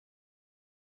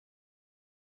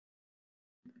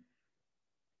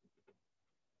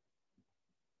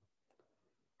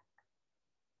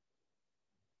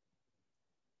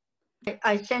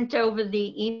I sent over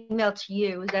the email to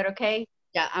you. Is that okay?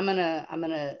 Yeah, I'm gonna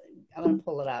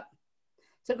pull it up.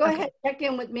 So go ahead, check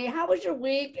in with me. How was your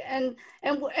week? And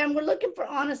we're looking for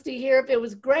honesty here. If it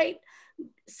was great,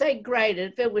 say great.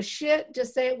 If it was shit,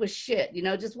 just say it was shit. You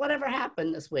know, just whatever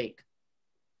happened this week.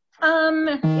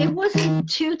 It wasn't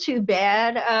too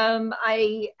bad.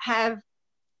 I have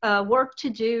work to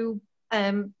do.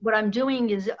 What I'm doing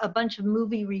is a bunch of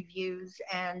movie reviews,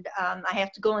 and I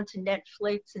have to go into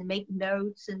Netflix and make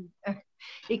notes, and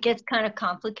it gets kind of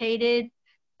complicated.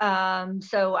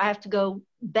 So I have to go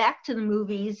back to the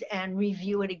movies and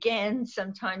review it again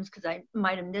sometimes because I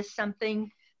might have missed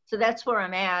something. So that's where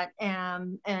I'm at.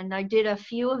 And I did a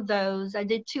few of those. I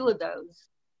did 2 of those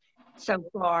so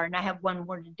far, and I have 1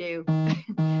 more to do.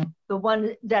 The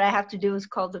one that I have to do is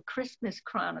called The Christmas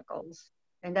Chronicles,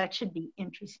 and that should be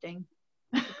interesting.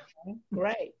 Okay,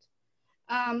 great.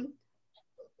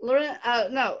 Lauren,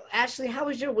 no, Ashley, how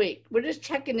was your week? We're just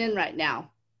checking in right now.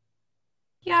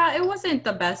 Yeah, it wasn't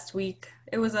the best week.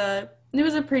 It was a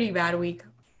pretty bad week,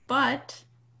 but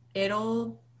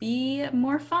it'll be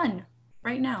more fun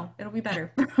right now. It'll be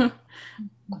better.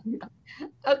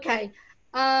 Okay.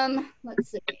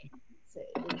 Let's see.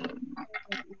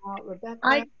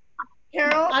 Rebecca.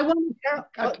 Carol.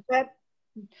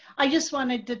 I just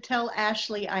wanted to tell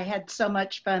Ashley I had so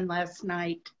much fun last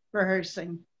night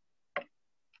rehearsing.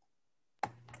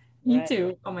 You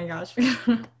too. Oh my gosh.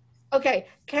 Okay,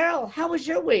 Carol, how was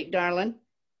your week, darling?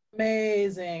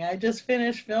 Amazing. I just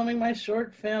finished filming my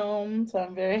short film, so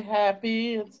I'm very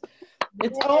happy.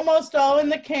 It's almost all in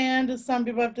the can. Just some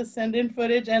people have to send in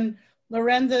footage, and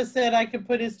Lorenzo said I could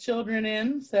put his children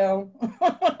in, so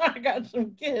I got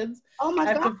some kids. Oh my God.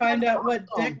 I have to find out what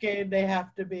decade they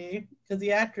have to be, because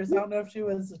the actress, I don't know if she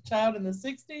was a child in the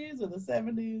 60s or the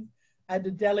 70s. I had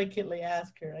to delicately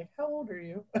ask her, like, how old are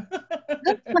you?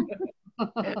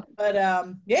 But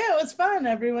yeah, it was fun.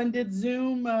 Everyone did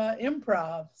Zoom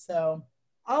improv, so.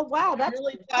 Oh wow, that's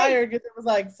really tired because it was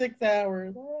like 6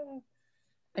 hours.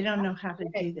 I don't know how to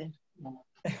do this.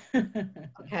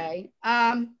 Okay.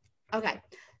 Okay.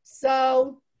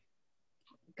 So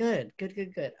good.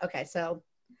 Okay, so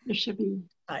there should be.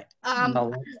 All right. I'm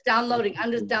just downloading.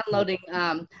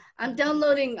 I'm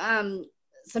downloading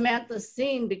Samantha's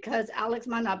scene because Alex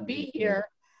might not be here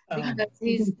because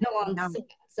he's still on set.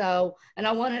 So, and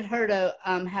I wanted her to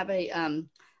have a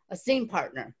scene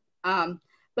partner.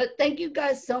 But thank you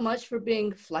guys so much for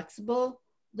being flexible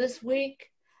this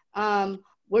week.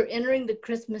 We're entering the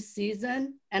Christmas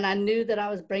season, and I knew that I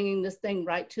was bringing this thing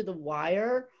right to the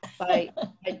wire by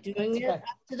doing it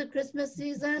to the Christmas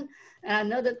season. And I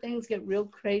know that things get real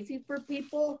crazy for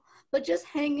people, but just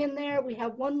hang in there. We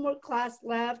have 1 more class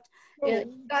left.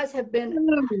 You guys have been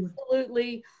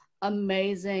absolutely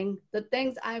amazing. The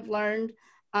things I've learned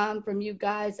from you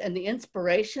guys and the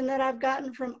inspiration that I've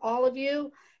gotten from all of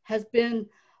you has been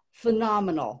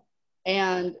phenomenal.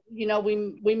 And, you know,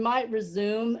 we might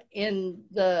resume in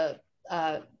the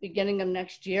beginning of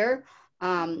next year.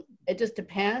 It just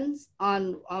depends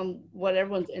on what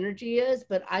everyone's energy is,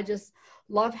 but I just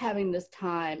love having this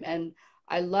time. And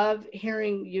I love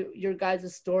hearing your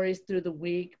guys' stories through the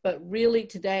week, but really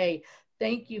today,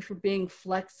 thank you for being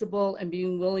flexible and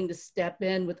being willing to step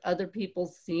in with other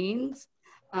people's scenes.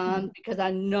 Because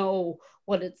I know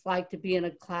what it's like to be in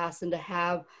a class and to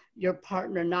have your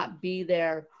partner not be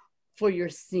there for your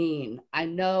scene. I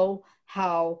know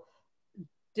how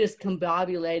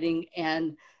discombobulating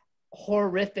and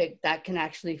horrific that can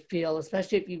actually feel,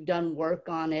 especially if you've done work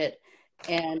on it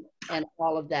and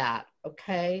all of that.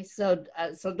 Okay, so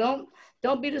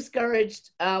don't be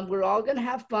discouraged. We're all gonna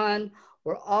have fun.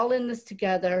 We're all in this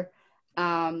together,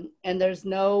 and it's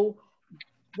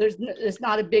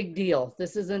not a big deal.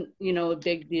 This isn't, you know, a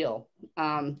big deal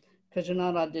because you're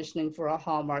not auditioning for a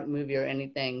Hallmark movie or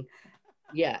anything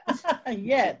yet.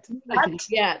 Yet.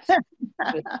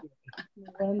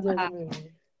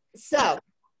 So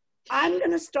I'm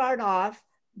going to start off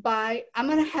by, I'm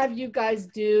going to have you guys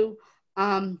do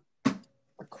a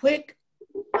quick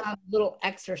little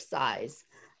exercise.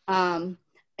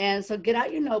 And so get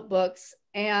out your notebooks,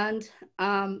 and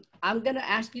I'm going to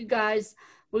ask you guys,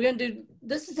 we're going to do,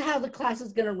 this is how the class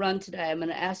is going to run today. I'm going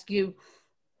to ask you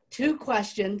 2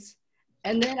 questions,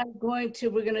 and then we're going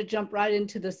to jump right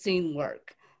into the scene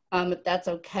work, if that's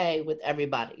okay with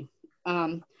everybody.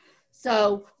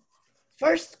 So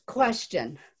first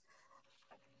question,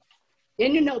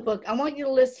 in your notebook, I want you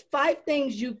to list 5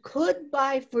 things you could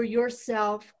buy for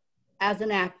yourself as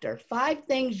an actor. 5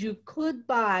 things you could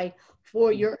buy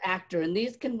for your actor. And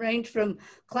these can range from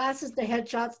classes to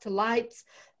headshots to lights,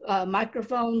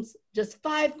 microphones, just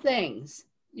 5 things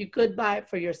you could buy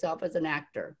for yourself as an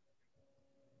actor.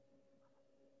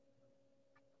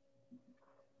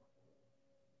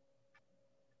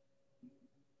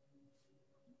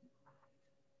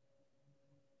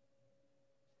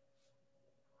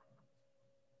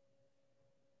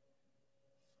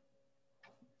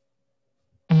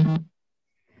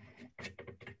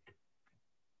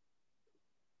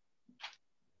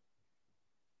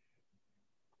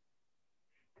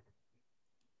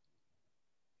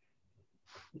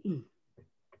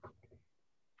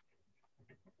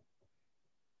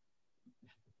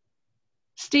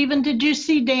 Stephen, did you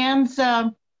see Dan's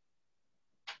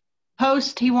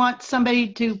post? He wants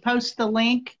somebody to post the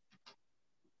link.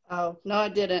 Oh, no, I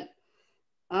didn't.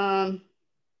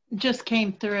 Just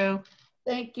came through.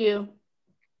 Thank you.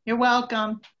 You're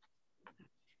welcome.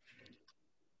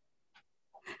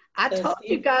 I told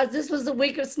you guys this was the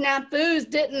week of snafus,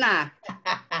 didn't I?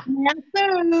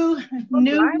 Snafu,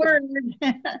 new word.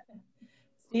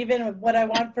 Even what I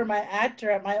want for my actor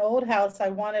at my old house, I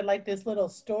wanted like this little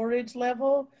storage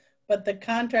level, but the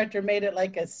contractor made it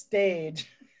like a stage.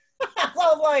 So I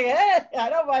was like, hey, I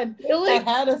don't mind. Really? I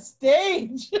had a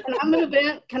stage. Can I move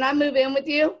in? Can I move in with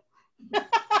you?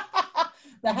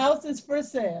 The house is for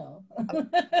sale.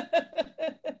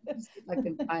 Let's see if I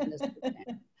can find this.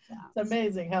 It's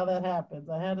amazing how that happens.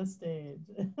 I had a stage.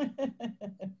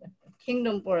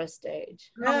 Kingdom for a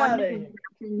stage. Yeah,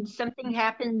 Something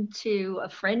happened to a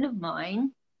friend of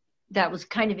mine that was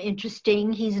kind of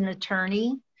interesting. He's an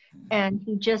attorney, and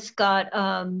he just got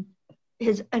an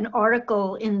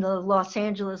article in the Los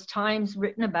Angeles Times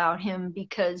written about him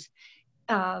because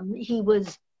he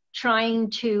was trying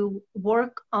to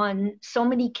work on so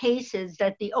many cases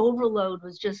that the overload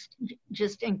was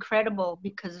just incredible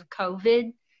because of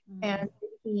COVID. And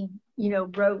he,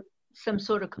 wrote some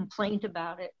sort of complaint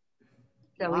about it.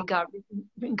 So he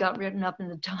got written up in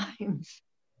the Times.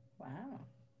 Wow.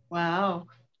 Wow.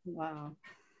 Wow.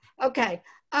 Okay.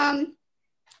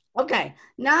 Okay.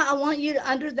 Now I want you to,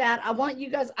 under that, I want you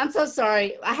guys, I'm so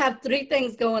sorry. I have 3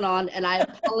 things going on and I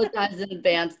apologize in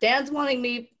advance. Dan's wanting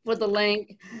me for the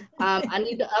link. I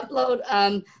need to upload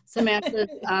Samantha's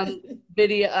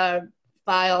video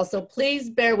file. So please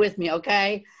bear with me,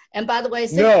 okay? And by the way,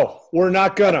 no, we're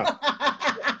not gonna.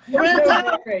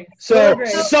 So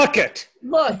suck it.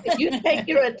 Look, if you take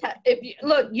your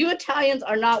you Italians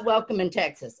are not welcome in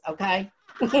Texas, okay?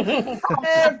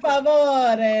 Per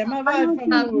favore, ma vai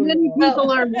Many people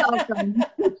are welcome.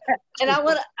 And I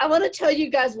want to tell you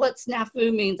guys what snafu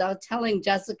means. I was telling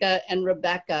Jessica and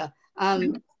Rebecca.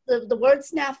 The word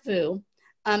snafu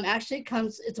actually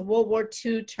it's a World War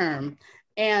II term.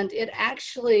 And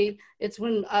it's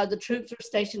when the troops were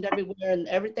stationed everywhere and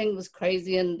everything was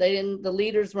crazy and the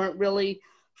leaders weren't really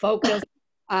focused.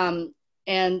 And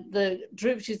the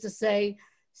troops used to say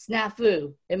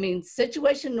snafu. It means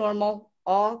situation normal,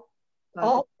 all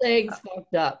things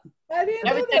fucked up. I didn't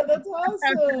know that. That's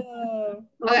awesome.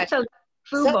 Okay. Also,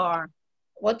 foobar.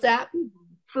 What's that?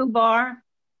 Foobar.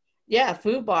 Yeah,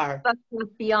 foobar.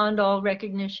 Beyond all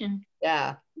recognition.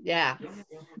 Yeah.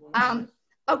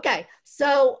 Okay,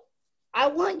 so I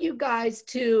want you guys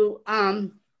to,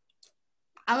 I'm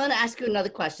going to ask you another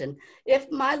question.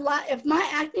 If my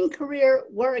acting career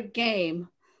were a game,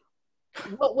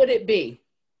 what would it be?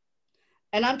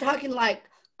 And I'm talking like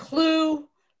Clue,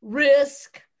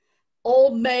 Risk,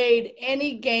 Old Maid,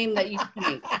 any game that you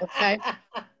think, okay?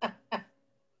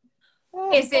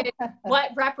 Is it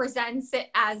what represents it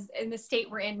as in the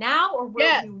state we're in now, or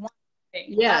where you want it to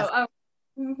be? Yes. Oh,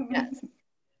 Yes.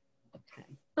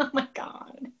 oh my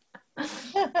God.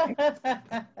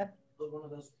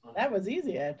 That was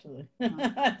easy, actually.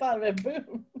 I thought of it,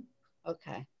 boom.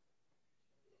 Okay.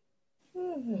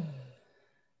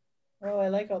 Oh, I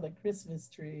like all the Christmas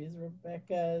trees,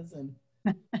 Rebecca's and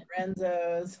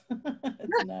Renzo's.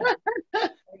 It's nice.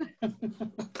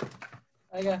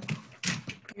 I got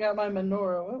my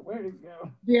menorah. Where'd it go?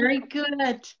 Very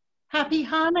good. Happy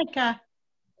Hanukkah.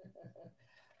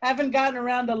 Haven't gotten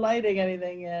around to lighting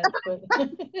anything yet, but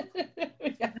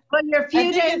Well, you're a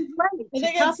few days late. I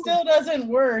think it still doesn't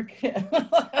work.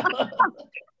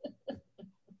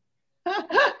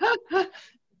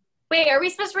 Wait, are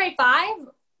we supposed to rate 5?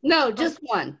 No, just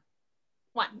one.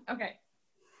 1. Okay.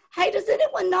 Hey, does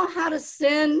anyone know how to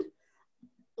send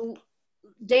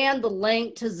Dan the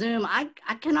link to Zoom? I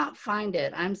cannot find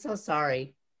it. I'm so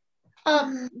sorry.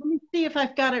 Let me see if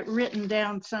I've got it written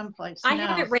down someplace. I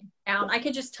have it written down. I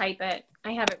could just type it.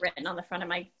 I have it written on the front of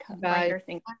my writer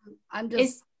thing. I'm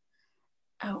just.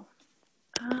 Find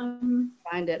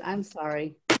it. I'm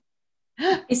sorry.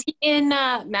 Is he in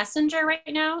Messenger right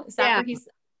now? Is that where he's?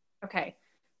 Okay.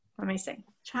 Let me see.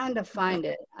 Trying to find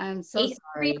it. I'm so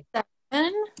sorry.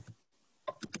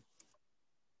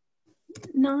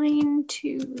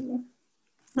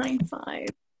 9295.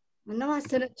 I know I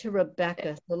sent it to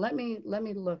Rebecca, so let me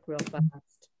look real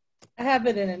fast. I have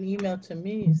it in an email to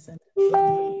me. You sent it to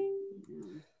me.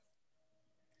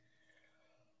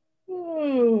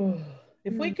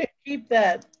 If we could keep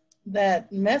that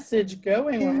message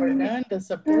going when we're done to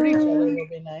support each other would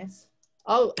be nice.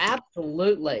 Oh,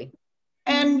 absolutely.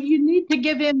 And you need to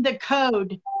give him the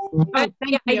code. Oh,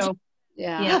 thank you.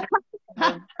 Yeah.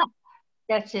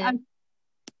 That's it.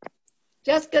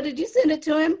 Jessica, did you send it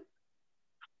to him?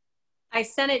 I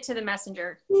sent it to the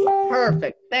messenger.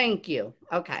 Perfect. Thank you.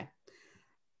 Okay.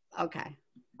 Okay.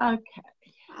 I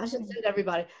should send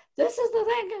everybody. This is the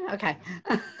thing. Okay.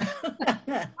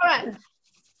 All right.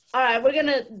 All right. We're going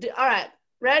to do, all right.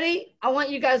 Ready? I want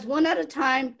you guys one at a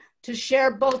time to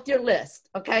share both your list.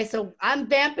 Okay. So I'm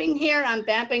vamping here. I'm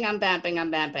vamping.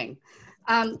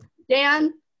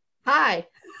 Dan, hi.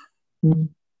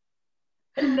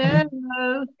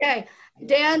 Hello. Okay.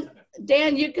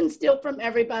 Dan, you can steal from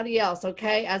everybody else,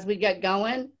 okay, as we get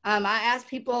going. I asked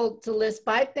people to list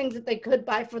 5 things that they could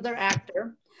buy for their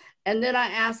actor. And then I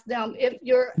asked them, if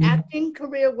your acting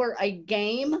career were a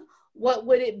game, what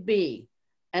would it be?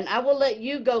 And I will let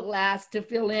you go last to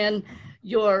fill in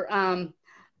your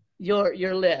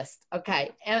list.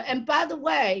 Okay. And by the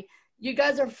way, you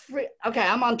guys are free. Okay,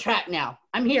 I'm on track now.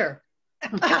 I'm here.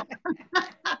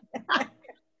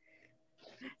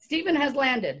 Stephen has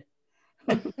landed.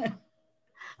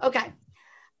 Okay.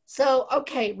 So,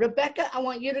 okay, Rebecca, I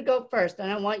want you to go first, and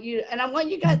I want you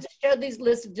guys to share these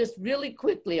lists just really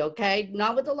quickly, okay?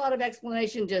 Not with a lot of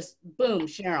explanation, just boom,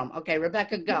 share them. Okay,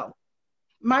 Rebecca, go.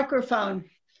 Microphone,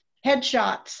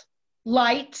 headshots,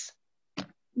 lights,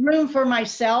 room for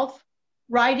myself,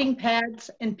 writing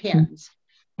pads, and pens.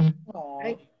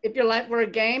 Right? If your life were a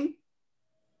game?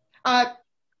 Well,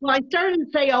 I started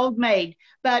to say Old Maid,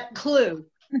 but Clue.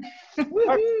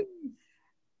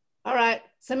 All right,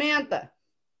 Samantha.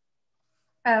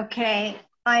 Okay,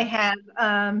 I have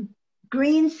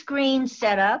green screen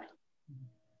setup,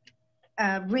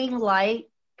 ring light,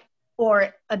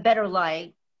 or a better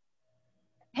light,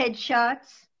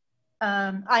 headshots,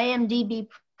 IMDb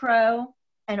Pro,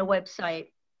 and a website.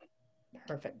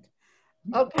 Perfect.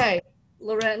 Okay,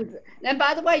 Lorenzo. And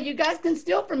by the way, you guys can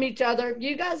steal from each other. If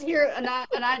you guys hear an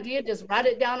idea, just write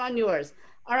it down on yours.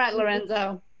 All right,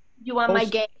 Lorenzo. You want my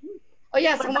game? Oh,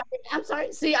 yes. I'm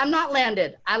sorry. See, I'm not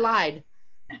landed. I lied.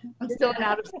 I'm still in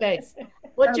outer space.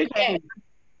 What's your game?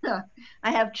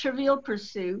 I have Trivial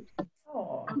Pursuit.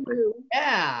 Oh.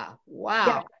 Yeah. Wow.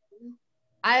 Yeah.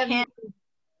 I have.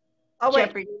 Oh, wait.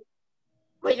 Jeopardy.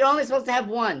 Wait, you're only supposed to have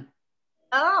one.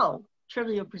 Oh,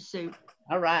 Trivial Pursuit.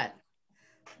 All right.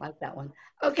 Like that one.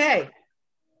 Okay.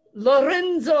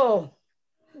 Lorenzo.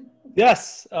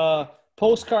 Yes.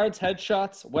 Postcards,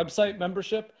 headshots, website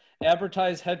membership,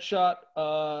 advertise headshot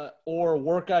or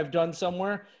work I've done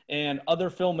somewhere, and other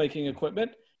filmmaking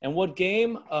equipment. And what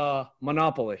game?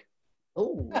 Monopoly.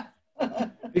 Oh.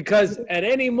 Because at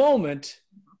any moment,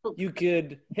 you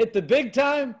could hit the big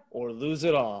time or lose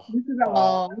it all.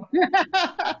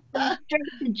 Straight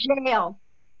to jail.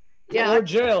 Yeah. Or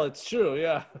jail, it's true,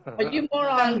 yeah. Are you more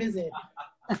on visit?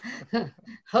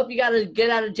 Hope you got a get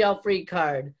out of jail free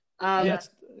card. Yes,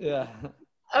 yeah.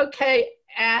 Okay,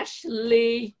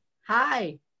 Ashley.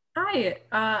 Hi. Hi.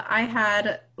 I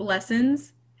had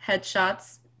lessons,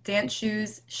 headshots, dance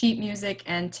shoes, sheet music,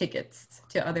 and tickets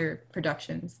to other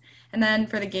productions. And then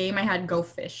for the game, I had Go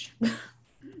Fish.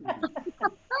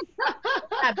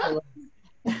 Fabulous.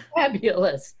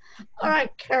 Fabulous. All right,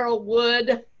 Carol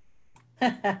Wood.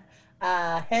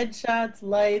 Headshots,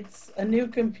 lights, a new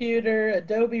computer,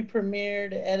 Adobe Premiere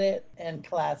to edit, and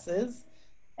classes.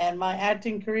 And my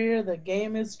acting career, the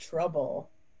game is Trouble.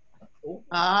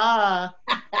 Ah,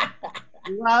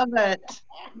 love it.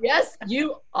 Yes,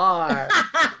 you are.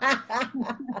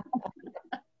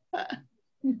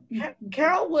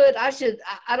 Carol Wood, I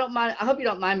don't mind, I hope you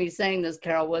don't mind me saying this,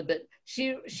 Carol Wood, but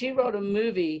she wrote a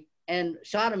movie and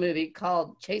shot a movie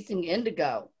called Chasing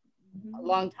Indigo a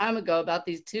long time ago about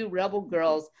these 2 rebel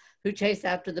girls who chase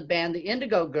after the band, the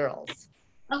Indigo Girls.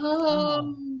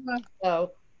 Oh.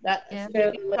 So that Yeah.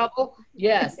 Trouble?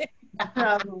 Yes.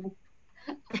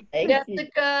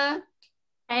 Jessica.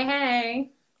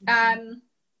 Hey.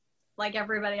 Like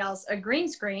everybody else, a green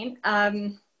screen,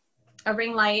 a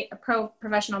ring light, a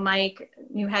professional mic,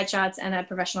 new headshots, and a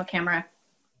professional camera.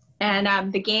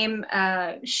 And the game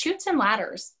Shoots and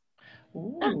Ladders.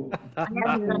 Ooh.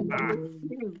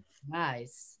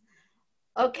 Nice.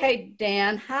 Okay,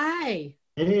 Dan. Hi.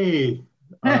 Hey.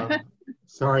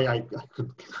 Sorry, I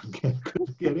couldn't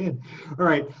get in. All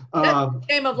right.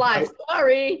 Game of life.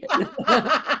 Sorry.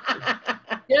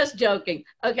 Just joking.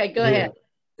 Okay, go ahead.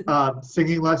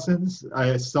 Singing lessons,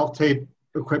 self-tape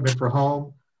equipment for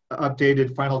home,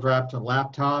 updated final draft on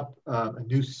laptop, a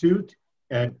new suit,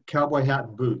 and cowboy hat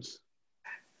and boots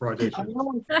for audition.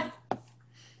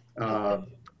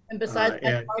 And besides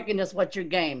that darkness, what's your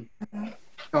game?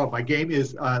 Oh, my game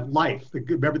is life.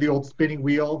 Remember the old spinning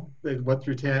wheel that 1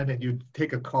 through 10, and you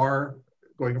take a car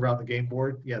going around the game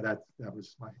board. Yeah, that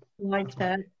was my. Like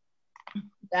that.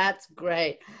 That's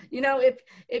great. You know, if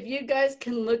you guys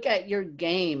can look at your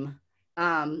game,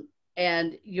 and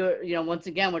once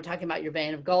again, we're talking about your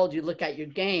vein of gold, you look at your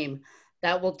game,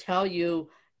 that will tell you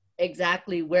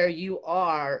exactly where you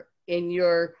are in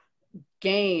your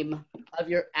game of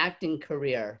your acting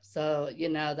career. So,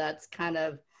 that's kind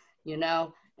of,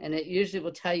 and it usually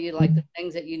will tell you like the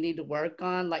things that you need to work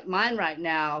on. Like mine right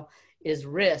now is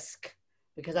risk,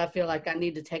 because I feel like I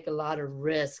need to take a lot of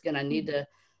risk, and I need to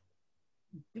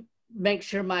make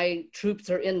sure my troops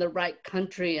are in the right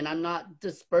country and I'm not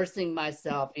dispersing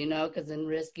myself, because in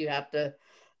risk you have to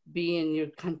be in your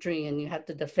country and you have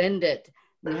to defend it.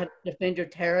 You have to defend your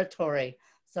territory.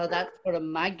 So that's sort of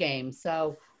my game.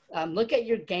 So look at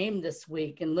your game this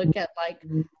week and look at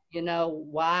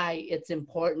why it's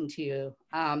important to you.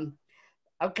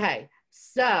 Okay,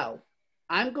 so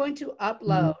I'm going to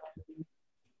upload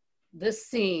this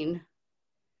scene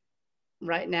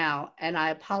right now, and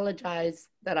I apologize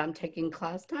that I'm taking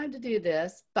class time to do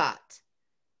this, but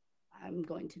I'm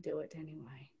going to do it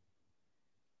anyway.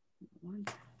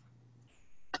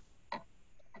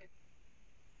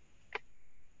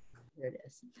 Here it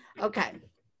is. Okay.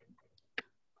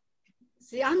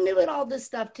 See, I'm new at all this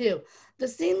stuff too. The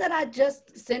scene that I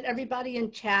just sent everybody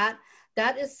in chat,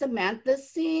 that is Samantha's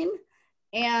scene.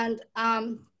 And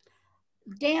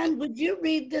Dan, would you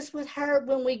read this with her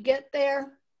when we get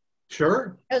there?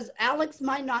 Sure. Because Alex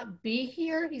might not be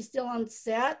here. He's still on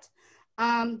set.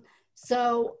 And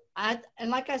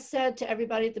like I said to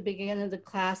everybody at the beginning of the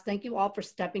class, thank you all for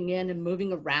stepping in and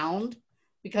moving around,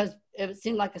 because it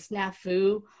seemed like a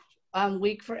snafu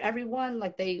week for everyone.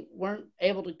 Like they weren't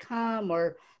able to come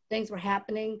or things were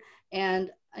happening. And,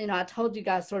 I told you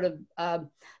guys sort of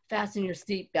fasten your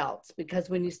seat belts, because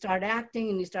when you start acting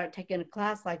and you start taking a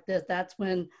class like this, that's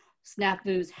when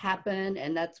snafus happen,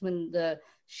 and that's when the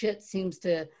shit seems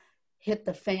to hit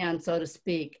the fan, so to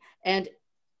speak. And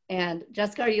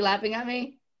Jessica, are you laughing at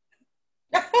me?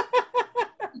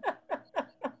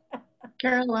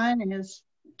 Carol is.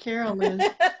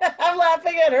 I'm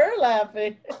laughing at her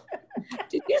laughing.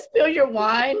 Did you spill your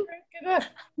wine?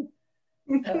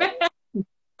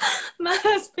 My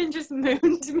husband just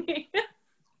mooned me.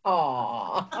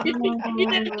 Aww.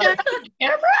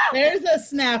 Camera? There's a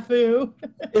snafu.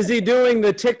 Is he doing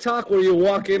the TikTok where you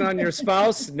walk in on your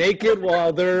spouse naked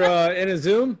while they're in a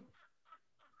Zoom?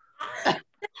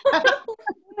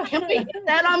 Can we get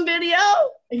that on video?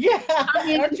 Yeah.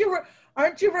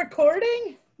 Aren't you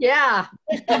recording? Yeah.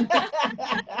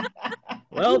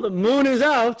 Well, the moon is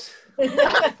out.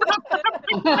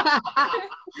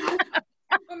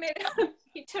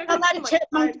 He took that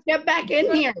chipmunk get back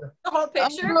in here. the whole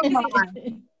picture.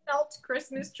 Felt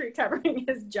Christmas tree covering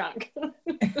his junk.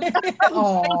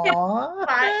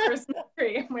 Aww. Christmas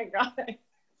tree. Oh my god.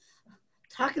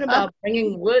 Talking about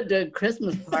bringing wood to a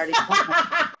Christmas party.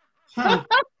 Huh.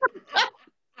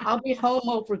 I'll be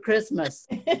homo for Christmas.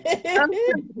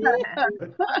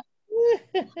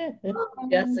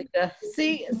 Jessica,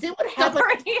 see what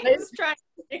happens.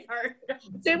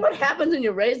 See what happens when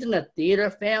you're raised in a theater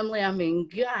family. I mean,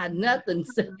 God,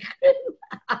 nothing's so good.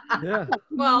 Yeah.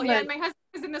 Well, yeah, and my husband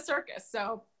was in the circus,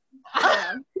 so.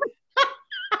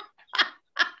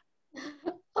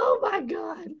 Oh my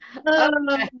God.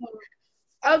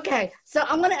 Okay, so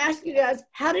I'm going to ask you guys,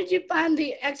 how did you find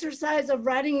the exercise of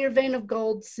writing your vein of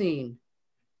gold scene?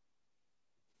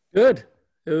 Good.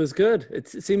 It was good. It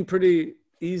seemed pretty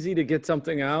easy to get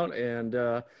something out. And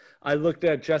I looked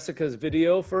at Jessica's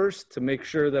video first to make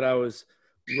sure that I was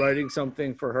writing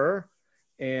something for her.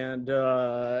 And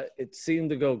it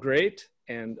seemed to go great.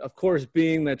 And of course,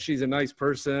 being that she's a nice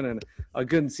person and a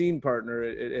good scene partner,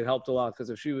 it helped a lot,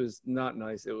 because if she was not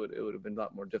nice, it would have been a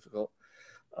lot more difficult.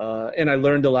 And I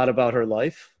learned a lot about her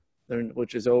life,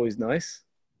 which is always nice.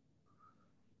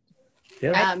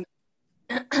 Yeah.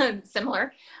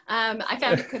 Similar. I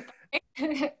found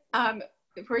it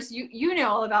of course, you know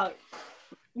all about,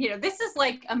 this is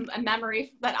like a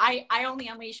memory that I only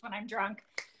unleash when I'm drunk.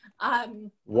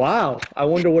 Wow. I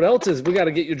wonder what else is. We got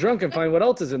to get you drunk and find what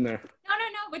else is in there. No.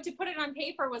 But to put it on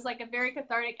paper was like a very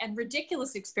cathartic and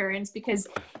ridiculous experience, because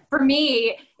for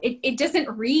me, it doesn't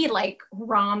read like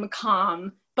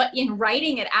rom-com, but in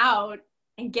writing it out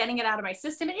and getting it out of my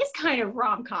system, it is kind of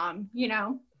rom-com,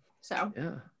 so.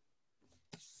 Yeah.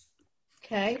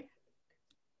 Okay.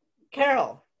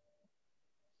 Carol.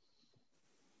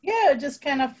 Yeah, it just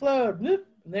kind of flowed. Whoop,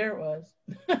 there it was.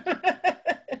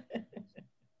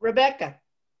 Rebecca.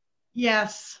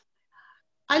 Yes.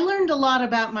 I learned a lot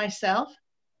about myself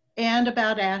and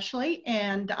about Ashley,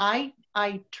 and I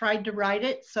tried to write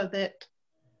it so that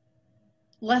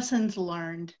lessons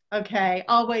learned. Okay,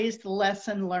 always the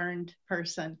lesson learned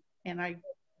person, and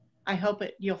I hope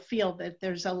you'll feel that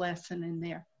there's a lesson in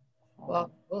there.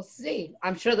 Well, we'll see.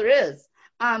 I'm sure there is.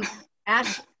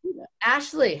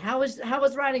 Ashley, how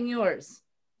was writing yours?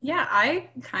 Yeah, I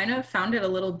kind of found it a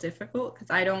little difficult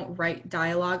because I don't write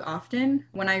dialogue often.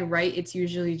 When I write, it's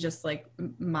usually just like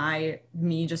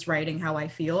me just writing how I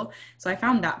feel. So I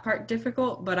found that part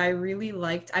difficult, but I really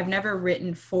I've never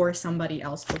written for somebody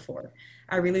else before.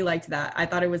 I really liked that. I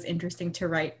thought it was interesting to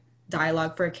write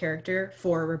dialogue for a character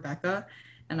for Rebecca,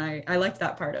 and I liked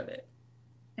that part of it.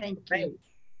 Thank you.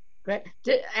 Great.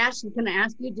 Great. Ashley, can I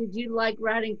ask you, did you like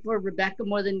writing for Rebecca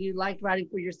more than you liked writing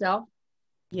for yourself?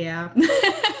 Yeah.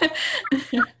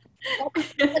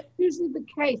 That's usually the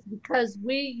case because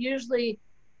we usually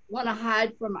want to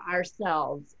hide from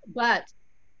ourselves. But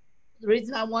the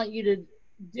reason I want you to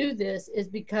do this is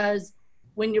because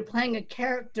when you're playing a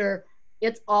character,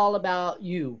 it's all about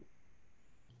you.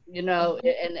 You know,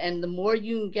 and the more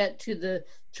you can get to the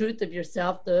truth of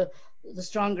yourself, the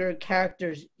stronger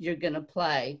characters you're going to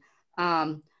play.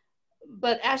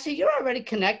 But Ashley, you're already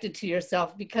connected to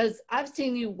yourself because I've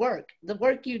seen you work. The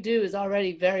work you do is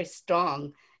already very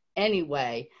strong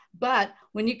anyway. But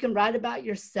when you can write about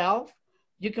yourself,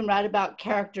 you can write about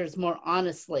characters more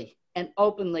honestly and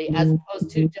openly as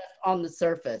opposed to just on the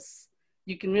surface.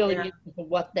 You can really get into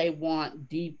what they want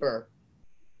deeper,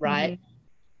 right? Mm-hmm.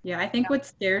 Yeah, I think what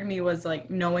scared me was like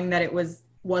knowing that it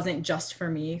wasn't just for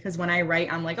me, because when I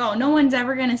write, I'm like, oh, no one's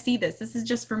ever gonna see this. This is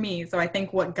just for me. So I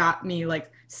think what got me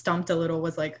like stumped a little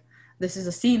was like, this is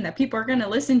a scene that people are gonna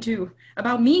listen to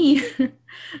about me.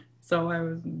 So I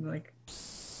was like,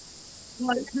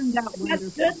 well, it turned out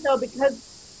that's good though,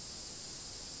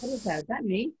 because what is that? Is that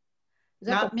me? Is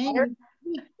that not me?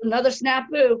 Another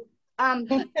snafu.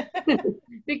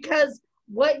 Because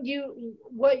what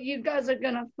you guys are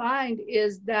gonna find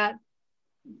is that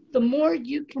the more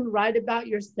you can write about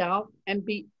yourself and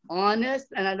be honest,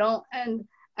 and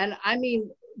I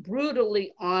mean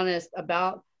brutally honest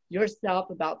about yourself,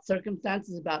 about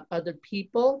circumstances, about other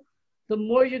people, the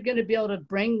more you're going to be able to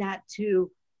bring that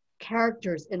to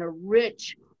characters in a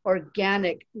rich,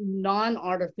 organic,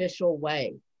 non-artificial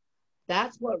way.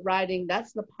 That's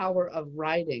the power of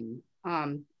writing.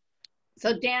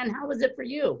 So Dan, how was it for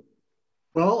you?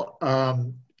 Well,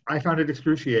 I found it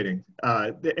excruciating,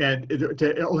 and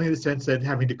only in the sense that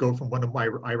having to go from one of my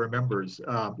I remembers,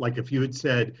 like if you had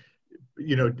said,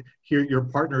 you know, here your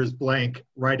partner is blank,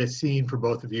 write a scene for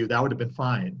both of you, that would have been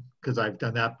fine because I've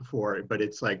done that before. But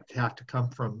it's like to have to come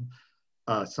from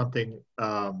something,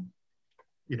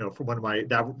 you know, from one of my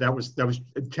that was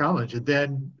a challenge. And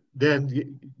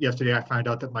then yesterday I found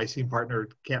out that my scene partner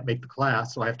can't make the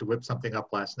class, so I have to whip something up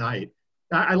last night.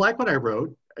 I like what I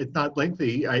wrote. It's not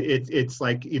lengthy. It's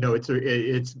like, you know, it's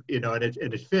you know, and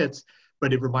it fits,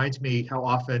 but it reminds me how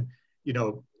often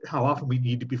we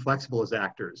need to be flexible as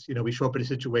actors. You know, we show up in a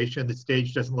situation, the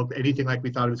stage doesn't look anything like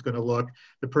we thought it was going to look.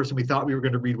 The person we thought we were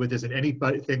going to read with isn't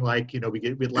anything like, you know, we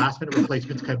get last minute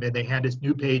replacements come in, they hand us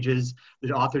new pages,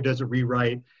 the author does a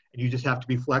rewrite, and you just have to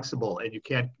be flexible, and you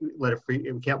can't let it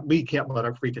we can't let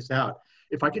it freak us out.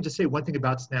 If I could just say one thing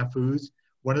about snafus,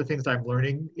 one of the things I'm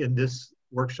learning in this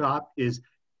workshop is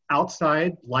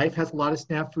outside life has a lot of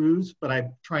snafus, but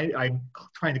I'm trying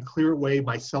to clear away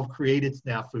my self-created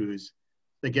snafus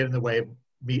that get in the way of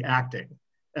me acting,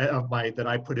 that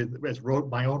I put in as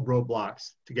my own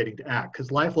roadblocks to getting to act,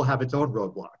 because life will have its own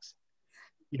roadblocks,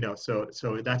 you know. So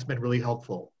that's been really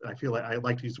helpful. I feel like I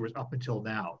like to use the words up until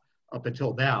now. Up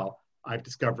until now, I've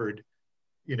discovered,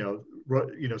 you know,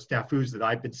 snafus that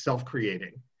I've been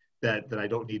self-creating that I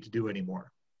don't need to do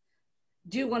anymore.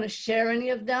 Do you want to share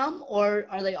any of them, or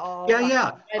are they all?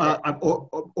 Yeah. I'm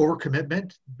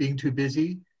overcommitment, being too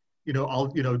busy. You know,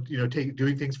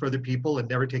 doing things for other people and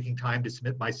never taking time to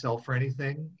submit myself for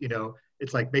anything. You know,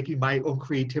 it's like making my own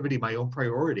creativity my own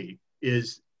priority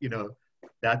is, you know,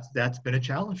 that's been a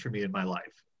challenge for me in my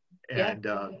life. And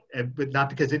but not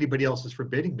because anybody else is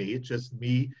forbidding me. It's just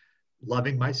me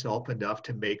loving myself enough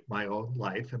to make my own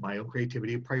life and my own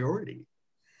creativity a priority.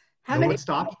 How many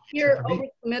people here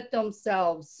overcommit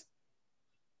themselves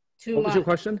too much? What was your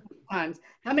question?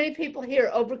 How many people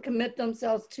here overcommit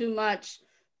themselves too much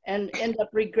and end up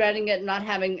regretting it,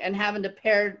 having to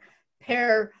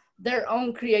pare their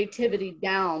own creativity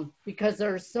down because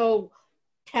they're so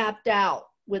tapped out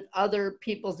with other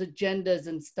people's agendas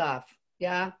and stuff?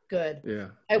 Yeah, good. Yeah.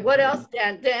 And what else,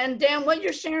 Dan? Dan, what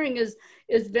you're sharing is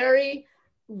very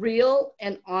real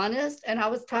and honest. And I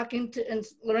was talking to, and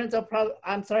Lorenzo,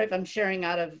 I'm sorry if I'm sharing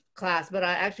out of class, but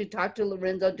I actually talked to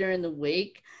Lorenzo during the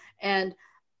week, and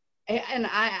And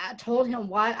I told him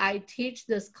why I teach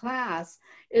this class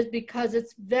is because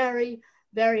it's very,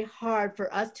 very hard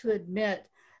for us to admit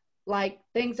like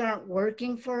things aren't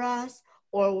working for us,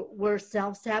 or we're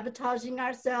self-sabotaging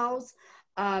ourselves,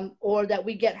 or that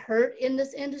we get hurt in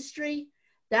this industry.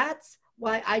 That's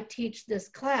why I teach this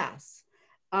class.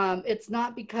 It's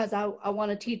not because I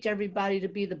want to teach everybody to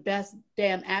be the best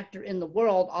damn actor in the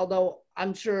world, although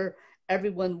I'm sure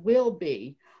everyone will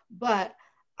be. But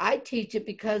I teach it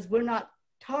because we're not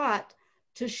taught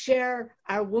to share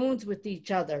our wounds with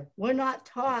each other. We're not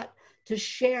taught to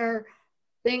share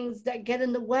things that get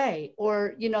in the way,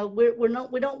 or we're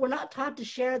not taught to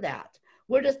share that.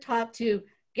 We're just taught to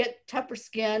get tougher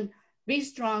skin, be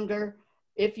stronger.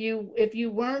 If you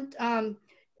weren't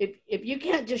if you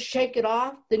can't just shake it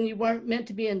off, then you weren't meant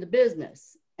to be in the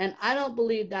business. And I don't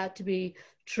believe that to be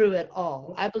true at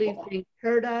all. I believe things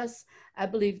hurt us. I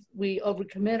believe we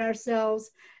overcommit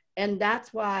ourselves, and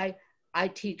that's why I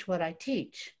teach what I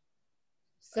teach.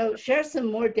 So share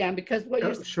some more, Dan, because what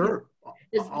you're sure.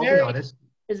 I'll be honest.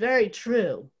 Is very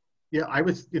true. Yeah, I've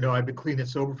been clean and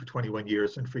sober for 21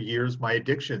 years, and for years my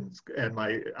addictions and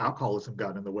my alcoholism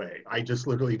got in the way. I just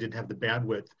literally didn't have the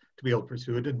bandwidth to be able to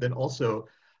pursue it. And then also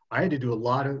I had to do a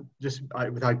lot of,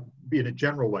 without being a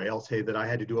general way, I'll say that I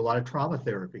had to do a lot of trauma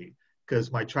therapy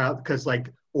because like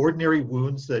ordinary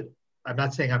wounds that, I'm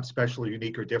not saying I'm special or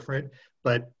unique or different,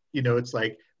 but it's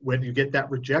like when you get that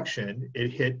rejection, it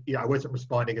hit, I wasn't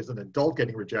responding as an adult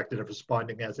getting rejected, I was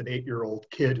responding as an 8-year-old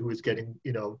kid who was getting,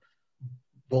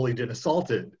 bullied and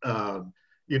assaulted.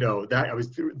 That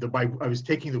I was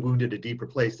taking the wound at a deeper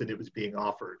place than it was being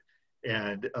offered.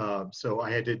 And so I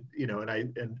had to,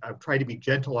 and I've tried to be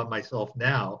gentle on myself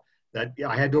now that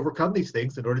I had to overcome these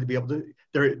things in order to be able to,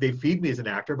 they feed me as an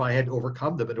actor, but I had to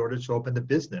overcome them in order to show up in the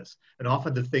business. And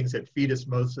often the things that feed us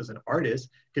most as an artist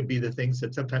can be the things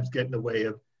that sometimes get in the way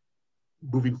of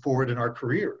moving forward in our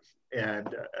careers.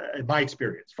 And in my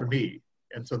experience, for me,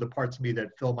 and so the parts of me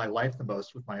that fill my life the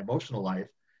most with my emotional life,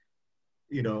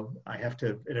 I have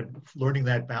to, learning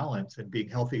that balance and being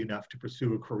healthy enough to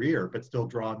pursue a career, but still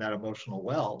draw on that emotional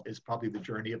well is probably the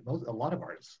journey of a lot of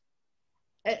artists.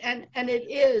 And it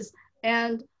is.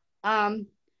 And, and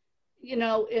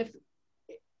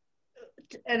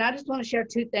I just want to share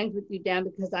 2 things with you, Dan,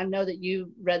 because I know that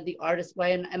you read The Artist's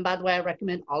Way. And by the way, I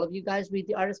recommend all of you guys read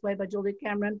The Artist's Way by Julia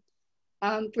Cameron.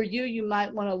 For you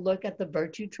might want to look at The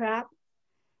Virtue Trap.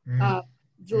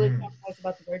 Julia Cameron talks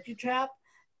about The Virtue Trap.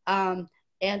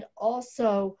 And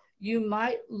also you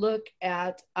might look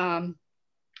at,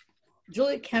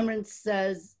 Julia Cameron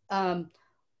says,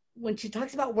 when she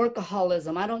talks about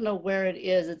workaholism, I don't know where it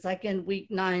is, it's like in week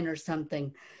 9 or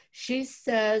something. She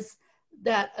says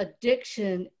that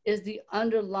addiction is the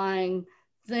underlying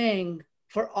thing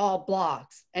for all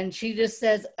blocks. And she just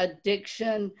says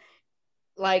addiction,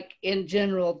 like in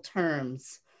general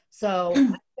terms. So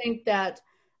I think that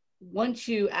once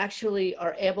you actually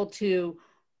are able to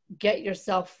get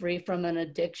yourself free from an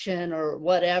addiction or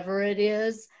whatever it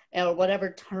is, or whatever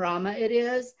trauma it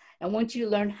is, and once you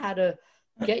learn how to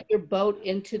get your boat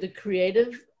into the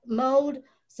creative mode,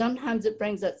 sometimes it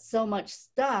brings up so much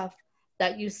stuff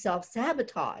that you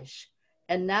self-sabotage.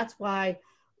 And that's why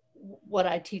what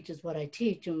I teach is what I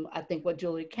teach. And I think what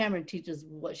Julia Cameron teaches,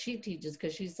 what she teaches,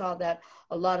 because she saw that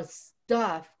a lot of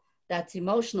stuff that's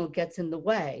emotional gets in the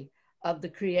way of the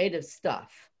creative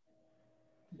stuff,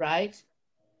 right?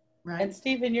 Right. And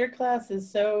Stephen, your class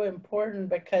is so important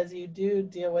because you do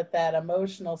deal with that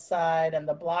emotional side and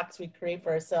the blocks we create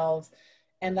for ourselves.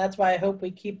 And that's why I hope we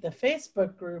keep the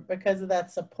Facebook group, because of that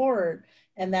support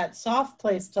and that soft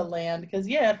place to land. Because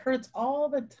yeah, it hurts all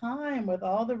the time with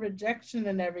all the rejection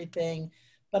and everything.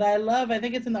 But I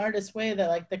think it's in The Artist's Way that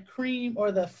like the cream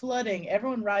or the flooding,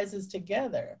 everyone rises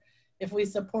together. If we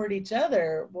support each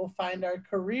other, we'll find our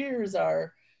careers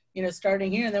are,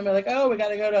 starting here. And then we're like, oh, we got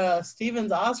to go to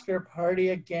Steven's Oscar party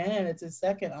again. It's his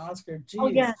 2nd Oscar. Jeez. Oh,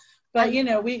 yeah. But,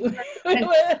 we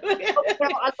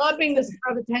I love being the center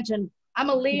of attention. I'm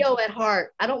a Leo at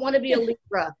heart. I don't want to be a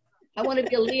Libra. I want to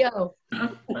be a Leo.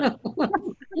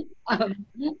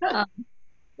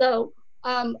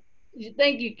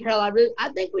 Thank you, Carol. I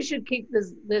think we should keep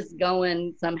this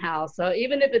going somehow. So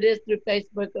even if it is through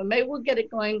Facebook, or maybe we'll get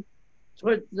it going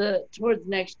towards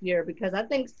next year, because I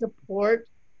think support.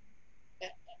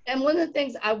 And one of the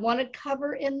things I want to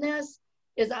cover in this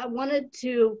is I wanted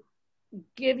to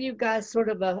give you guys sort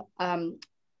of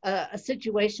a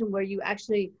situation where you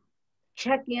actually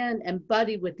check in and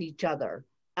buddy with each other.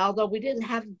 Although we didn't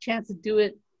have a chance to do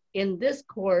it in this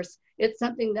course, it's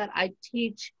something that I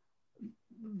teach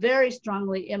very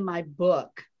strongly in my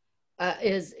book,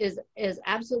 is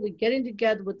absolutely getting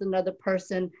together with another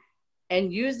person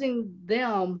and using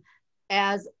them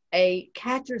as a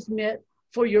catcher's mitt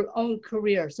for your own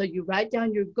career. So you write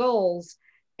down your goals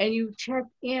and you check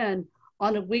in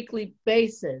on a weekly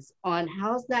basis on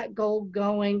how's that goal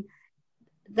going.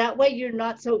 That way you're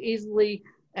not so easily,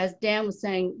 as Dan was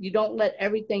saying, you don't let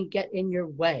everything get in your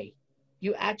way.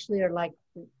 You actually are like,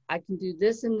 I can do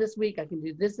this in this week. I can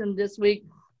do this in this week.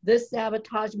 This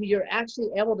sabotaged me. You're actually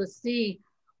able to see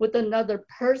with another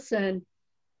person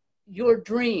your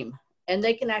dream, and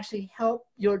they can actually help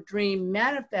your dream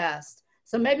manifest.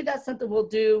 So maybe that's something we'll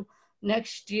do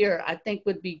next year. I think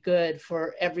would be good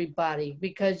for everybody,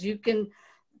 because you can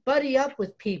buddy up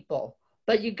with people,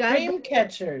 but you got dream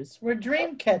catchers. We're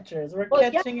dream catchers. We're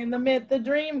catching in the myth, the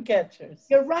dream catchers.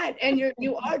 You're right, and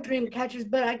you are dream catchers.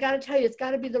 But I got to tell you, it's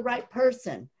got to be the right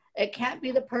person. It can't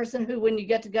be the person who, when you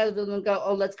get together, they'll go,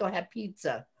 "Oh, let's go have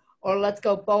pizza," or "Let's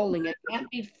go bowling." It can't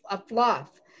be a fluff.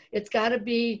 It's got to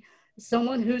be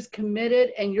someone who's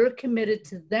committed, and you're committed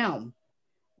to them.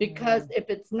 Because if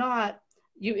it's not,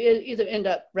 you either end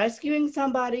up rescuing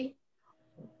somebody,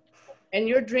 and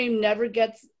your dream never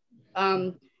gets.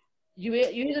 You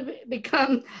either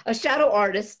become a shadow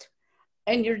artist,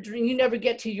 and your dream, you never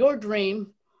get to your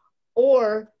dream,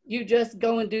 or you just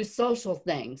go and do social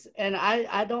things. And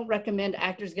I don't recommend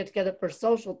actors get together for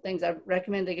social things. I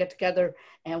recommend they get together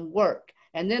and work,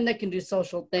 and then they can do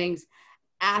social things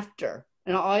after.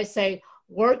 And I always say,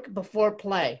 work before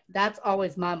play. That's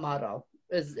always my motto,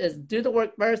 is do the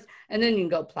work first, and then you can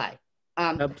go play.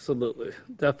 Absolutely,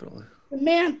 definitely.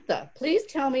 Samantha, please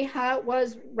tell me how it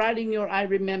was writing your I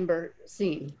Remember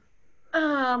scene.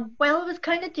 Well, it was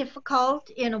kind of difficult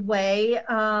in a way.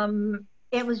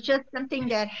 It was just something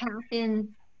that happened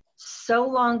so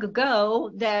long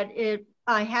ago that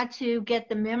I had to get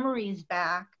the memories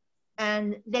back,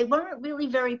 and they weren't really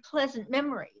very pleasant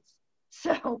memories.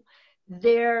 So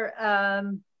there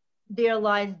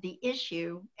lies the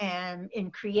issue, and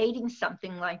in creating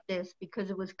something like this, because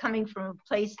it was coming from a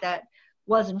place that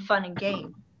wasn't fun and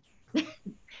game.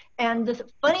 And the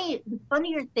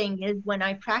funnier thing is, when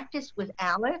I practiced with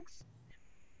Alex,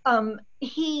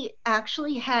 he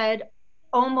actually had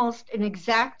almost an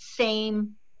exact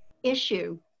same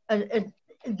issue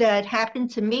that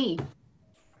happened to me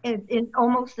in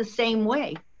almost the same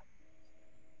way.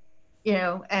 You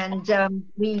know, and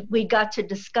we got to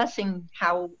discussing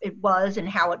how it was and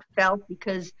how it felt,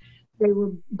 because they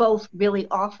were both really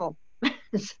awful.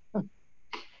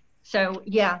 So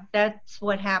yeah, that's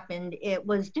what happened. It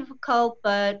was difficult,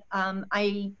 but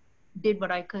I did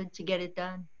what I could to get it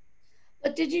done.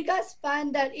 But did you guys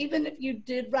find that even if you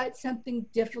did write something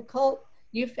difficult,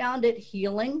 you found it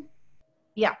healing?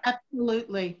 Yeah,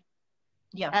 absolutely.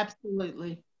 Yeah,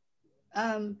 absolutely.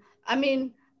 I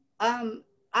mean,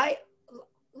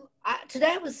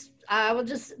 today I will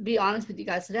just be honest with you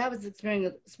guys. Today I was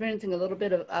experiencing a little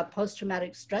bit of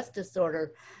post-traumatic stress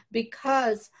disorder,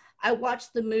 because I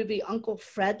watched the movie Uncle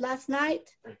Frank last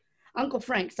night. Uncle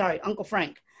Frank.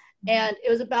 And it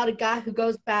was about a guy who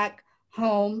goes back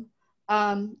home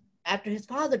after his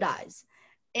father dies.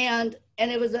 And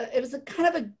it was a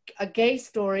kind of a gay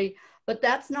story, but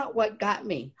that's not what got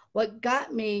me. What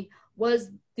got me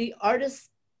was the artist,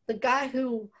 the guy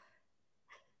who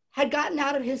had gotten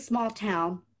out of his small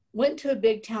town, went to a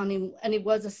big town, and he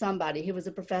was a somebody. He was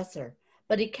a professor,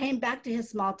 but he came back to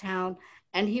his small town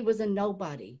and he was a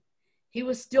nobody. He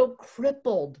was still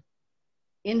crippled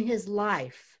in his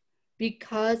life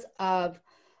because of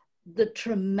the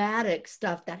traumatic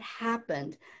stuff that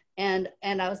happened. And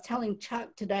I was telling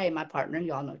Chuck today, my partner,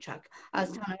 you all know Chuck, I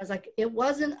was like, it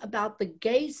wasn't about the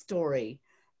gay story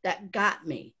that got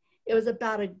me. It was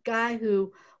about a guy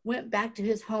who went back to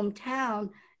his hometown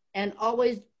and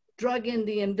always drug in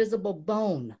the invisible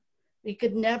bone. He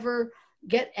could never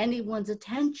get anyone's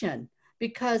attention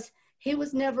because he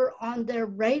was never on their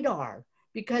radar,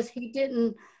 because he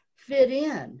didn't fit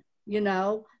in, you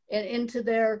know, and into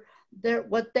their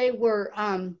what they were,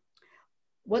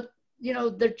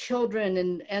 their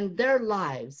children and their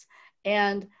lives.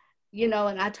 And, you know,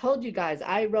 and I told you guys,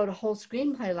 I wrote a whole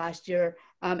screenplay last year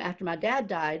after my dad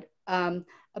died,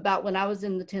 about when I was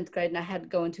in the 10th grade and I had to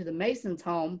go into the Masons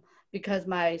home because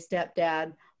my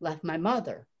stepdad left my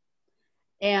mother.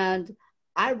 And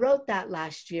I wrote that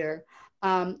last year.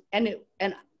 And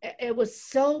it was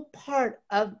so part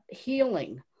of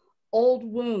healing old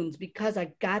wounds, because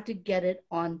I got to get it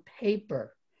on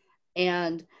paper.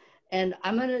 And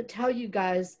I'm going to tell you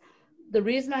guys, the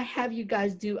reason I have you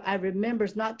guys do I Remember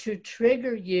is not to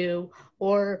trigger you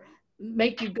or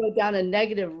make you go down a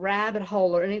negative rabbit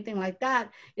hole or anything like that,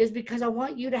 is because I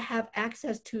want you to have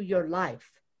access to your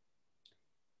life.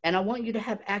 And I want you to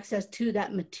have access to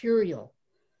that material,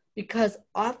 because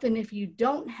often if you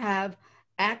don't have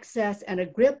access and a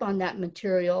grip on that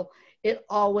material, it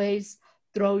always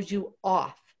throws you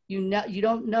off. You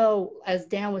don't know, as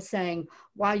Dan was saying,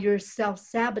 why you're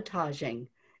self-sabotaging.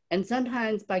 And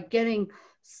sometimes by getting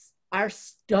our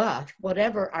stuff,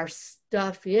 whatever our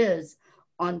stuff is,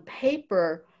 on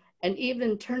paper, and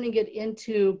even turning it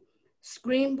into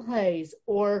screenplays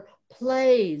or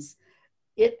plays,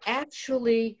 you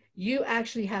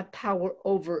actually have power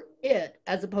over it,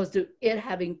 as opposed to it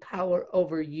having power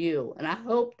over you. And I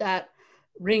hope that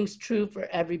rings true for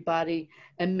everybody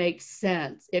and makes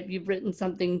sense if you've written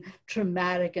something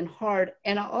traumatic and hard.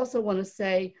 And I also want to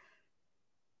say,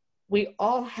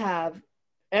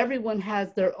 everyone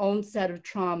has their own set of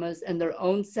traumas and their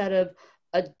own set of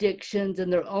addictions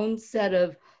and their own set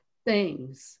of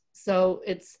things. So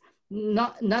it's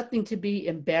nothing to be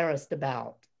embarrassed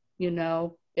about,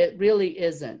 it really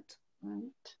isn't. Right.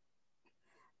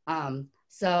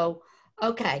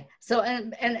 Okay. So,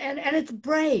 and it's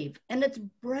brave and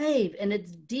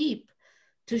it's deep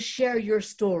to share your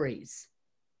stories.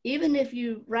 Even if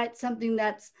you write something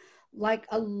that's like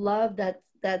a love that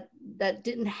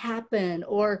didn't happen,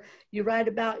 or you write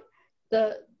about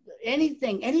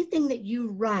anything that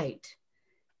you write,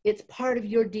 it's part of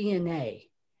your DNA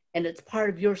and it's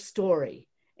part of your story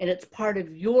and it's part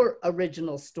of your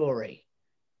original story.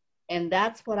 And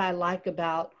that's what I like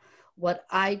about what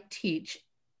I teach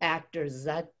actors, is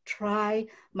I try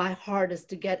my hardest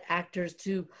to get actors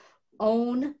to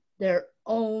own their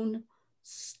own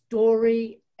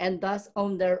story and thus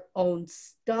own their own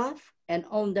stuff and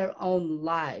own their own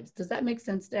lives. Does that make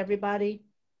sense to everybody?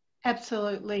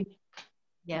 Absolutely.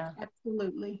 Yeah.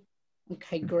 Absolutely.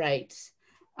 Okay, great.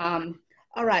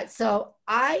 All right, so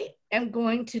I am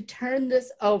going to turn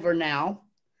this over now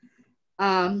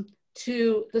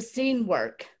to the scene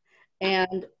work.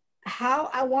 And how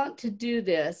I want to do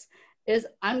this is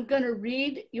I'm going to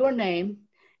read your name,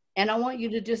 and I want you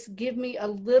to just give me a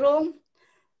little,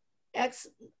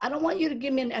 I don't want you to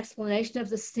give me an explanation of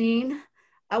the scene.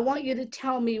 I want you to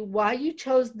tell me why you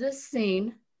chose this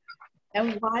scene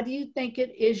and why do you think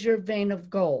it is your vein of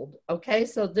gold. Okay,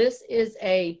 so this is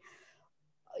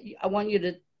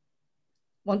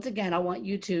once again, I want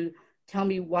you to tell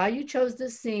me why you chose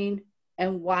this scene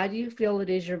and why do you feel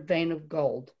it is your vein of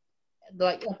gold?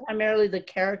 Like primarily the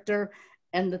character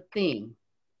and the theme.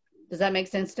 Does that make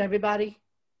sense to everybody?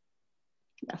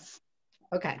 Yes.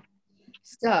 Okay.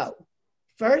 So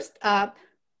first up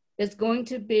is going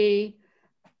to be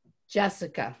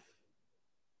Jessica.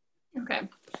 Okay.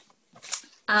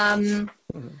 I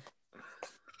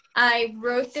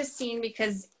wrote this scene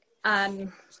because,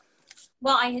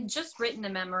 well, I had just written a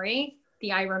memory,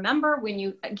 the I Remember, when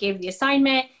you gave the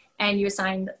assignment and you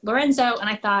assigned Lorenzo, and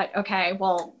I thought, okay,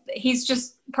 well, he's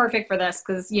just perfect for this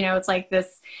because, it's like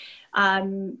this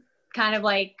kind of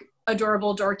like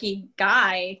adorable, dorky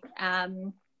guy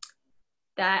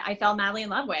that I fell madly in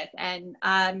love with. And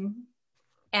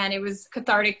it was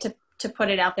cathartic to put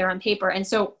it out there on paper. And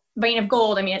so Vein of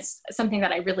Gold, I mean, it's something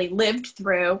that I really lived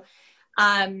through.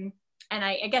 And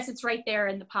I guess it's right there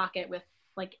in the pocket with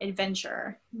like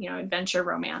adventure, adventure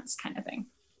romance kind of thing.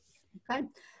 Okay.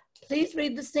 Please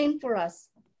read the scene for us.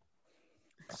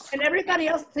 And everybody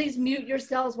else, please mute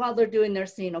yourselves while they're doing their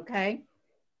scene, okay?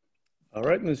 All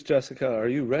right, Miss Jessica, are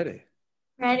you ready?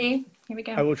 Ready? Here we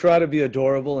go. I will try to be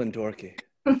adorable and dorky.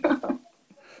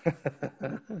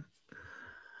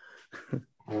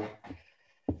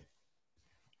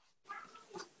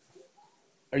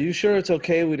 Are you sure it's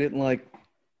okay we didn't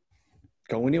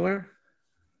go anywhere?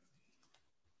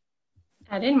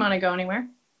 I didn't want to go anywhere.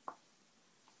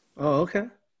 Oh, okay.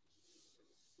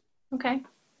 Okay.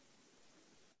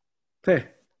 Hey,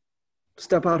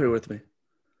 step out here with me.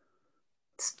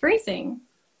 It's freezing.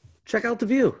 Check out the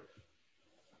view.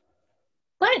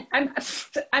 What?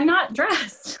 I'm not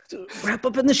dressed. Wrap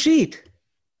up in the sheet.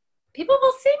 People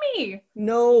will see me.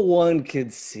 No one can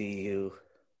see you.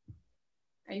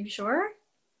 Are you sure?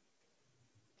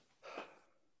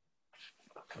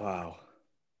 Wow.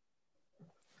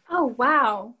 Oh,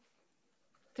 wow.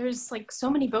 There's like so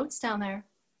many boats down there.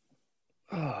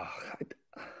 Oh,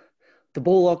 the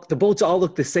boats all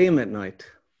look the same at night,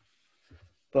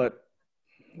 but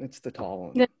it's the tall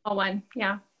one. The tall one,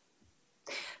 yeah.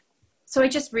 So I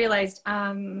just realized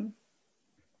you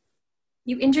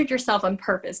injured yourself on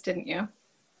purpose, didn't you?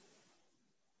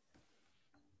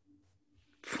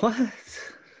 What?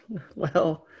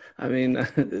 Well, I mean,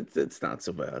 it's not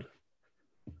so bad.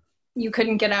 You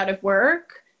couldn't get out of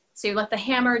work, so you let the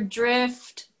hammer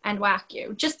drift and whack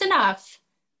you. Just enough.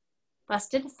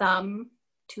 Busted a thumb,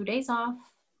 2 days off.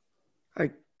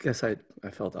 I guess I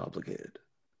felt obligated.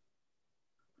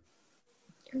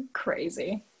 You're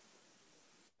crazy.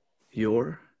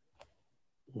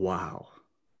 Wow.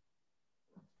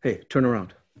 Hey, turn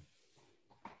around.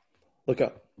 Look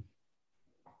up.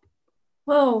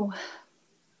 Whoa.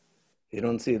 You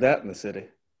don't see that in the city.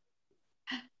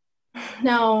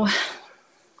 No.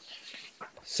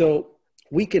 So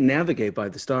we can navigate by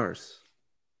the stars.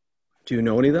 Do you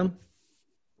know any of them?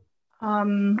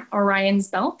 Orion's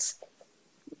belt.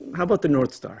 How about the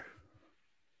North Star?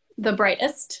 The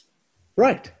brightest.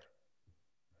 Right.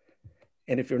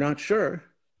 And if you're not sure,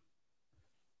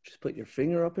 just put your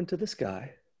finger up into the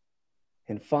sky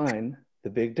and find the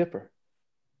Big Dipper.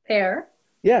 There.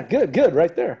 Yeah, good,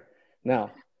 right there.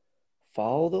 Now,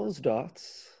 follow those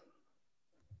dots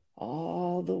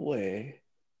all the way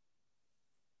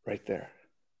right there.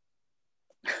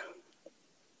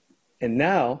 And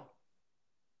now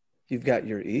you've got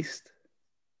your east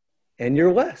and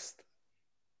your west.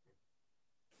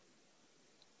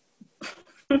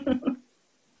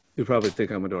 You probably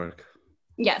think I'm a dork.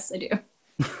 Yes, I do.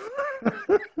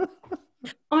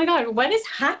 Oh my God, what is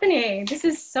happening? This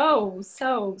is so.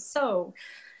 So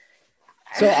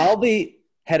I'll be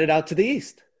headed out to the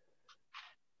east.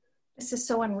 This is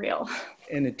so unreal.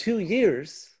 And in 2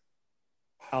 years,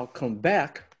 I'll come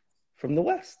back from the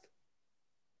west.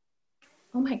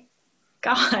 Oh my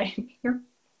God, you're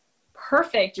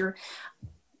perfect. You're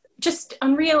just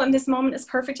unreal. And this moment is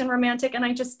perfect and romantic. And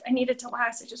I need it to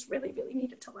last. I just really, really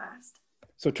need it to last.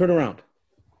 So turn around.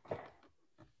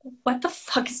 What the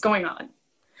fuck is going on?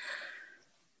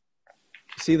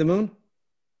 See the moon?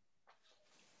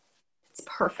 It's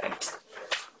perfect.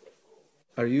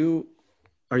 Are you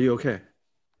okay?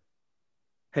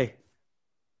 Hey.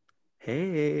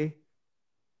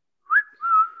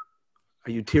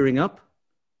 Are you tearing up?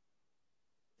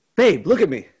 Babe, look at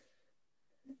me.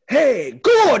 Hey,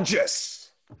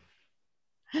 gorgeous.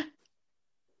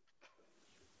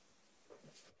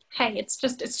 Hey, it's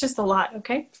just a lot,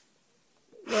 okay?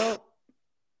 Well,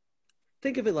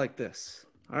 think of it like this,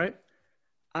 all right?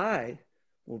 I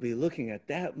will be looking at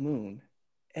that moon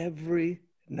every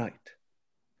night.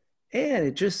 And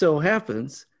it just so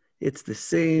happens it's the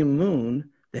same moon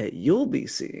that you'll be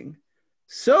seeing.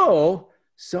 So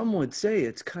some would say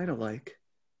it's kind of like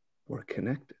we're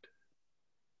connected.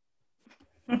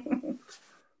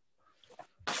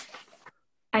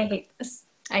 I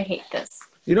hate this.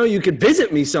 You know, you could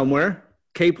visit me somewhere.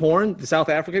 Cape Horn, the South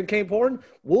African Cape Horn.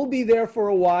 We'll be there for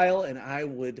a while, and I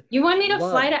would. You want me to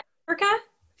fly to Africa?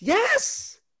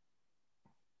 Yes.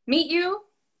 Meet you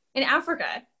in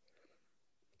Africa?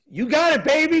 You got it,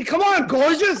 baby. Come on,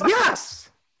 gorgeous. Yes.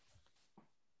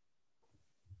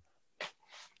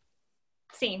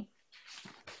 Scene.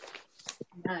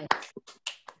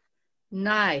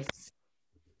 Nice.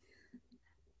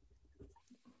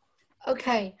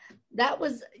 Okay, that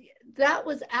was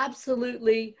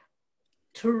absolutely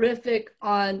terrific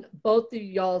on both of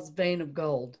y'all's vein of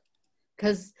gold.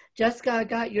 Because Jessica, I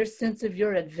got your sense of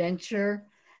your adventure,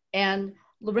 and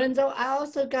Lorenzo, I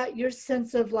also got your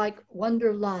sense of like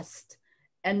wanderlust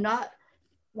and not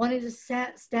wanting to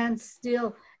stand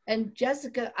still. And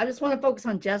Jessica, I just want to focus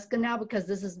on Jessica now because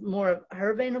this is more of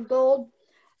her vein of gold.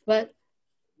 But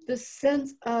the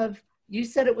sense of, you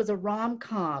said it was a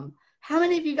rom-com. How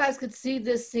many of you guys could see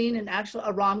this scene in actual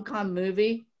a rom-com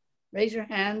movie? Raise your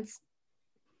hands.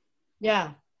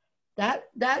 Yeah, that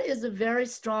is a very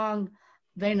strong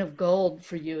vein of gold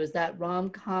for you, is that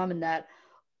rom-com and that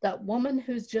woman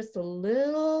who's just a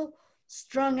little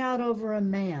strung out over a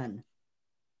man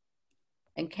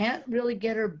and can't really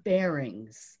get her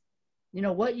bearings. You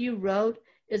know, what you wrote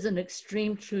is an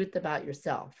extreme truth about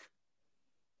yourself.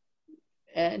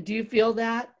 And do you feel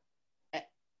that?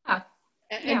 Yeah.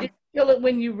 And did you feel it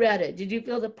when you read it? Did you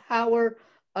feel the power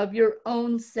of your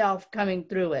own self coming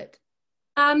through it?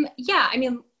 Yeah, I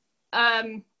mean,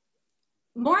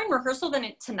 more in rehearsal than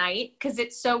tonight, because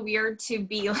it's so weird to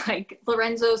be like,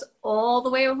 Lorenzo's all the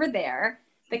way over there,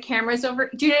 the camera's over.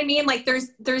 Do you know what I mean? Like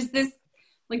there's this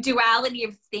like duality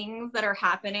of things that are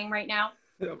happening right now.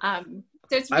 So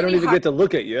it's really I don't even hard. get to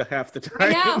look at you half the time.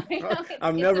 I know.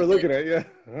 I'm never looking at you.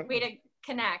 Way to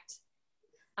connect.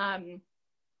 But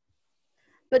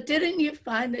didn't you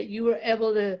find that you were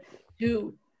able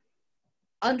to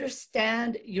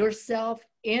understand yourself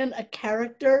in a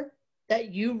character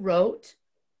that you wrote?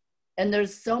 And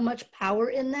there's so much power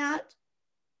in that.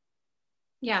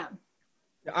 Yeah.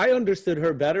 I understood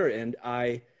her better. And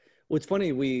what's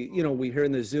funny, we hear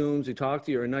in the Zooms, we talk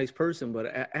to you, you're a nice person, but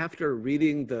after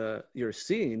reading your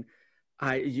scene,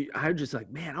 I'm just like,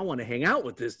 man, I want to hang out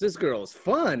with this girl is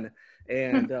fun.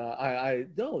 And I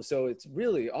know, so it's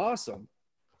really awesome.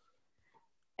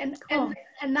 And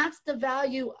that's the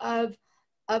value of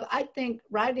of, I think,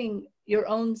 writing your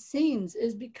own scenes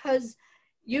is because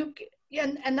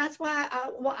and that's why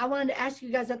I wanted to ask you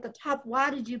guys at the top, why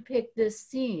did you pick this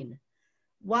scene?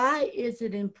 Why is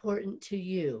it important to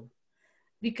you?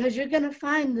 Because you're going to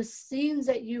find the scenes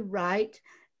that you write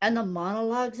and the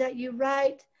monologues that you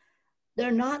write,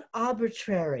 they're not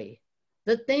arbitrary.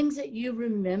 The things that you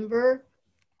remember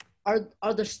are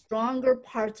the stronger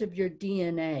parts of your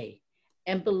DNA.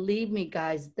 And believe me,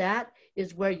 guys, that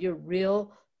is where your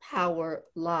real power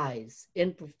lies,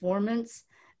 in performance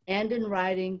and in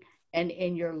writing and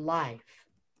in your life.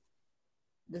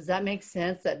 Does that make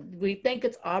sense? That we think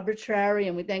it's arbitrary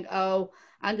and we think, oh,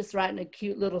 I'm just writing a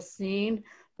cute little scene.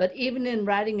 But even in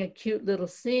writing a cute little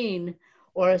scene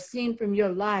or a scene from your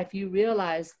life, you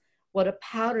realize what a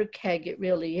powder keg it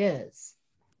really is.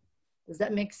 Does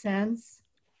that make sense?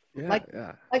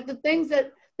 Yeah, like the things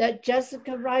that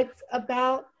Jessica writes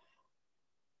about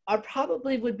are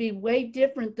probably would be way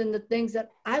different than the things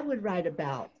that I would write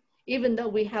about. Even though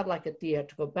we have like a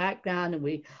theatrical background and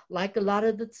we like a lot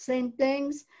of the same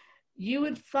things, you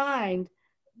would find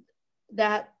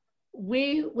that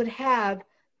we would have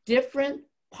different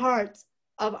parts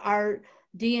of our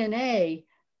DNA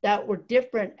that were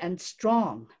different and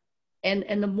strong.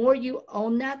 And the more you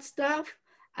own that stuff,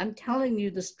 I'm telling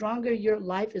you, the stronger your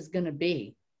life is going to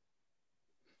be.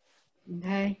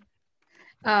 Okay.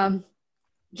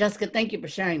 Jessica, thank you for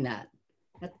sharing that.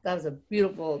 That was a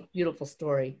beautiful, beautiful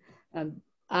story.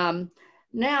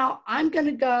 Now I'm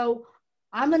going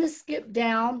to skip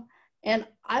down and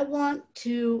I want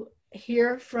to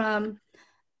hear from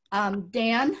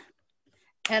Dan,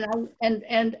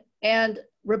 and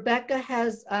Rebecca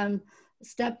has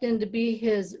stepped in to be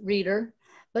his reader.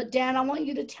 But Dan, I want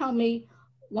you to tell me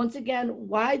once again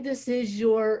why this is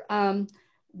your,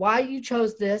 why you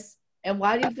chose this, and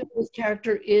why do you feel this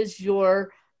character is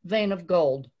your vein of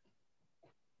gold?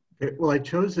 Well, I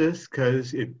chose this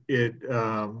because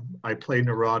I play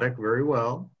neurotic very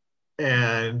well,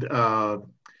 and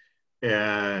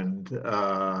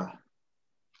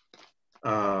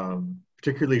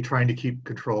particularly trying to keep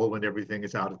control when everything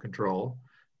is out of control,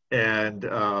 and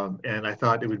I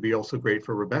thought it would be also great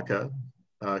for Rebecca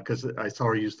because I saw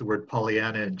her use the word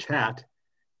Pollyanna in chat,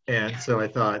 and so I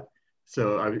thought,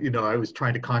 I was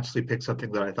trying to consciously pick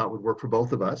something that I thought would work for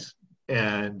both of us,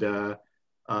 and so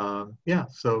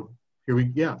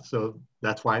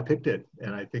that's why I picked it,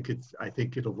 and I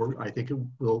think it'll work. I think it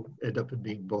will end up in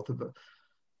being both of us.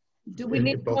 Do we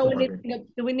need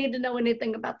to know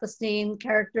anything about the scene,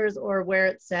 characters, or where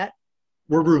it's set?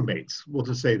 We're roommates. We'll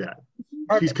just say that.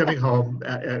 She's coming home,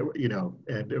 and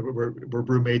we're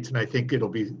roommates, and I think it'll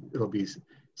be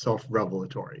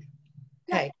self-revelatory.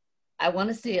 Okay, I want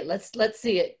to see it. Let's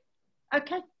see it.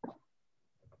 Okay.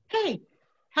 Hey,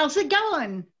 how's it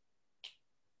going?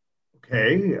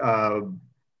 Okay,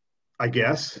 I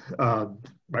guess.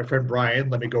 My friend Brian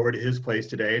let me go over to his place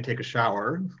today and take a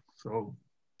shower, so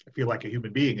I feel like a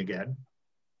human being again.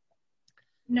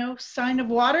 No sign of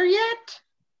water yet?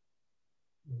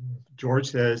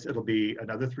 George says it'll be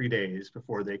another 3 days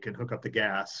before they can hook up the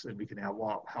gas and we can have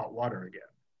hot water again.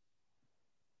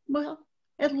 Well,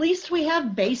 at least we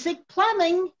have basic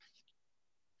plumbing.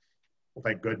 Well,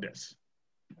 thank goodness.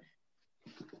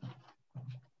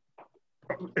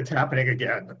 It's happening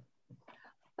again.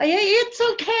 It's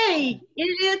okay.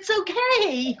 It's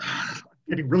okay. I'm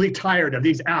getting really tired of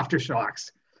these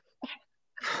aftershocks.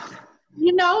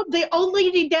 You know, the old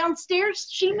lady downstairs,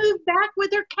 she moved back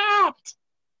with her cat.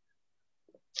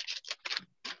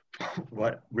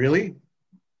 What, really?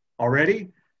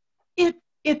 Already?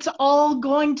 It's all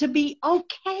going to be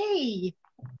okay.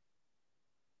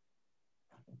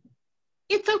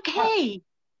 It's okay.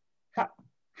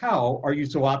 How are you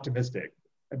so optimistic?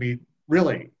 I mean,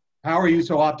 really, how are you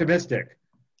so optimistic?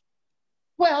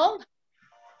 Well,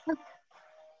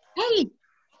 hey,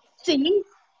 see,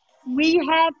 we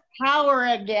have power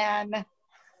again.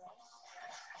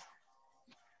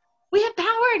 We have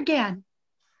power again.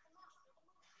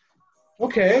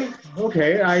 Okay,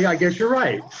 I guess you're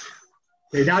right.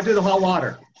 Okay, now do the hot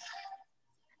water.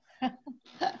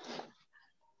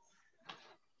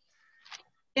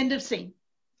 End of scene.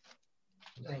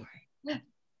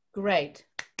 Great.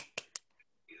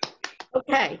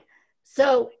 Okay,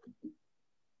 so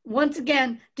once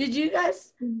again, did you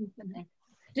guys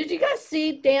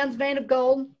see Dan's vein of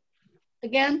gold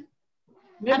again?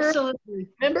 Absolutely.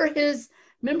 Remember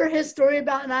his story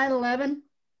about 9/11?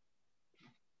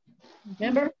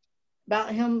 Remember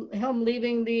about him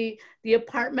leaving the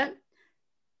apartment?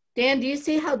 Dan, do you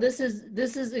see how this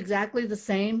is exactly the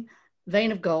same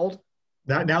vein of gold?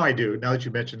 Now I do. Now that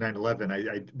you mentioned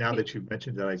 9/11, now that you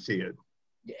mentioned that, I see it.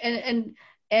 and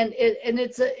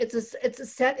it's a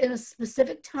set in a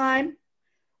specific time,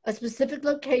 a specific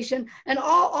location, and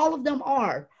all of them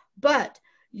are. But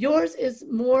yours is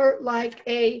more like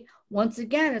once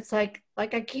again, it's like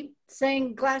I keep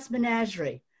saying, glass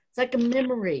menagerie. It's like a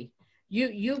memory.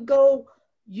 You go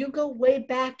way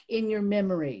back in your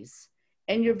memories,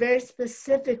 and you're very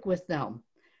specific with them.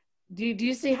 Do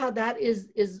you see how that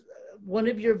is one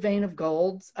of your vein of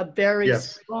golds? A very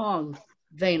strong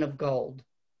vein of gold.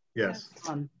 Yes.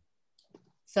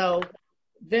 So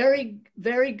very,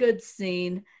 very good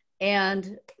scene.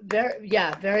 And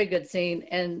very good scene.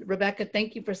 And Rebecca,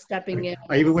 thank you for stepping in.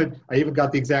 I even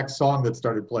got the exact song that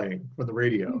started playing from the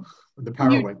radio when the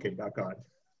power came back on.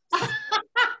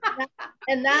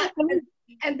 And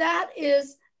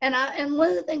one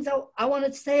of the things I want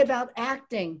to say about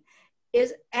acting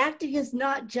is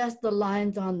not just the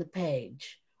lines on the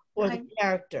page or the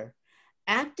character.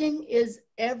 Acting is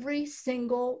every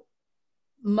single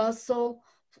muscle,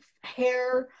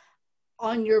 hair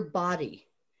on your body.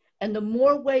 And the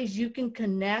more ways you can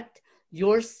connect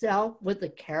yourself with the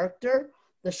character,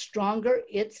 the stronger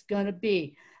it's going to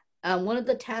be. One of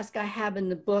the tasks I have in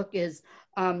the book is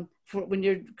for when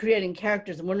you're creating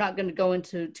characters, and we're not going to go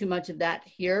into too much of that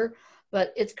here,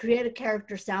 but it's create a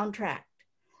character soundtrack.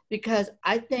 Because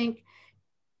I think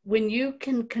when you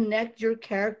can connect your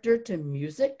character to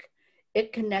music,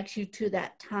 it connects you to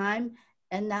that time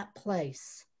and that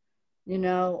place. You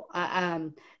know,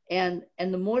 and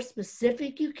the more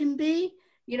specific you can be,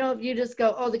 you know, if you just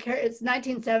go, oh, it's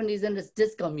 1970s and it's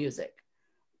disco music.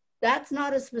 That's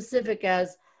not as specific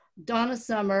as Donna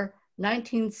Summer,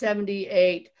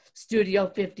 1978, Studio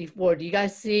 54. Do you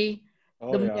guys see?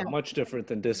 Oh, yeah, much different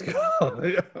than disco. What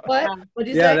do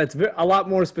you say? That's a lot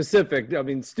more specific. I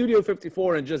mean, Studio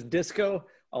 54 and just disco,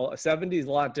 70s,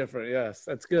 a lot different. Yes,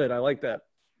 that's good. I like that.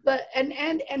 But, and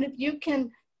if you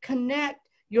can connect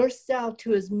yourself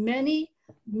to as many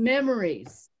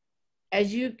memories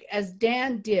as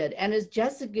Dan did and as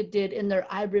Jessica did in their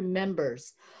I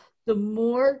Remembers, the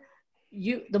more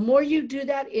you do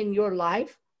that in your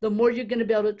life, the more you're going to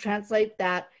be able to translate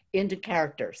that into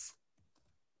characters.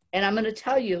 And I'm going to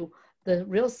tell you the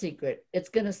real secret. It's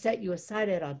going to set you aside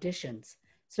at auditions,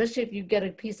 especially if you get a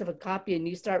piece of a copy and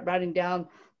you start writing down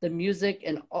the music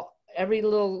and every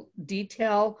little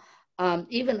detail,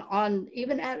 even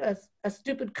at a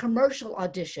stupid commercial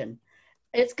audition.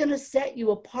 It's going to set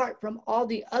you apart from all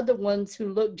the other ones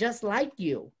who look just like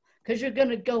you, because you're going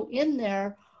to go in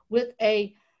there with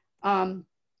I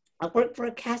worked for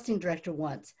a casting director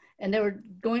once, and they were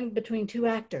going between two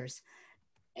actors.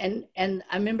 And I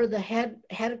remember the head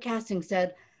of casting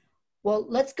said, well,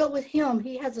 let's go with him.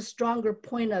 He has a stronger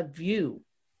point of view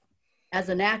as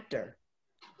an actor.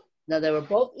 Now, they were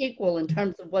both equal in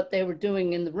terms of what they were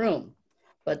doing in the room,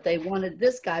 but they wanted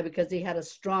this guy because he had a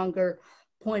stronger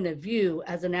point of view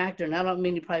as an actor. And I don't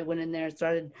mean he probably went in there and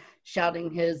started shouting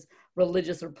his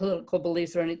religious or political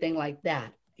beliefs or anything like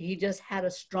that. He just had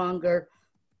a stronger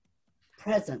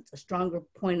presence, a stronger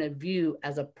point of view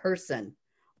as a person.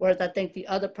 Whereas I think the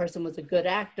other person was a good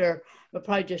actor, but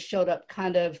probably just showed up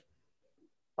kind of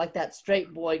like that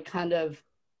straight boy kind of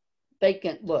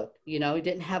vacant look. You know, he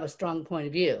didn't have a strong point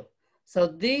of view. So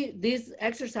these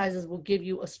exercises will give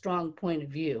you a strong point of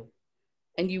view.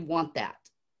 And you want that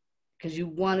because you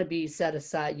want to be set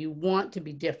aside. You want to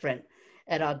be different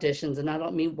at auditions. And I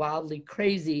don't mean wildly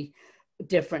crazy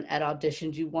different at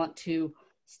auditions. You want to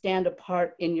stand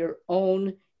apart in your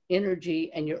own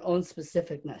energy and your own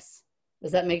specificness.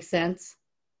 Does that make sense?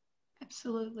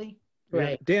 Absolutely.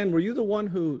 Right. Yeah. Dan, were you the one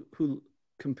who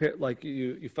compared, like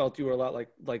you felt you were a lot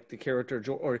like the character,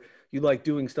 or you like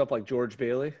doing stuff like George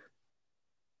Bailey?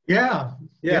 Yeah.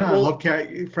 Well, I love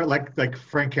like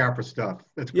Frank Capra stuff.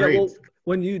 That's great. Well,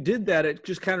 when you did that, it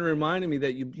just kind of reminded me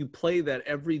that you play that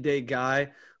everyday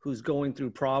guy who's going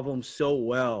through problems so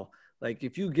well. Like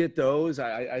if you get those,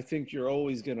 I think you're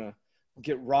always gonna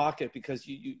get rocket because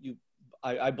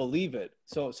I believe it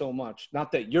so much.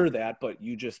 Not that you're that, but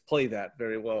you just play that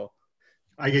very well.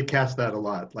 I get cast that a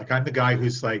lot. Like I'm the guy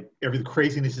who's like every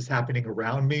craziness is happening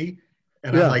around me,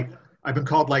 and I've been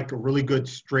called like a really good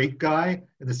straight guy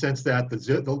in the sense that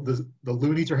the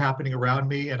loonies are happening around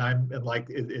me, and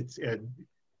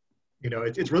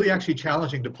it's really actually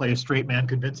challenging to play a straight man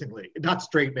convincingly. Not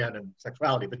straight man in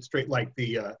sexuality, but straight like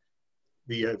the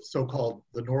so-called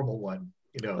the normal one.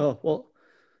 You know. Oh well.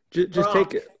 Just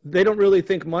take it. They don't really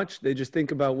think much. They just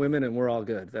think about women, and we're all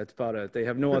good. That's about it. They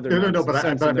have no other. No. But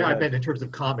I meant in terms of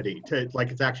comedy.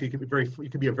 It's actually you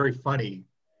can be very funny.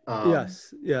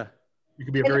 Yes. Yeah. You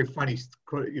can be a very funny,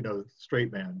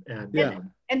 straight man.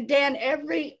 And Dan,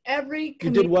 every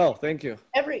you did well. Thank you.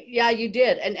 You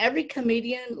did. And every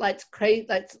comedian likes crazy,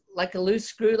 like a loose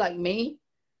screw like me.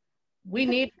 We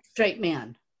need a straight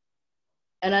man.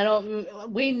 And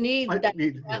we need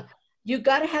that. You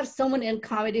got to have someone in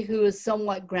comedy who is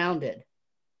somewhat grounded.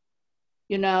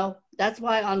 That's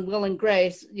why on Will and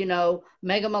Grace,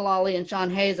 Mega Mullally and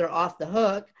Sean Hayes are off the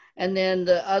hook. And then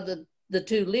the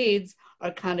two leads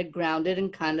are kind of grounded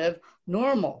and kind of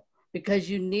normal, because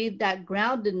you need that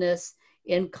groundedness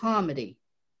in comedy,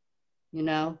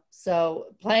 So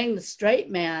playing the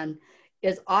straight man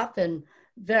is often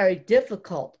very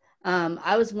difficult.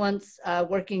 I was once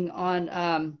working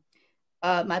on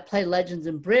my play Legends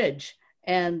in Bridge,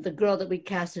 and the girl that we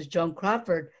cast as Joan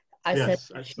Crawford, I said,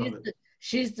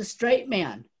 she's the straight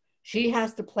man. She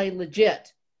has to play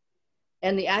legit.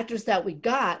 And the actress that we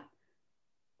got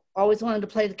always wanted to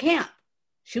play the camp.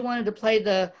 She wanted to play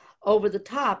the over the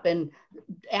top and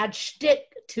add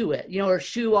shtick to it, or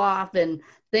shoe off and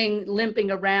thing limping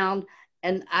around.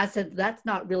 And I said, that's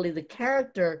not really the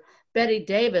character. Betty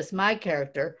Davis, my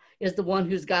character, is the one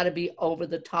who's got to be over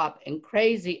the top and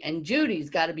crazy, and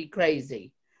Judy's got to be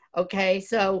crazy. Okay,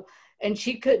 so, and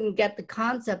she couldn't get the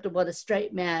concept of what a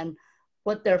straight man,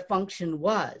 what their function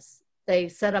was. They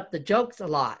set up the jokes a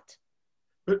lot.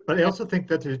 But I also think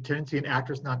that there's a tendency in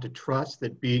actors not to trust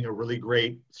that being a really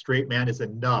great straight man is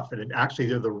enough. And actually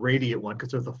they're the radiant one,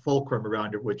 because they're the fulcrum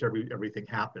around it, which everything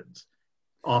happens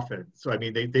often. So, I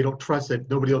mean, they don't trust that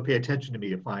nobody will pay attention to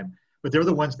me but they're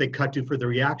the ones they cut to for the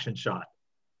reaction shot.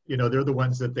 They're the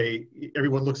ones that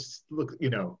everyone looks,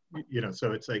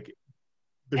 so it's like,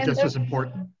 they're just as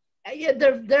important. Yeah,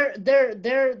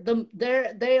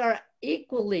 they are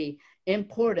equally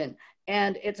important.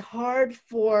 And it's hard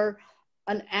for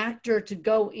an actor to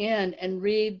go in and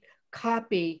read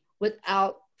copy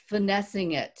without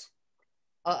finessing it.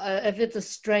 If it's a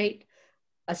straight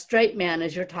man,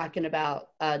 as you're talking about,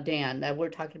 Dan, that we're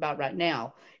talking about right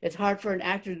now, it's hard for an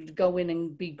actor to go in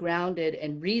and be grounded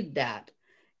and read that.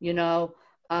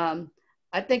 I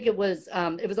think it was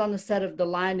on the set of The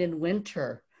Lion in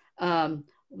Winter,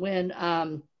 when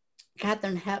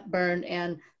Katharine Hepburn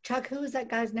and Chuck, who is that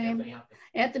guy's name?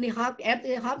 Anthony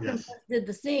Hopkins yes. did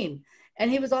the scene, and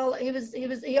he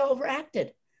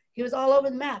overacted. He was all over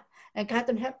the map. And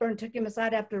Katharine Hepburn took him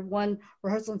aside after one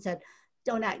rehearsal and said,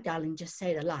 "Don't act, darling, just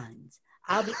say the lines.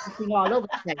 I'll be acting all over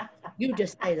the place. You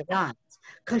just say the lines."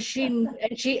 Because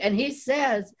he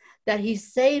says that he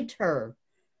saved her.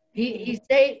 She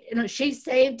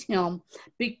saved him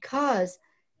because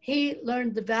he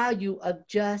learned the value of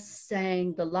just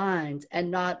saying the lines and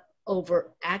not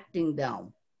overacting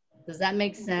them. Does that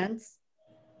make sense?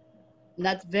 And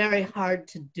that's very hard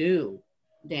to do,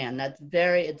 Dan. It's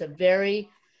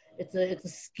a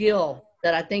skill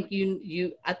that I think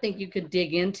you could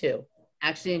dig into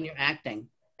actually in your acting,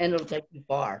 and it'll take you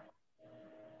far.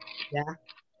 Yeah.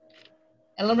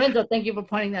 And Lorenzo, thank you for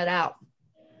pointing that out.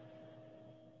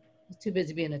 He's too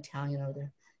busy being Italian over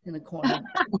there in the corner.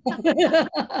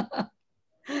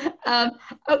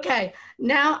 Okay,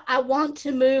 now I want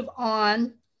to move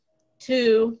on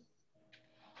to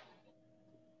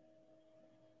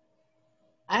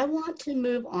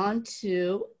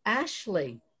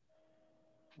Ashley.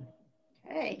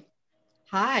 Hey.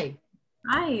 Hi.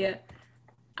 Hi.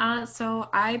 So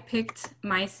I picked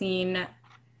my scene,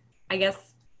 I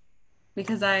guess,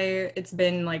 because it's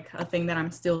been like a thing that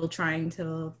I'm still trying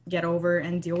to get over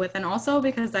and deal with. And also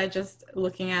because I just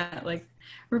looking at like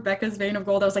Rebecca's Vein of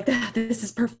Gold, I was like, this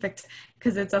is perfect,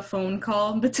 because it's a phone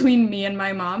call between me and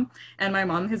my mom. And my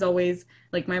mom has always,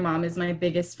 like, my mom is my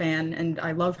biggest fan and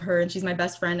I love her and she's my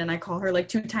best friend and I call her like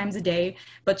 2 times a day,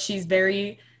 but she's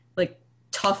very like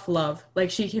tough love.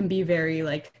 Like she can be very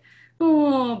like,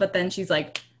 oh, but then she's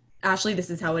like, Ashley, this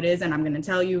is how it is and I'm gonna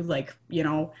tell you, like, you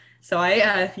know. So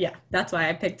yeah, that's why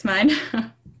I picked mine.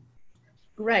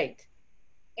 Great.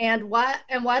 And why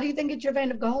do you think it's your vein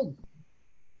of gold?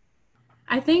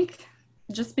 I think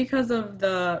just because of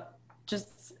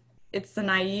it's the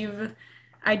naive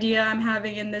idea I'm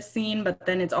having in this scene, but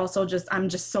then it's also I'm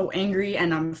just so angry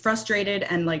and I'm frustrated,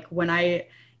 and like when I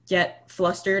get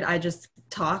flustered, I just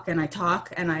talk and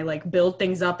I like build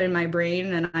things up in my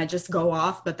brain and I just go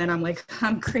off, but then I'm like,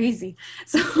 I'm crazy.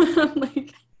 So I'm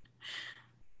like,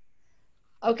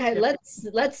 okay,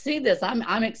 let's see this.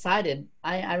 I'm excited.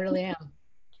 I really am.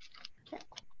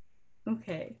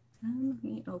 Okay, let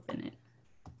me open it.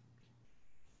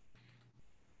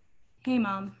 Hey,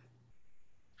 Mom.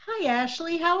 Hi,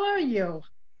 Ashley. How are you?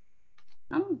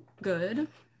 I'm good.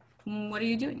 What are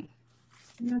you doing?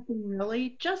 Nothing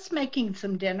really. Just making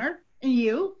some dinner. And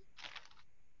you?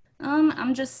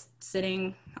 I'm just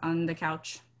sitting on the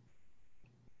couch.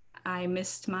 I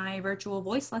missed my virtual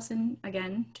voice lesson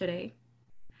again today.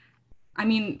 I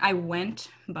mean, I went,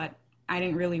 but I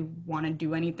didn't really want to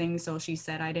do anything, so she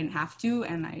said I didn't have to,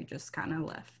 and I just kind of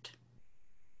left.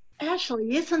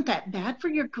 Ashley, isn't that bad for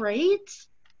your grades?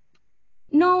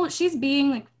 No, she's being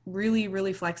like really,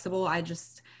 really flexible.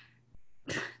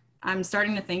 I'm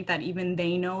starting to think that even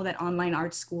they know that online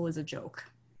art school is a joke.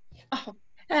 Oh,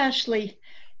 Ashley,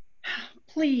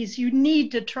 please, you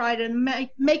need to try to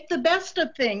make the best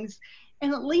of things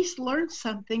and at least learn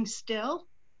something still.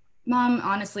 Mom,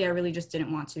 honestly, I really just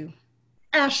didn't want to.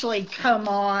 Ashley, come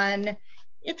on.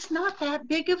 It's not that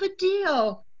big of a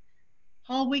deal.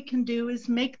 All we can do is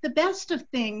make the best of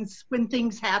things when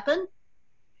things happen.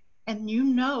 And you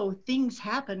know things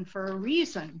happen for a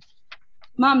reason.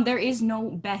 Mom, there is no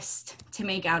best to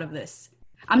make out of this.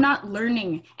 I'm not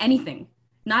learning anything,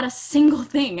 not a single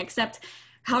thing, except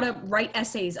how to write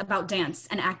essays about dance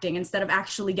and acting instead of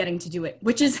actually getting to do it,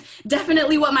 which is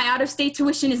definitely what my out-of-state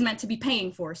tuition is meant to be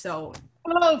paying for, so.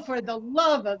 Oh, for the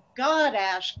love of God,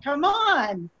 Ash, come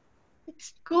on.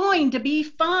 It's going to be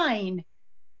fine.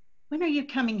 When are you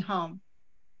coming home?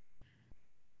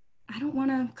 I don't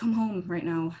want to come home right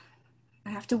now.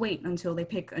 I have to wait until they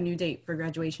pick a new date for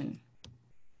graduation.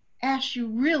 Ash, you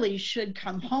really should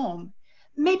come home.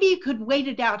 Maybe you could wait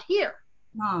it out here.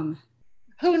 Mom.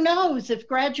 Who knows if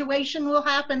graduation will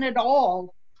happen at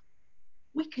all?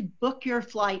 We could book your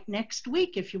flight next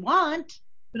week if you want.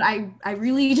 But I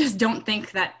really just don't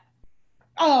think that.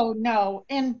 Oh, no.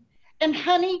 And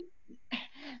honey,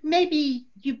 maybe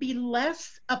you'd be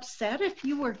less upset if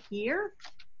you were here?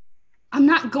 I'm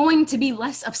not going to be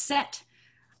less upset.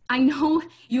 I know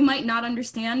you might not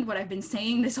understand what I've been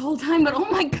saying this whole time, but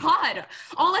oh my God,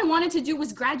 all I wanted to do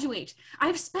was graduate.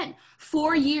 I've spent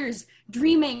 4 years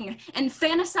dreaming and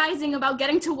fantasizing about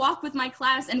getting to walk with my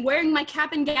class and wearing my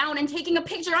cap and gown and taking a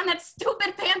picture on that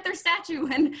stupid panther statue.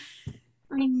 And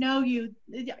I know you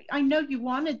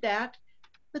wanted that,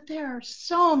 but there are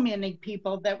so many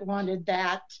people that wanted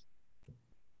that.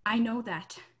 I know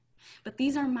that, but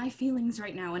these are my feelings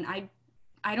right now, and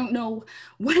I don't know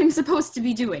what I'm supposed to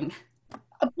be doing.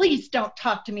 Please don't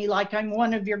talk to me like I'm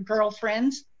one of your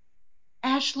girlfriends.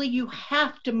 Ashley, you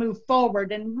have to move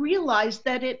forward and realize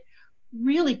that it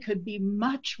really could be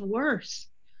much worse.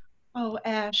 Oh,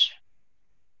 Ash,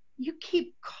 you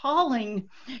keep calling,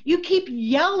 you keep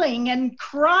yelling and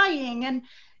crying, and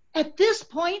at this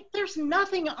point, there's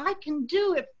nothing I can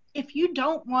do if you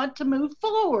don't want to move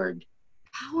forward.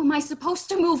 How am I supposed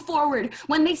to move forward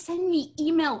when they send me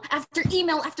email after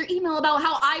email after email about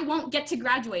how I won't get to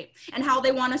graduate and how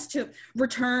they want us to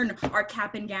return our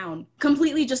cap and gown,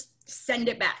 completely just send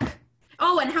it back?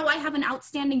 Oh, and how I have an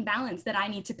outstanding balance that I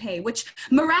need to pay, which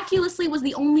miraculously was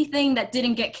the only thing that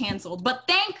didn't get canceled. But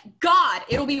thank God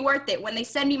it'll be worth it when they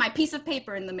send me my piece of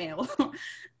paper in the mail.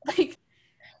 Like,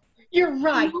 you're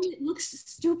right. I know it looks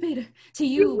stupid to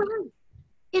you. Right.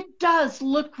 It does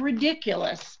look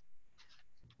ridiculous.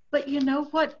 But you know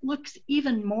what looks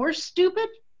even more stupid?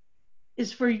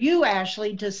 Is for you,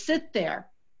 Ashley, to sit there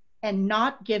and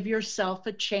not give yourself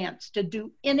a chance to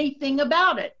do anything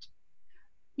about it.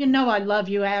 You know I love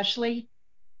you, Ashley.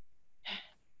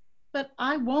 But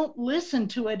I won't listen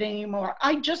to it anymore.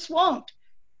 I just won't.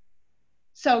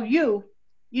 So you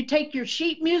take your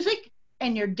sheet music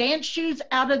and your dance shoes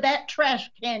out of that trash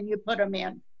can you put them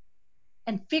in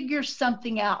and figure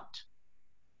something out.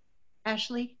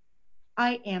 Ashley,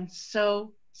 I am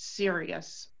so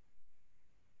serious.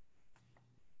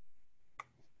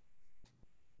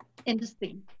 End of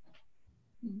scene.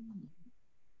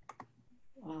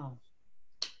 Wow.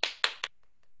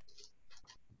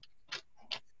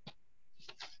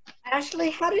 Ashley,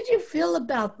 how did you feel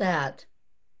about that?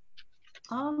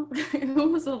 It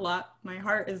was a lot. My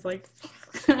heart is like,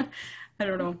 I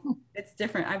don't know. It's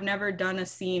different. I've never done a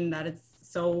scene that is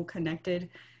so connected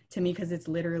to me because it's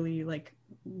literally like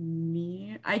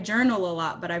me. I journal a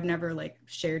lot, but I've never like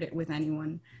shared it with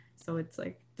anyone. So it's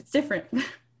like, it's different.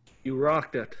 You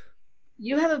rocked it.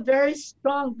 You have a very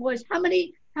strong voice. How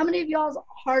many of y'all's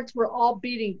hearts were all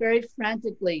beating very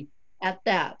frantically at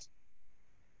that?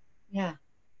 Yeah.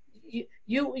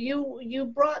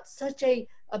 You brought such a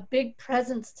big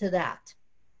presence to that.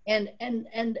 And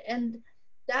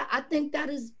that, I think that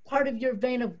is part of your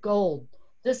vein of gold.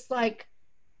 This like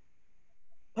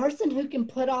person who can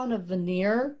put on a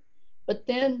veneer, but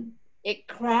then it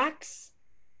cracks.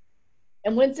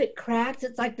 And once it cracks,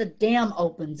 it's like the dam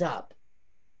opens up.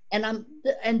 And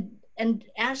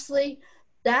Ashley,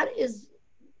 that is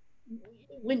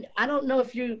when, I don't know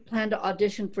if you plan to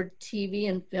audition for TV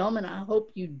and film, and I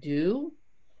hope you do,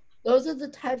 those are the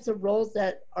types of roles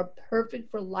that are perfect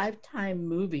for Lifetime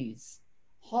movies,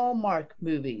 Hallmark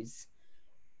movies.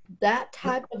 That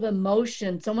type of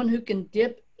emotion, someone who can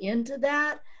dip into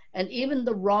that, and even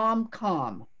the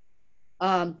rom-com.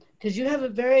 Because you have a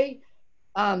very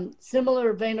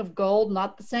similar vein of gold,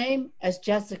 not the same as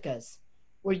Jessica's,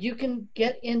 where you can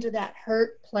get into that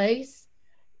hurt place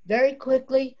very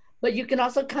quickly, but you can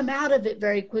also come out of it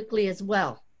very quickly as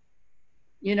well.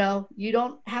 You know, you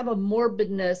don't have a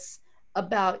morbidness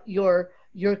about your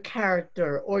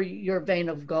character or your vein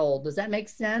of gold. Does that make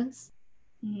sense?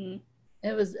 Mm-hmm.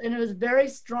 It was very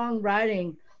strong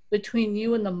writing between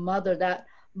you and the mother, that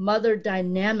mother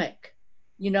dynamic.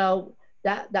 You know,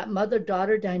 that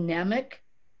mother-daughter dynamic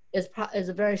is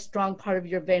a very strong part of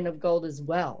your vein of gold as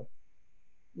well.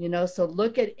 You know, so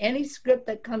look at any script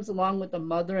that comes along with a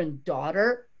mother and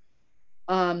daughter,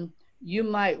 you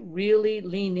might really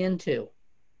lean into,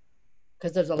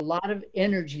 because there's a lot of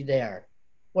energy there.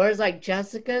 Whereas like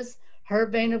Jessica's, her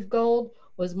vein of gold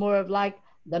was more of like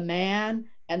the man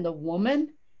and the woman,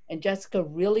 and Jessica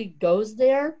really goes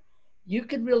there. You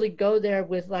could really go there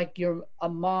with like a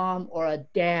mom or a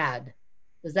dad.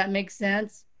 Does that make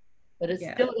sense? But it's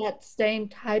still that same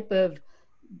type of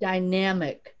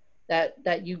dynamic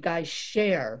that you guys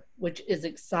share, which is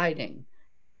exciting.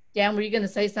 Dan, were you going to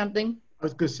say something? I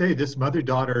was going to say this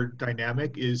mother-daughter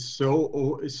dynamic is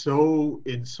so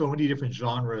in so many different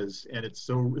genres, and it's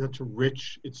so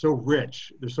rich. It's so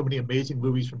rich. There's so many amazing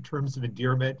movies, from Terms of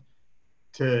Endearment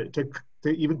to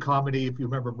even comedy. If you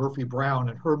remember Murphy Brown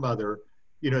and her mother,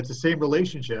 you know, it's the same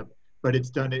relationship, but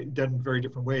it's done in very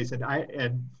different ways.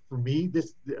 And for me,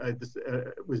 this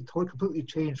was completely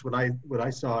changed what I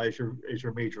saw as your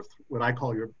major, what I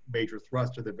call your major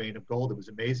thrust, or the vein of gold. It was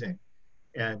amazing,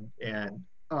 and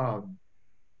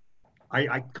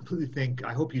I completely think,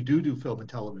 I hope you do film and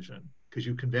television, because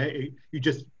the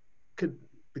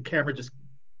camera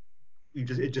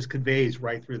it just conveys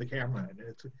right through the camera, and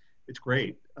it's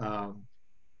great.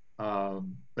 But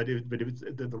it was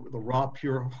the raw,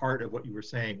 pure heart of what you were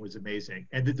saying was amazing.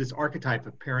 And this archetype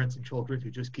of parents and children who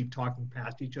just keep talking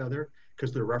past each other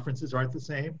because their references aren't the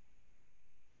same.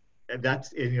 And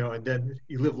and then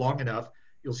you live long enough,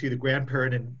 you'll see the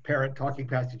grandparent and parent talking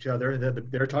past each other, and then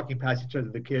they're talking past each other,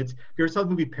 the kids. You ever saw the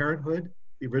movie Parenthood,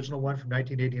 the original one from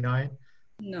 1989?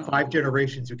 No. 5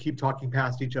 generations who keep talking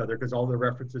past each other because all their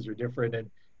references are different, and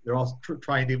they're all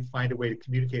trying to find a way to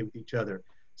communicate with each other.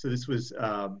 So this was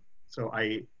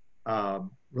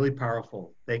really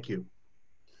powerful. Thank you.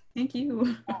 Thank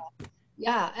you.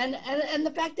 Yeah, and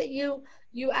the fact that you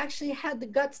actually had the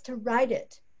guts to write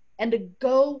it and to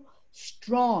go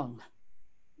strong.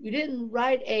 You didn't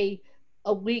write a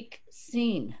weak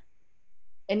scene.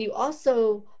 And you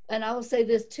also, and I will say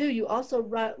this too, you also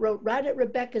wrote right at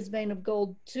Rebecca's vein of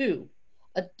gold too,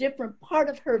 a different part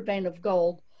of her vein of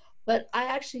gold. But I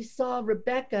actually saw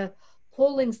Rebecca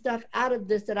pulling stuff out of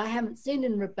this that I haven't seen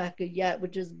in Rebecca yet,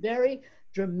 which is very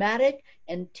dramatic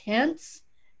and tense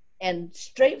and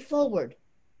straightforward.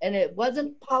 And it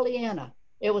wasn't Pollyanna.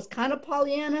 It was kind of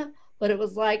Pollyanna, but it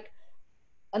was like,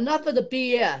 enough of the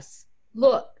BS.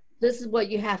 Look, this is what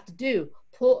you have to do.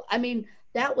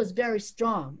 That was very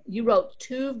strong. You wrote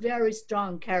 2 very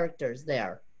strong characters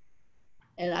there.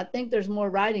 And I think there's more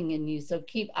writing in you. So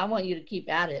I want you to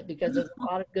keep at it, because there's a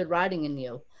lot of good writing in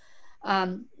you.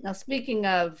 Now, speaking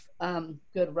of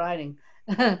good writing,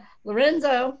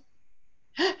 Lorenzo.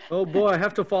 Oh boy, I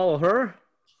have to follow her?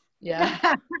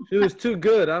 Yeah. She was too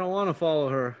good. I don't want to follow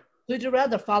her. Would you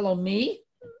rather follow me?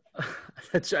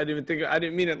 I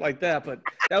didn't mean it like that, but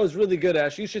that was really good,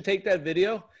 Ash. You should take that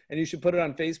video and you should put it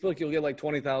on Facebook. You'll get like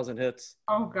 20,000 hits.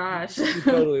 Oh gosh. You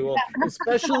totally will.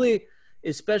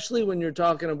 Especially when you're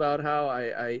talking about how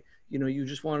you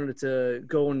just wanted to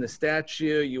go in the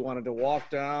statue, you wanted to walk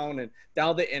down, and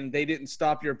they didn't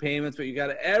stop your payments, but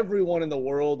everyone in the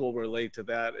world will relate to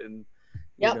that, and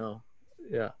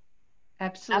yeah.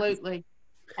 Absolutely.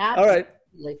 All right.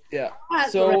 Yeah.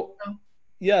 So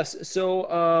yes.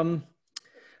 So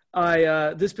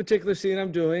this particular scene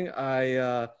I'm doing,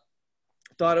 I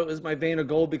thought it was my vein of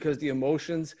gold because the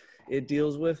emotions it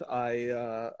deals with,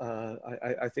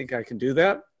 I think I can do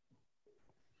that.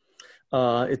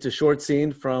 It's a short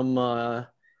scene from,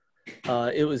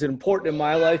 it was important in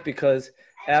my life because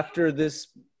after this,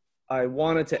 I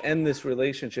wanted to end this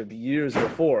relationship years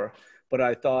before, but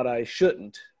I thought I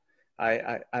shouldn't.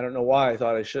 I don't know why I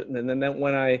thought I shouldn't. And then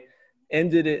when I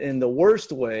ended it in the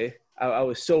worst way, I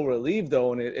was so relieved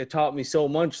though. And it taught me so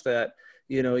much that,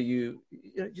 you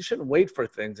shouldn't wait for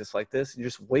things just like this. You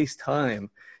just waste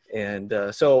time. And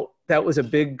so that was a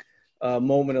big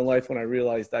moment in life when I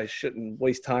realized I shouldn't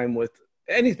waste time with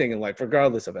anything in life,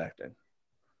 regardless of acting.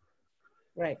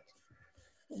 Right.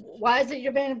 Why is it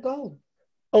your vein of gold?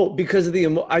 Oh, because of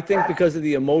I think because of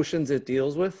the emotions it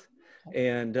deals with,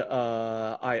 and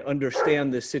I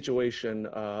understand this situation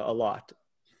a lot.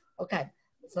 Okay,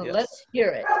 so Yes. let's hear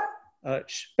it.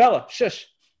 Bella, shush.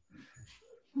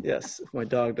 Yes, if my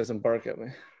dog doesn't bark at me.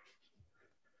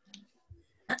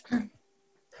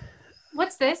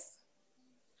 What's this?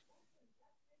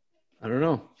 I don't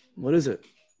know. What is it?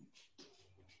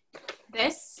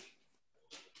 This?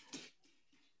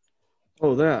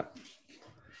 Oh, that.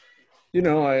 You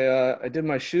know, I did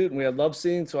my shoot and we had love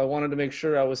scenes, so I wanted to make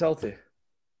sure I was healthy.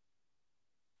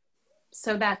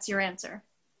 So that's your answer.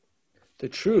 The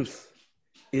truth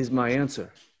is my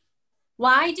answer.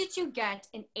 Why did you get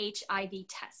an HIV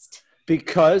test?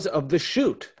 Because of the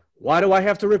shoot. Why do I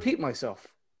have to repeat myself?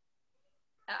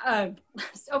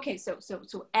 Okay, so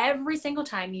every single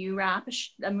time you wrap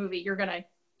a movie, you're gonna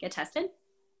get tested?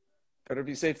 Better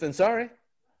be safe than sorry.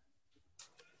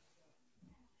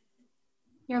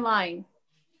 You're lying.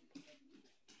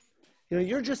 You know,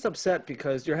 you're just upset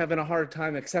because you're having a hard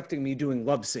time accepting me doing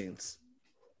love scenes.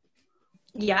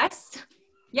 Yes.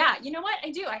 Yeah, you know what?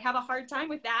 I do. I have a hard time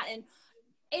with that. And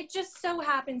it just so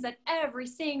happens that every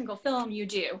single film you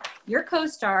do, your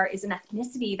co-star is an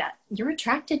ethnicity that you're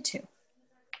attracted to.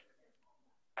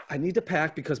 I need to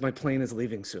pack because my plane is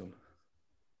leaving soon.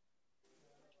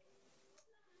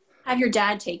 Have your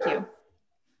dad take you.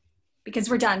 Because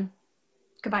we're done.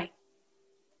 Goodbye.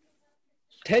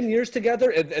 10 years together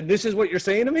and this is what you're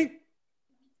saying to me?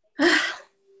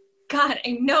 God,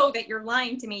 I know that you're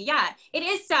lying to me. Yeah, it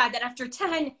is sad that after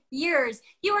 10 years,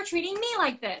 you are treating me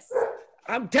like this.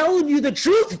 I'm telling you the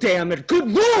truth, damn it. Good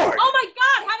Lord. Oh my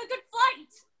God, have a good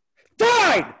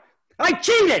flight. Fine. I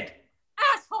cheated.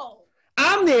 Asshole.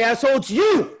 I'm the asshole. It's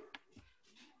you.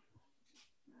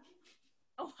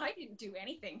 Oh, I didn't do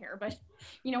anything here, but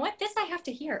you know what? This I have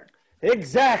to hear.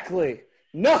 Exactly.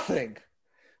 Nothing.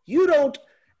 You don't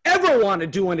ever want to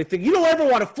do anything. You don't ever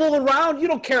want to fool around. You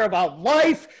don't care about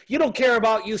life. You don't care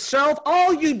about yourself.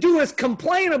 All you do is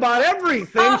complain about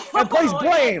everything and place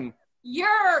blame.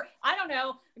 You're, I don't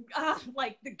know,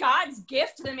 like the God's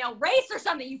gift to the male race or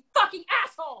something, you fucking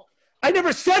asshole. I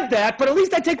never said that, but at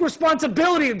least I take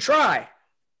responsibility and try.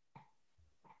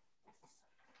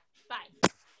 Bye.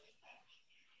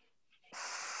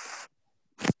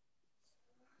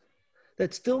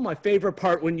 That's still my favorite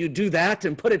part when you do that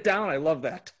and put it down. I love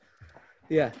that.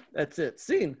 Yeah, that's it.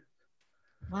 Scene.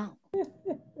 Wow.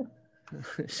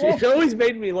 She's always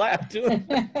made me laugh too.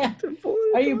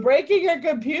 Are you breaking your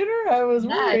computer? I was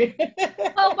worried.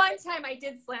 Well, one time I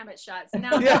did slam it shut, so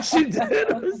now. Yeah, she did.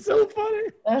 It was so funny.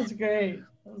 That's great.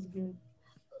 That was good.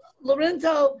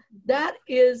 Lorenzo, that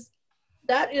is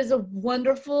a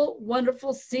wonderful,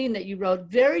 wonderful scene that you wrote.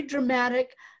 Very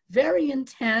dramatic, very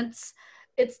intense.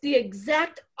 It's the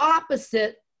exact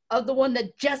opposite of the one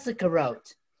that Jessica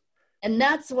wrote. And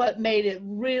that's what made it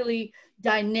really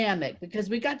dynamic, because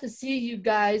we got to see you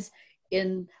guys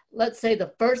in, let's say,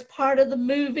 the first part of the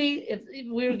movie, if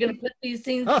we were going to put these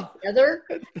scenes together.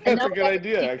 That's a good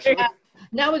idea, actually.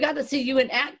 Now we got to see you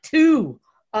in Act 2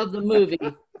 of the movie,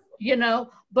 you know,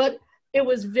 but it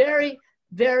was very,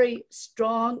 very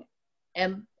strong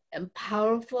and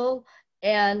powerful,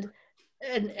 and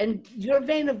your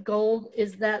vein of gold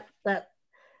is that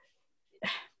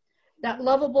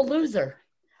lovable loser.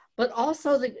 But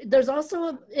also, there's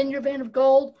also in your vein of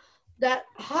gold that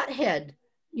hothead,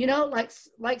 you know, like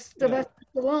Sylvester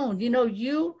Stallone. You know,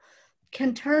 you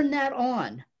can turn that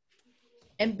on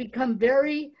and become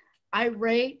very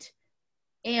irate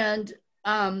and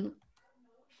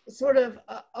sort of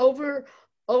over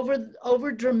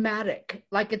dramatic,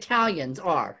 like Italians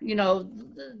are. You know,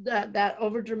 that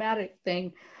over dramatic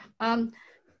thing.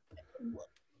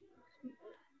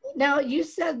 Now, you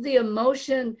said the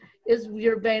emotion is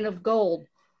your vein of gold.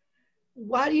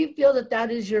 Why do you feel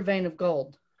that is your vein of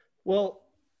gold? Well,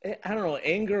 I don't know.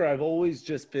 Anger, I've always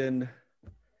just been,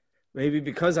 maybe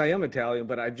because I am Italian,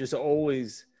 but I've just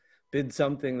always been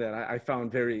something that I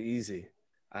found very easy.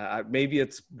 Maybe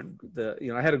it's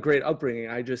I had a great upbringing.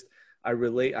 I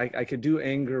could do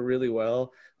anger really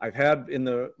well. I've had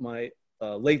in my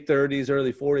late 30s,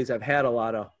 early 40s, I've had a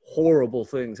lot of horrible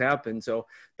things happen. So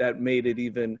that made it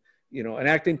even, you know, an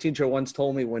acting teacher once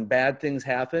told me, when bad things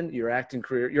happen, your acting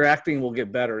will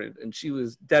get better. And she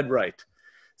was dead right.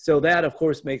 So that, of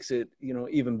course, makes it, you know,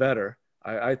 even better,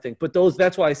 I think. But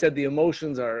that's why I said the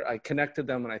emotions I connect to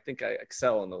them, and I think I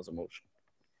excel in those emotions.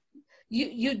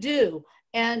 You do.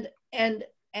 And one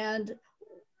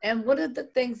of the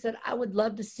things that I would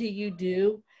love to see you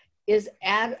do is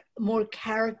add more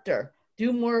character,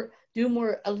 do more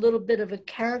do a little bit of a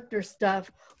character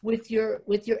stuff with your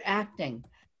acting,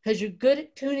 because you're good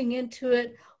at tuning into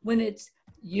it when it's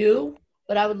you.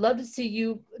 But I would love to see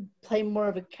you play more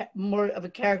of a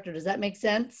character. Does that make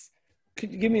sense?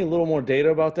 Could you give me a little more data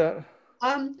about that?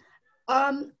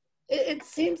 It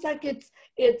seems like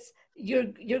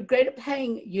you're great at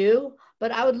playing you,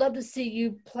 but I would love to see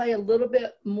you play a little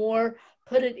bit more,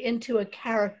 put it into a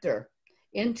character,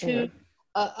 into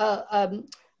a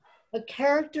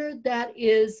character that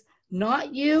is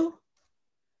not you,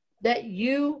 that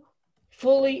you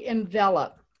fully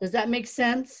envelop. Does that make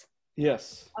sense?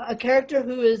 Yes. A character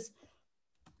who is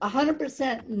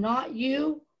 100% not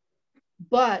you,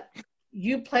 but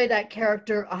you play that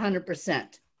character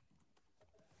 100%.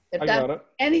 If I that got it.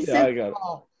 any Yeah, sense I got at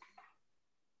all.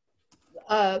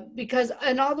 Because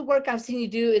in all the work I've seen you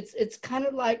do, it's kind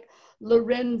of like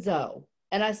Lorenzo.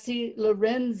 And I see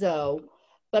Lorenzo,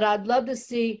 but I'd love to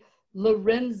see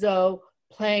Lorenzo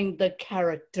playing the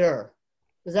character.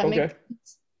 Does that make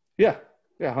sense? Yeah,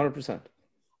 100%.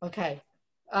 Okay.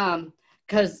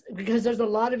 Because there's a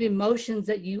lot of emotions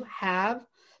that you have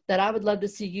that I would love to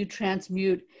see you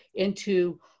transmute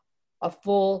into a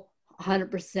full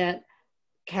 100%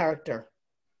 character.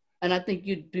 And I think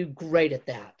you'd do great at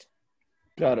that.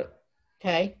 Got it.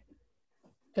 Okay?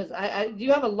 Because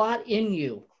you have a lot in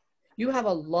you. You have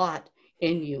a lot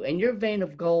in you. And your vein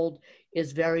of gold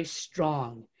is very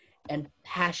strong and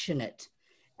passionate.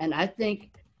 And I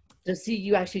think to see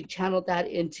you actually channel that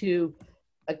into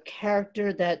a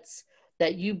character that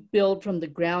you build from the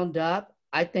ground up,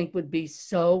 I think would be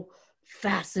so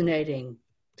fascinating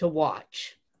to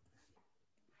watch.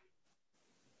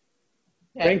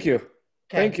 Okay. Thank you. Okay.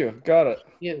 Thank you. Got it.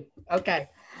 You. Okay.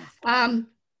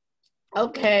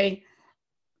 Okay.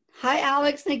 Hi,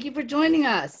 Alex. Thank you for joining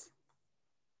us.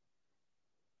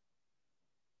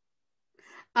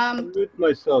 Mute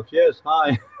myself. Yes.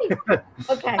 Hi.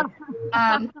 Okay.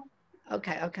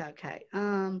 Okay.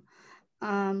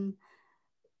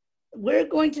 We're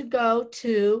going to go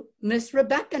to Miss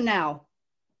Rebecca now.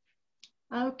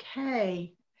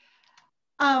 Okay.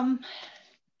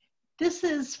 This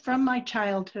is from my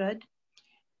childhood,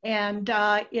 and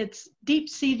it's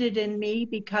deep-seated in me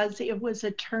because it was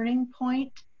a turning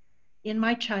point in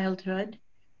my childhood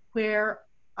where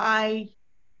my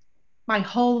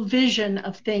whole vision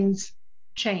of things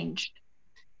changed.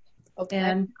 Okay.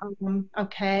 And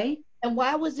okay. And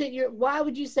why would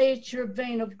you say it's your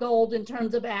vein of gold in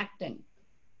terms of acting?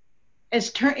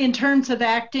 In terms of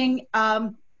acting,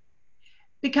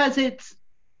 because it's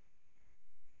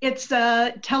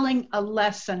telling a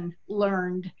lesson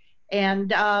learned.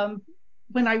 And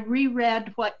when I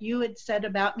reread what you had said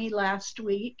about me last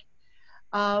week,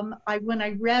 when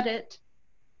I read it,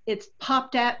 it's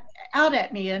popped out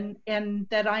at me, and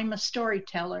that I'm a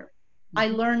storyteller. Mm-hmm. I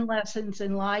learn lessons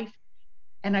in life,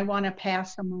 and I want to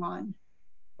pass them on.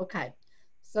 Okay,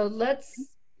 so let's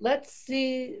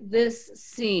see this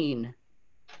scene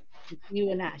with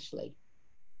you and Ashley.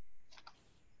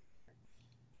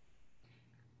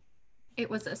 It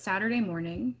was a Saturday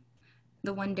morning,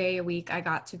 the one day a week I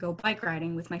got to go bike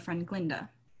riding with my friend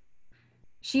Glinda.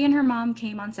 She and her mom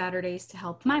came on Saturdays to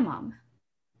help my mom.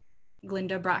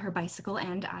 Glinda brought her bicycle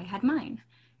and I had mine.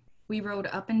 We rode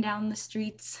up and down the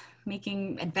streets,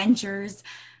 making adventures,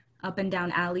 up and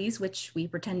down alleys, which we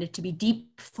pretended to be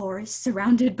deep forests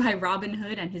surrounded by Robin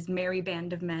Hood and his merry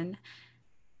band of men.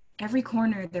 Every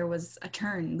corner there was a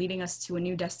turn leading us to a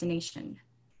new destination,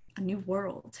 a new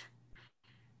world.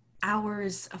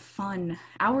 Hours of fun,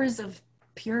 hours of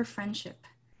pure friendship.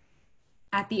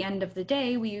 At the end of the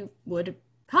day, we would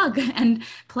hug and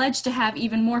pledge to have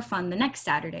even more fun the next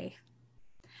Saturday.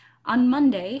 On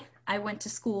Monday, I went to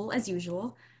school as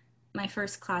usual. My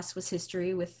first class was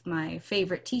history with my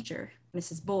favorite teacher,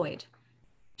 Mrs. Boyd.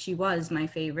 She was my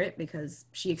favorite because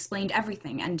she explained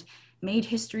everything and made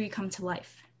history come to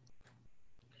life.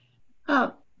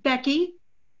 Becky,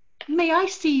 may I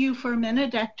see you for a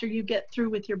minute after you get through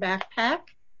with your backpack?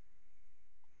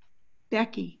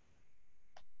 Becky,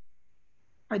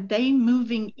 are they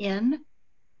moving in?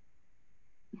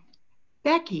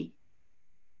 Becky,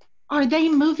 are they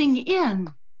moving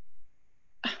in?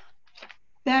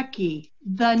 Becky,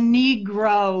 the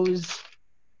Negroes.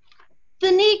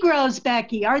 The Negroes,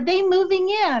 Becky, are they moving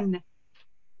in?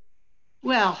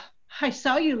 Well, I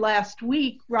saw you last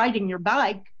week riding your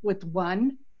bike with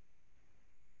one.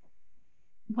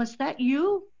 Was that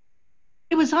you?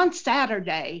 It was on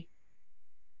Saturday.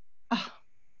 Oh,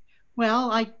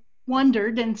 well, I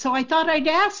wondered, and so I thought I'd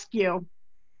ask you.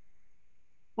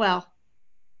 Well,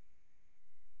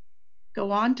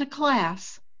 go on to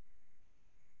class.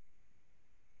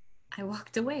 I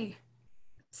walked away.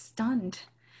 stunned,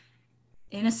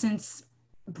 innocence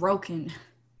broken.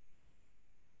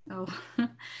 Oh,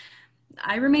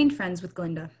 I remained friends with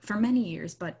Glinda for many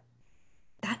years, but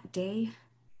that day,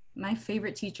 my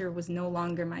favorite teacher was no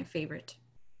longer my favorite.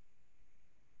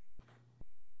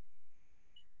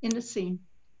 In the scene.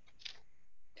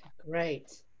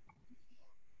 Great.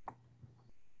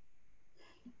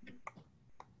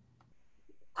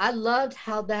 I loved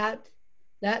how that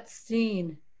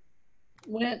scene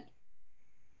went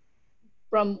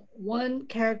from one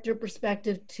character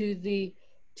perspective to the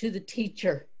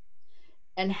teacher,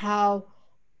 and how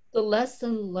the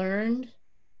lesson learned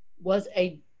was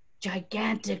a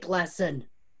gigantic lesson,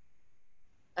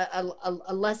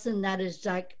 a lesson that is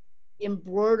like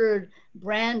embroidered,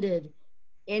 branded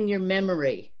in your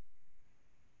memory.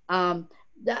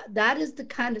 That is the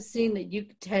kind of scene that you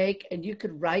could take and you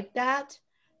could write that,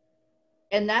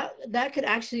 and that could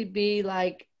actually be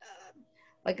like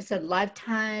I said,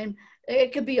 Lifetime.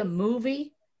 It could be a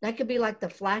movie. That could be like the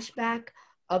flashback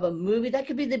of a movie. That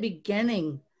could be the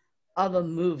beginning of a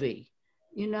movie.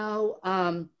 You know,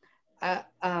 and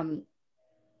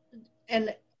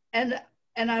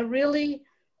I really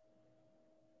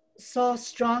saw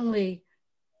strongly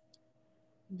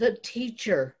the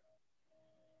teacher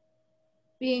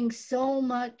being so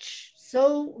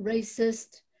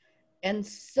racist and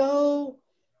so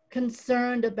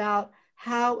concerned about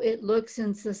how it looks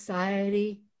in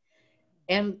society,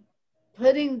 and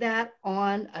putting that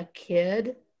on a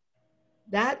kid,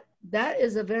 that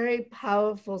is a very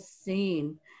powerful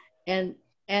scene. And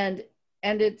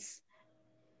it's,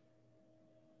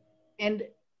 and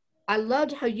I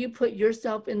loved how you put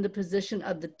yourself in the position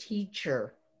of the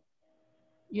teacher.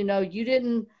 You know, you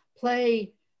didn't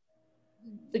play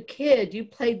the kid, you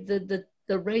played the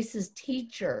racist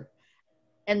teacher.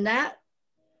 And that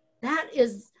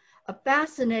is a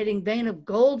fascinating vein of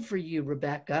gold for you,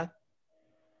 Rebecca.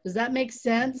 Does that make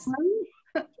sense?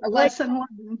 Lesson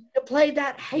one. To play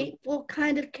that hateful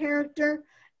kind of character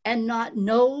and not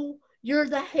know you're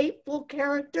the hateful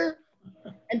character,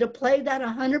 and to play that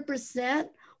 100%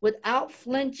 without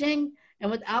flinching and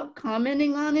without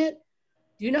commenting on it.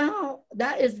 Do you know how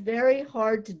that is very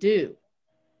hard to do?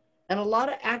 And a lot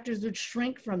of actors would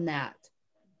shrink from that.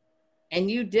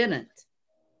 And you didn't.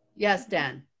 Yes,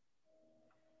 Dan.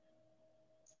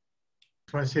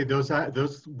 I want to say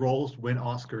those roles win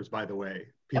Oscars, by the way.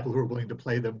 People who are willing to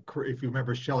play them. If you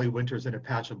remember, Shelley Winters in A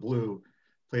Patch of Blue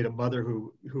played a mother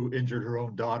who injured her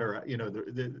own daughter. You know,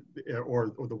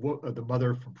 the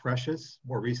mother from Precious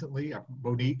more recently,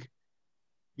 Monique.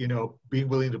 You know, being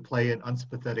willing to play an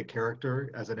unsympathetic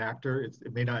character as an actor,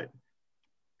 it may not,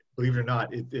 believe it or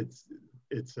not, it's.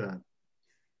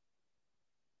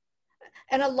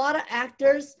 And a lot of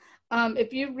actors,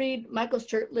 if you read Michael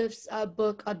Shurtleff's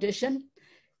book Audition,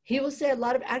 he will say a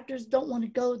lot of actors don't want to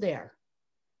go there.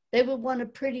 They would want to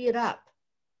pretty it up.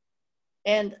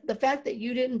 And the fact that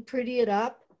you didn't pretty it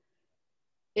up,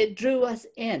 it drew us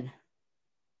in.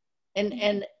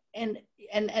 And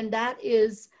that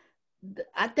is,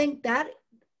 I think that,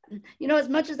 you know, as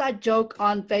much as I joke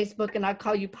on Facebook and I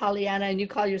call you Pollyanna and you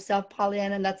call yourself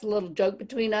Pollyanna, and that's a little joke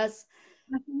between us,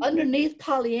 underneath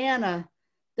Pollyanna,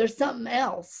 there's something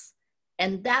else.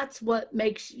 And that's what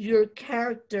makes your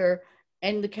character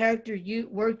and the character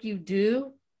work you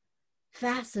do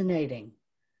fascinating.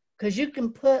 Because you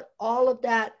can put all of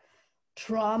that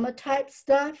trauma type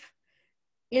stuff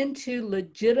into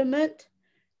legitimate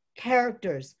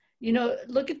characters. You know,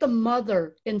 look at the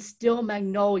mother in Still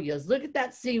Magnolias. Look at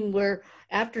that scene where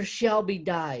after Shelby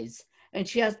dies and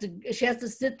she has to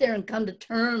sit there and come to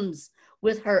terms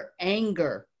with her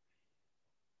anger.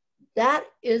 That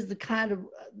is the kind of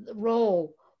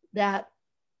role that,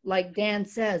 like Dan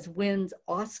says, wins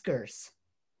Oscars,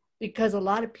 because a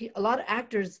lot of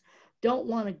actors don't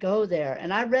want to go there.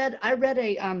 And I read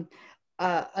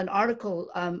an article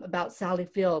about Sally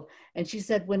Field, and she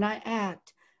said, when I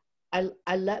act,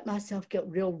 I let myself get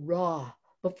real raw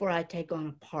before I take on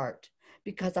a part,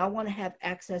 because I want to have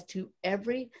access to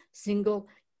every single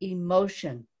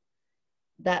emotion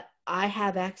that I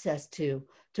have access to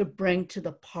bring to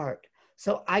the part.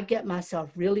 So I get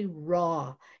myself really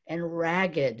raw and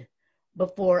ragged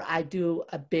before I do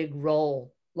a big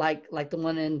role like the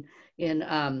one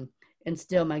in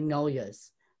Still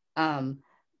Magnolias.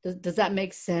 Does that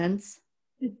make sense?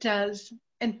 It does.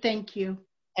 And thank you.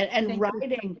 And thank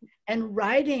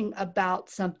writing about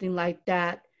something like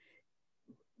that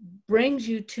brings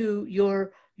you to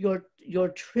your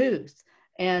truth.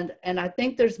 And I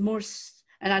think there's more,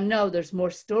 and I know there's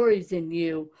more stories in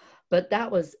you, but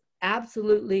that was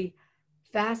absolutely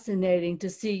fascinating to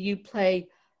see you play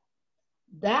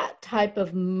that type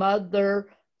of mother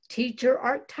teacher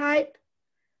archetype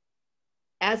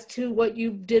as to what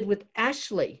you did with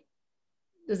Ashley.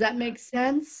 Does that make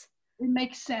sense? It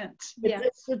makes sense. It's, Yes.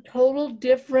 it's a total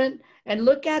different, and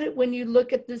look at it when you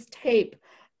look at this tape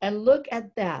and look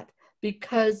at that,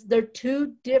 because they're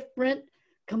two different,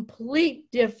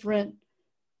 complete different,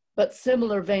 but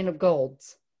similar vein of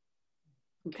golds.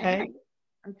 Okay.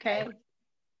 Okay.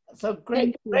 So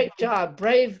great job.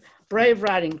 Brave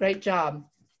writing. Great job.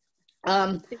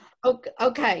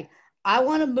 Okay. I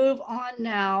want to move on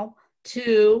now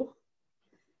to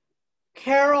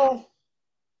Carol.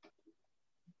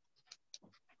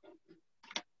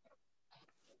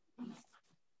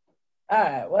 All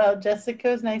right, well, Jessica,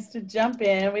 it was nice to jump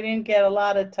in. We didn't get a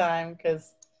lot of time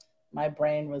because my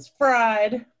brain was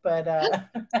fried, but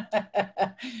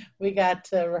we got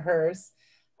to rehearse.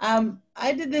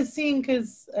 I did this scene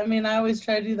because, I mean, I always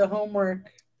try to do the homework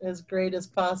as great as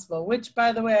possible, which,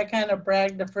 by the way, I kind of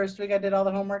bragged the first week I did all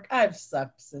the homework. I've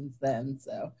sucked since then,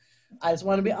 so I just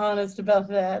want to be honest about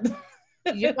that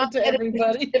to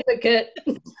everybody.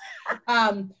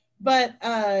 But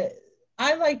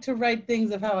I like to write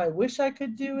things of how I wish I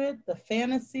could do it, the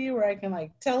fantasy where I can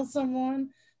like tell someone.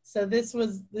 So this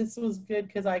was good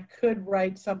because I could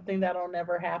write something that'll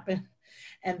never happen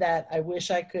and that I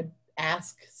wish I could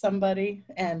ask somebody.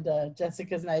 And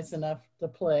Jessica's nice enough to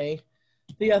play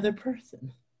the other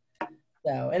person.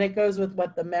 So, and it goes with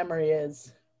what the memory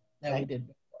is that we did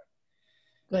before.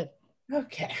 Good.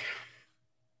 Okay.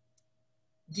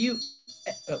 Do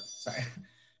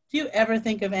you ever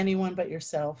think of anyone but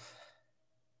yourself?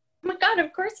 Oh my God,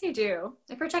 of course you do.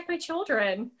 I protect my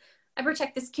children. I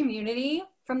protect this community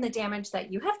from the damage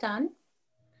that you have done.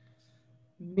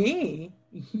 Me?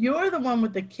 You're the one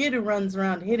with the kid who runs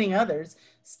around hitting others,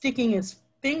 sticking his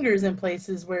fingers in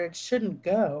places where it shouldn't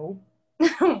go.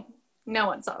 No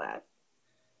one saw that.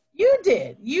 You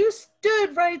did. You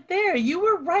stood right there. You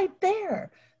were right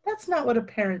there. That's not what a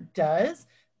parent does.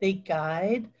 They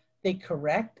guide, they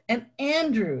correct, and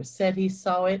Andrew said he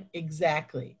saw it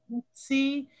exactly.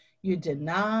 See? You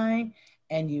deny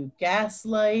and you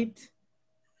gaslight.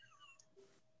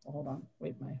 Hold on,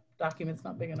 wait, my document's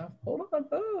not big enough. Hold on,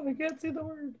 oh, I can't see the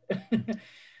word.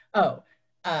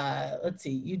 Let's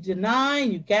see. You deny,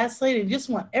 you gaslight, and you just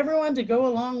want everyone to go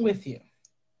along with you.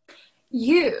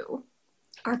 You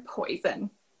are poison.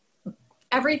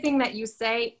 Everything that you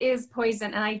say is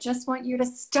poison, and I just want you to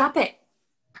stop it.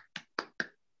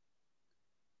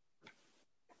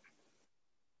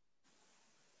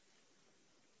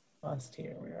 Lost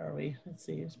here. Where are we? Let's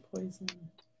see. Is poison.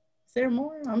 Is there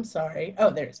more? I'm sorry. Oh,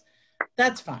 there's.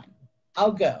 That's fine.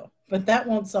 I'll go. But that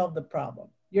won't solve the problem.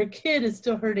 Your kid is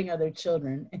still hurting other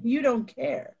children, and you don't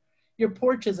care. Your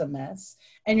porch is a mess,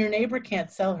 and your neighbor can't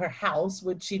sell her house,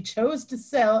 which she chose to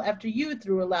sell after you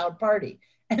threw a loud party.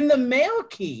 And the mail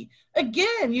key.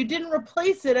 Again, you didn't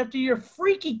replace it after your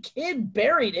freaky kid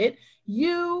buried it.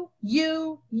 You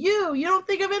don't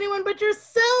think of anyone but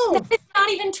yourself. It's not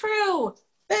even true.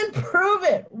 Then prove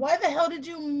it. Why the hell did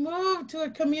you move to a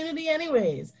community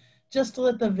anyways? Just to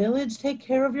let the village take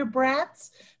care of your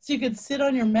brats? So you could sit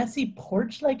on your messy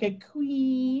porch like a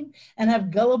queen and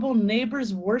have gullible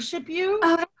neighbors worship you?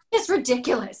 Oh, that's just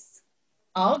ridiculous.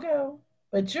 I'll go,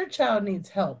 but your child needs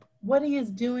help. What he is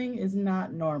doing is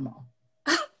not normal.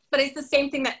 But it's the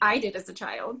same thing that I did as a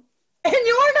child. And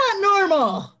you're not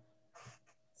normal.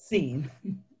 Scene.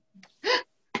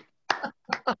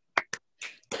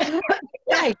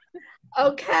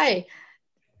 Okay.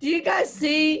 Do you guys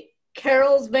see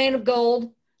Carol's vein of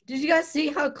gold? Did you guys see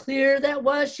how clear that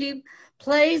was? She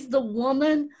plays the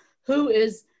woman who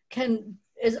is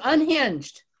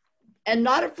unhinged and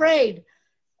not afraid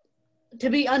to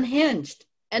be unhinged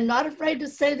and not afraid to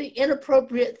say the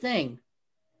inappropriate thing.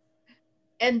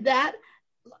 And that,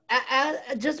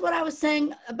 just what I was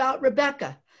saying about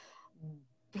Rebecca,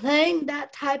 playing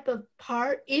that type of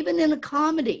part, even in a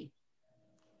comedy,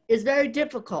 is very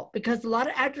difficult because a lot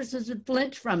of actresses would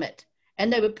flinch from it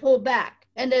and they would pull back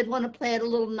and they'd want to play it a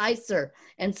little nicer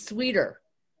and sweeter.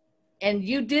 And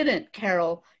you didn't,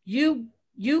 Carol. You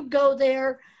go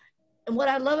there. And what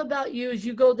I love about you is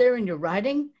you go there in your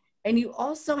writing and you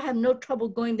also have no trouble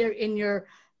going there in your,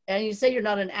 and you say you're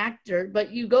not an actor,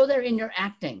 but you go there in your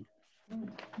acting.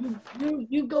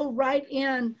 You go right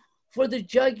in for the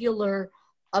jugular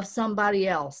of somebody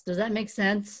else. Does that make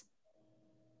sense?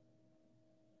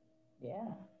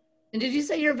 Yeah. And did you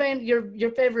say your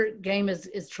favorite game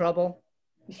is Trouble?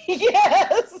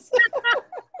 Yes.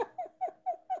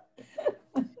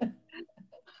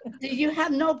 You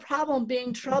have no problem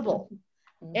being Trouble.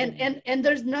 And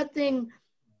there's nothing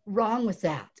wrong with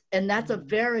that. And that's a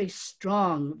very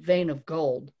strong vein of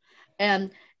gold.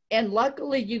 And and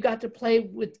luckily you got to play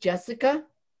with Jessica,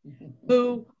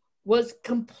 who was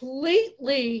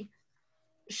completely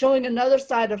showing another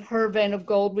side of her vein of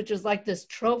gold, which is like this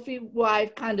trophy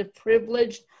wife, kind of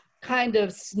privileged, kind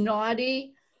of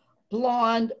snotty,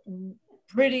 blonde,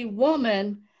 pretty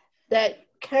woman that,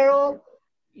 Carol,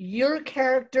 your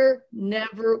character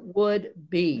never would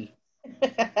be.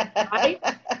 Right?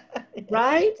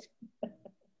 Right?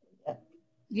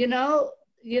 You know,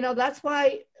 that's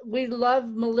why we love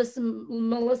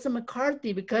Melissa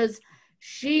McCarthy, because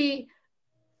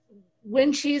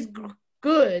when she's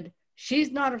good,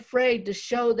 she's not afraid to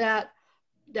show that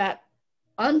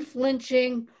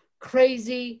unflinching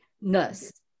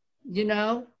craziness, you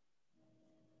know?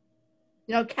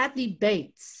 Kathy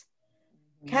Bates.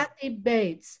 Kathy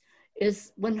Bates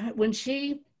is, when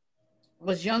she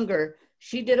was younger,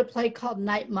 she did a play called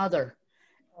Night Mother.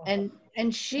 And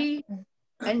she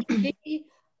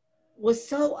was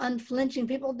so unflinching.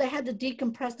 They had to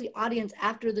decompress the audience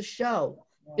after the show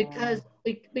because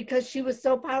she was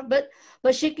so powerful.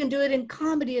 But she can do it in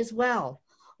comedy as well.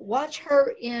 Watch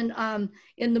her in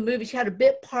the movie. She had a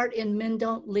bit part in Men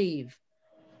Don't Leave,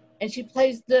 and she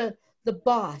plays the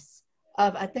boss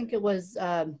of, I think it was,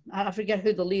 I forget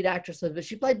who the lead actress was, but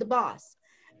she played the boss,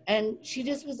 and she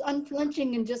just was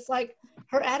unflinching, and just like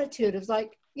her attitude, it was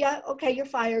like, yeah, okay, you're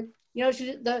fired.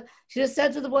 She just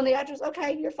said to one of the actors,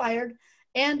 okay, you're fired.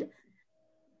 And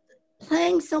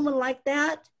playing someone like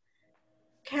that,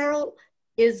 Carol,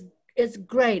 is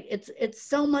great. It's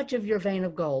so much of your vein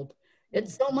of gold.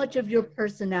 It's so much of your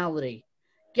personality.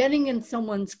 Getting in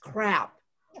someone's crap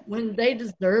when they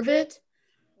deserve it.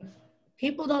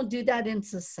 People don't do that in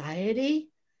society.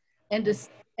 And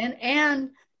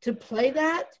to play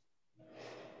that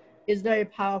is very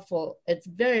powerful. It's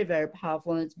very, very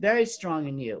powerful, and it's very strong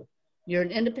in you. You're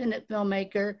an independent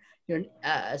filmmaker. You're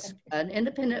an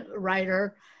independent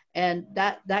writer, and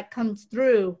that comes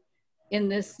through in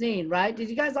this scene, right? Did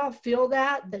you guys all feel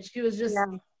that she was just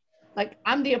like,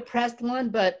 I'm the oppressed one,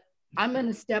 but I'm going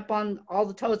to step on all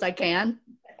the toes I can?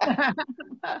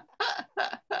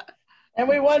 And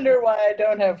we wonder why I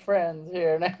don't have friends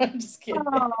here. No, I'm just kidding.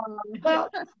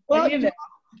 Well,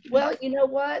 you know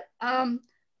what?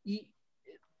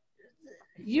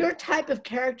 Your type of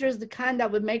character is the kind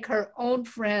that would make her own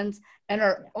friends and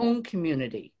her own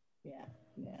community. Yeah.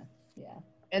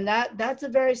 And that's a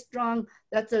very strong,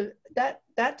 that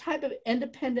type of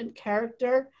independent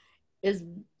character is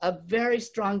a very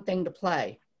strong thing to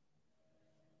play.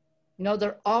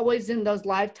 They're always in those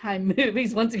Lifetime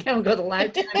movies. Once again, we'll go to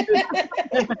Lifetime movies.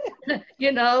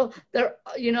 They're,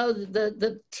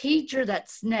 the teacher that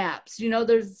snaps,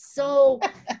 there's so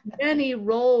many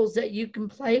roles that you can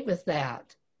play with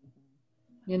that,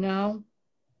 So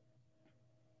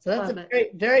that's a very,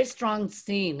 very strong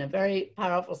scene, a very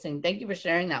powerful scene. Thank you for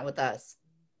sharing that with us.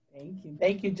 Thank you.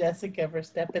 Thank you, Jessica, for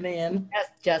stepping in.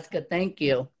 Yes, Jessica, thank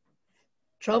you.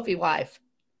 Trophy wife.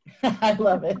 I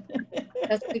love it.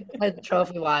 Jessica played the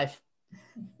trophy wife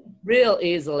real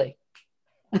easily.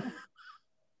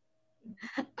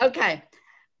 Okay.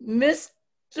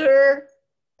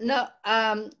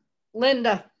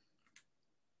 Linda.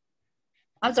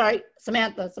 I'm sorry,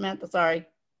 Samantha, sorry.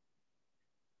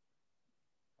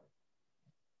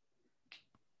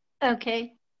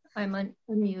 Okay, I'm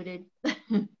unmuted.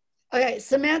 Okay,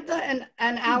 Samantha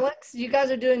and Alex, you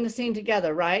guys are doing the scene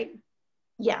together, right?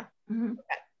 Yeah. Mm-hmm.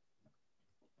 Okay.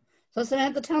 So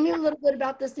Samantha, tell me a little bit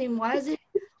about this scene. Why'd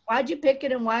you pick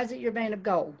it, and why is it your vein of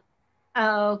gold?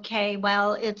 Okay,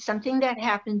 well, it's something that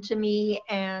happened to me,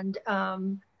 and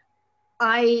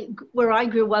where I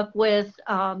grew up with,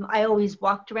 I always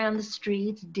walked around the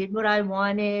streets, did what I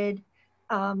wanted.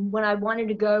 When I wanted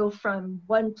to go from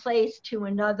one place to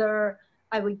another,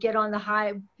 I would get on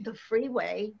the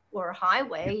freeway or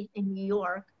highway in New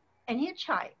York and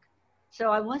hitchhike. So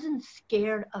I wasn't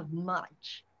scared of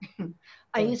much.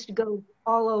 I used to go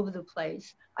all over the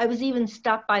place. I was even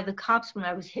stopped by the cops when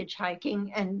I was hitchhiking,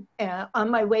 and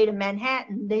on my way to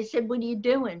Manhattan, they said, "What are you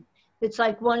doing?" It's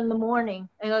like 1 a.m.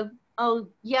 I go, "Oh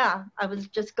yeah, I was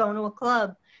just going to a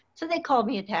club." So they called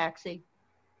me a taxi.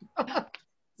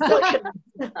 So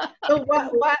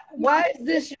why is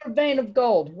this your vein of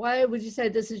gold? Why would you say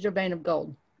this is your vein of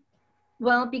gold?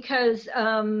 Well, because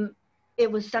it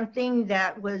was something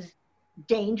that was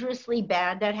dangerously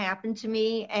bad that happened to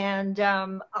me, and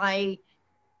I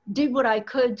did what I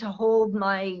could to hold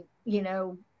my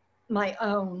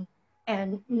own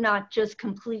and not just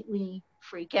completely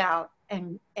freak out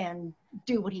and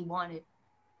do what he wanted.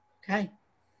 Okay,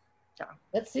 so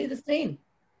let's see the scene.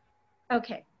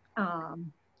 Okay. A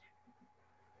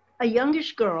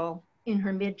youngish girl in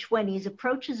her mid-20s,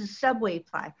 approaches a subway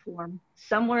platform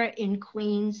somewhere in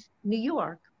Queens, New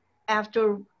York,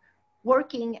 after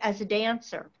working as a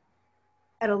dancer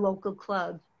at a local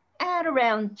club at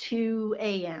around 2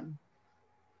 a.m.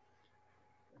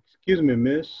 Excuse me,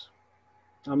 miss.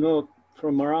 I'm not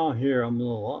from around here. I'm a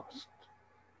little lost.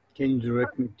 Can you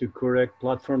direct me to correct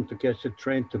platform to catch a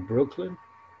train to Brooklyn?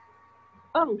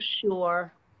 Oh,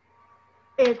 sure.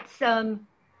 It's,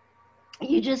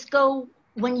 you just go,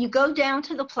 when you go down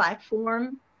to the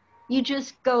platform, you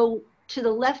just go to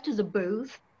the left of the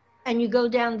booth and you go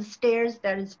down the stairs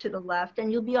that is to the left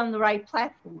and you'll be on the right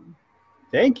platform.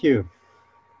 Thank you.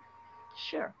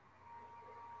 Sure.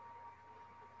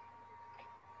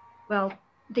 Well,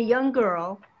 the young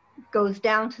girl goes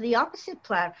down to the opposite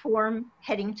platform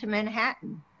heading to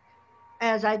Manhattan.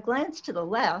 As I glance to the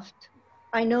left,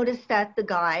 I notice that the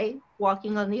guy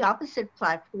walking on the opposite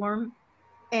platform,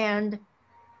 and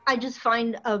I just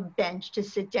find a bench to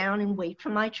sit down and wait for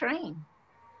my train.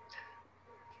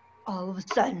 All of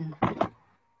a sudden,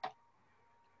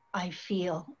 I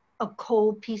feel a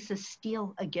cold piece of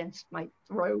steel against my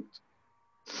throat.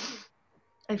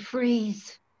 I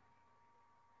freeze.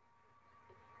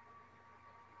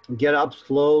 Get up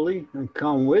slowly and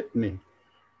come with me.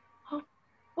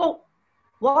 Well,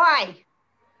 why?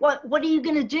 What are you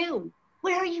gonna do?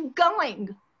 Where are you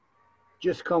going?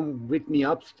 Just come with me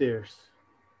upstairs.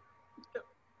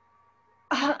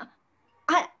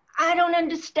 I don't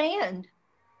understand.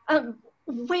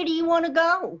 Where do you want to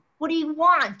go? What do you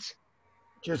want?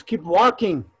 Just keep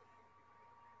walking.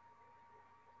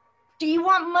 Do you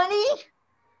want money?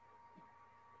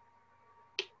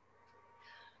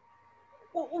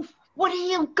 What are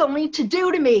you going to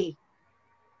do to me?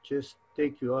 Just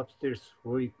take you upstairs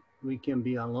where we can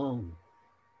be alone.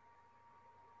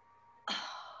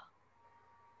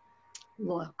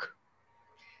 Look,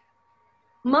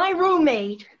 my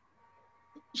roommate,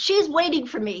 she's waiting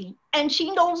for me and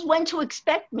she knows when to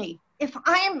expect me. If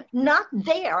I am not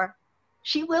there,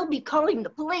 she will be calling the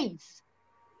police.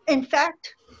 In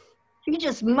fact, she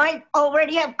just might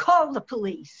already have called the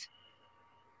police.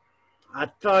 I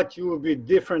thought you would be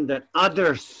different than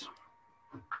others.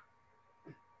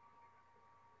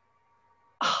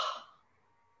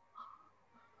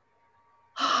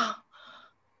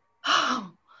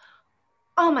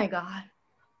 Oh my God.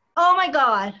 Oh my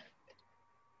God.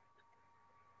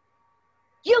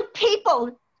 You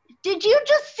people, did you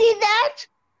just see that?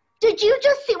 Did you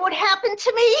just see what happened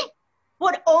to me?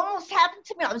 What almost happened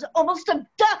to me? I was almost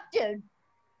abducted.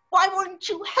 Why wouldn't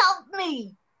you help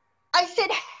me? I said,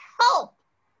 help,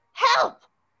 help.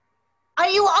 Are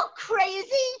you all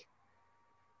crazy?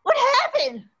 What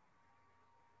happened?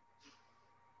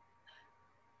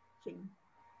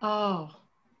 Oh,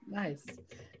 nice.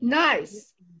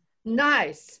 Nice.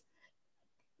 Nice.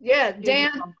 Yeah,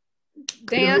 Dan.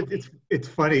 Dan. You know, it's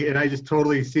funny, and I just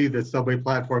totally see the subway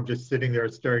platform just sitting there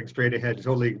staring straight ahead,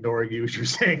 totally ignoring you as you're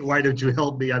saying, why don't you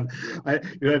help me?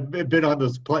 I've been on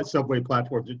those subway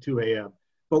platforms at 2 a.m.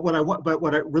 But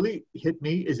what really hit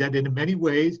me is that in many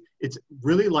ways, it's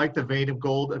really like the vein of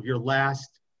gold of your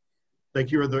last,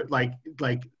 like you're like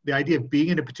the idea of being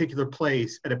in a particular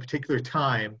place at a particular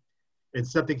time and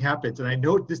something happens. And I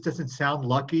know this doesn't sound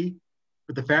lucky,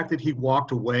 but the fact that he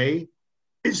walked away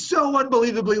is so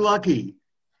unbelievably lucky.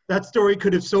 That story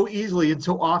could have so easily and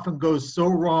so often goes so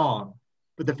wrong.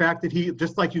 But the fact that he,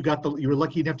 just like you were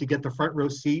lucky enough to get the front row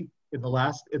seat in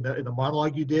the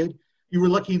monologue you did, you were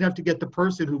lucky enough to get the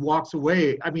person who walks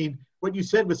away. I mean, what you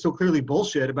said was so clearly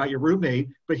bullshit about your roommate,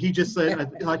 but he just said, I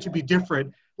thought you'd be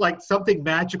different. Like something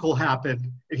magical happened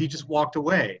and he just walked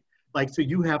away. Like, so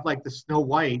you have like the Snow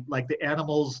White, like the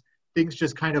animals, things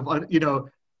just kind of,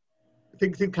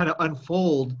 things kind of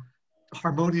unfold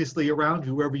harmoniously around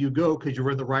you wherever you go because you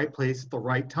were in the right place at the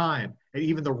right time. And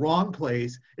even the wrong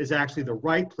place is actually the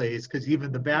right place because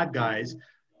even the bad guys,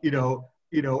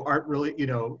 aren't really,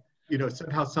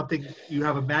 somehow something, you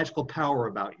have a magical power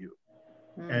about you.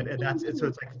 And that's it. So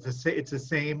it's like it's the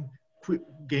same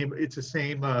game. It's the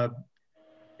same.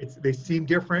 They seem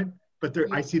different, but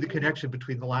I see the connection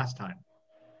between the last time.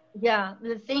 Yeah,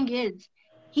 the thing is,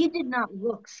 he did not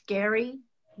look scary,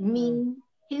 mean.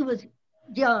 He was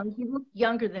young. He looked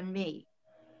younger than me,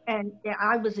 and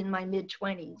I was in my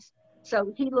mid-20s.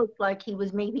 So he looked like he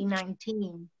was maybe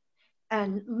 19,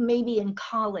 and maybe in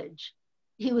college.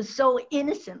 He was so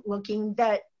innocent looking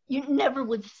that you never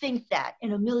would think that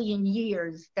in a million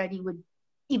years that he would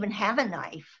even have a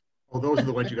knife. Well, those are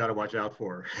the ones you got to watch out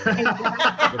for.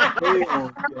 I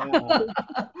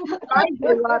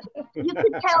grew up, you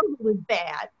could tell he was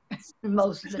bad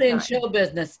most of the time. In show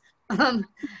business.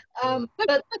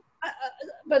 But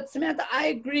but Samantha, I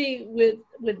agree with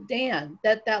Dan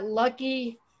that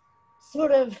lucky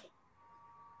sort of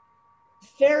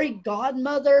fairy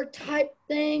godmother type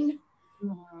thing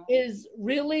is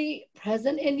really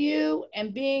present in you,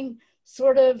 and being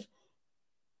sort of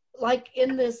like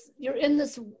you're in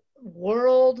this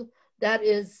world that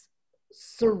is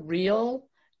surreal,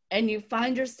 and you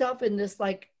find yourself in this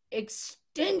like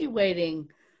extenuating,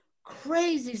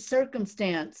 crazy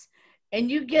circumstance, and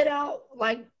you get out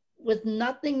like with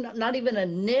nothing, not even a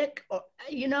nick, or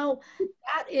that's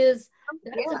a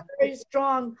very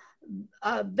strong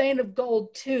vein of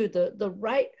gold too.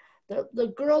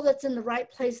 The girl that's in the right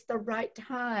place at the right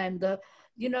time, the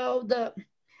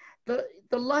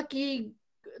lucky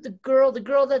the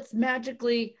girl that's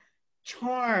magically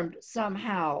charmed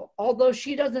somehow, although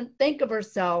she doesn't think of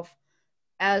herself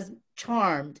as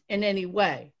charmed in any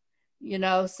way, and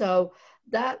I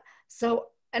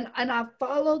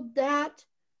followed that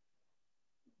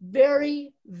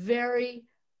very, very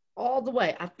all the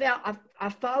way. I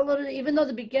followed it, even though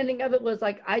the beginning of it was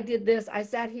like, I did this, I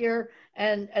sat here,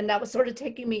 and that was sort of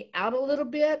taking me out a little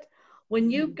bit. When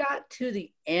you got to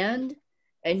the end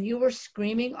and you were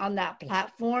screaming on that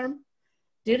platform,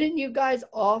 didn't you guys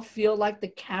all feel like the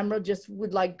camera just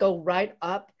would like go right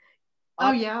up?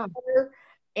 Oh yeah.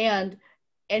 And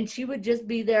she would just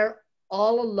be there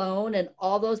all alone, and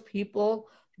all those people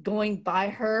going by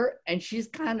her, and she's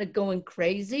kind of going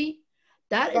crazy.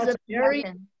 That is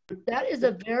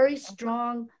a very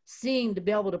strong scene to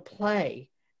be able to play.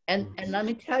 And let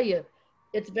me tell you,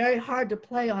 it's very hard to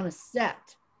play on a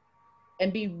set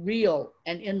and be real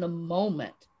and in the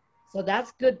moment. So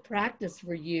that's good practice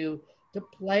for you to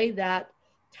play that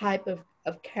type of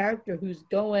character who's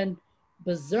going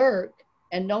berserk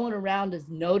and no one around is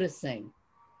noticing,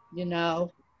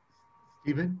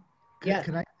 Stephen,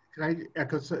 can I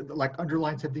echo, like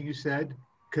underline something you said?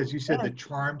 Because you said the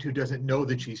charmed who doesn't know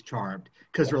that she's charmed.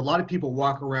 Because there are a lot of people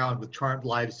walk around with charmed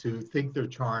lives who think they're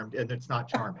charmed, and it's not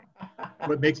charming.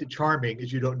 What makes it charming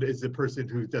is is the person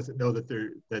who doesn't know that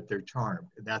they're charmed,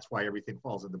 and that's why everything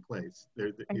falls into place.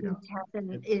 It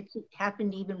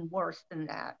happened even worse than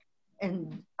that,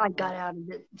 and I got out of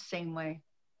it the same way.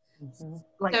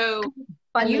 Like, so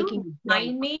you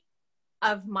remind me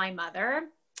of my mother.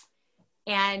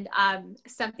 And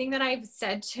something that I've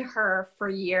said to her for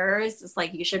years is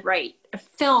like, you should write a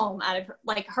film out of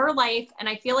like her life. And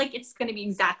I feel like it's going to be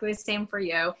exactly the same for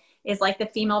you, is like the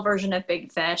female version of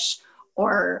Big Fish,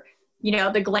 or,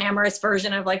 the glamorous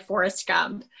version of like Forrest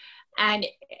Gump. And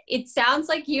it sounds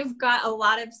like you've got a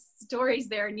lot of stories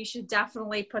there, and you should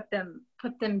definitely put them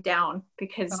down,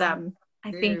 because I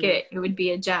think it would be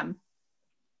a gem.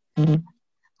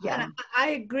 Yeah, I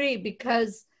agree,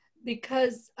 because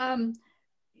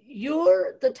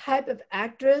you're the type of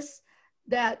actress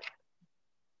that,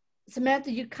 Samantha,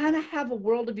 you kind of have a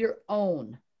world of your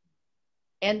own.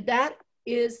 And that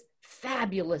is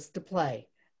fabulous to play.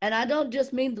 And I don't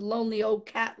just mean the lonely old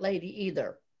cat lady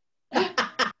either.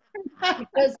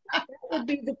 Because that would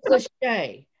be the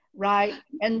cliche, right?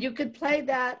 And you could play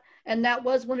that, and that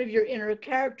was one of your inner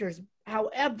characters.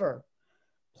 However,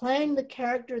 playing the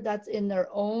character that's in their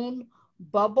own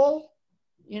bubble,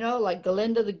 like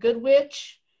Galinda the Good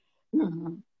Witch,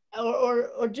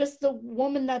 or just the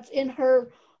woman that's in her,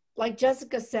 like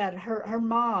Jessica said, her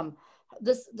mom,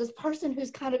 this person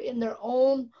who's kind of in their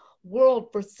own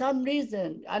world for some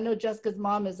reason. I know Jessica's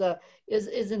mom is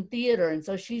in theater, and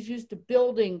so she's used to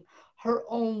building her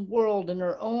own world and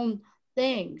her own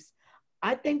things.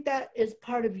 I think that is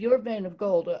part of your vein of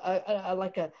gold,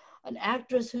 like an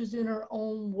actress who's in her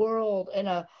own world, and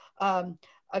a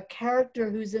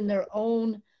character who's in their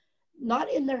own,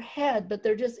 not in their head, but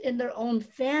they're just in their own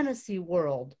fantasy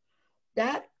world.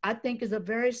 That, I think, is a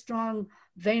very strong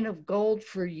vein of gold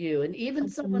for you. And even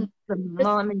someone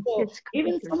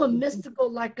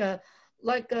mystical, like a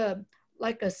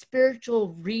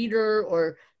spiritual reader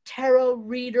or tarot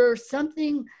reader,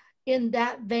 something in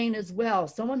that vein as well.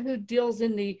 Someone who deals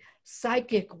in the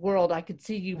psychic world, I could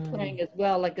see you playing as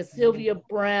well, like a Sylvia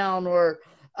Brown or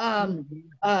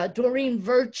Doreen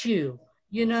Virtue,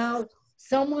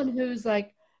 someone who's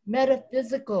like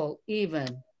metaphysical even,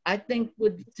 I think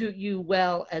would suit you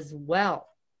well as well.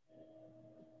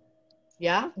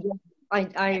 Yeah?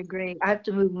 I agree. I have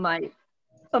to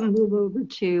move over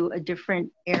to a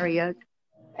different area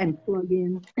and plug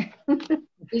in.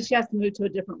 She has to move to a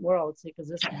different world, see, because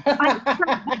this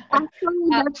actually,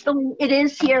 that's the way it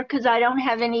is here, because I don't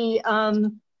have any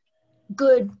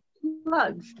good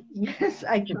plugs. Yes,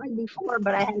 I tried before,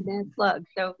 but I had a bad plug.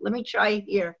 So let me try it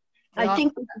here. Well, I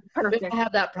think this is perfect. We don't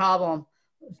have that problem.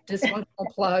 Dysfunctional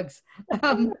plugs.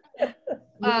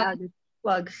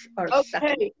 plugs are sucking.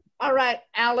 Okay. All right,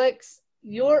 Alex,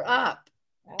 you're up.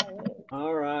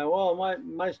 All right. Well,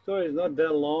 my story is not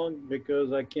that long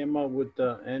because I came up with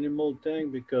the animal thing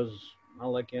because I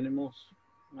like animals.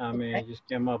 I mean, I just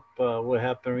came up what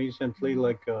happened recently.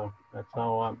 Like that's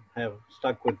how I'm have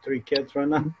stuck with 3 cats right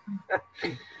now.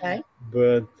 Okay.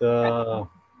 But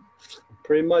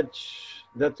pretty much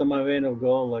that's on my vein of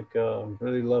goal. Like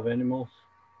really love animals.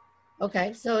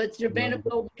 Okay, so it's your vein of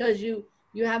gold because you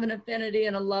have an affinity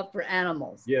and a love for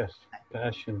animals. Yes,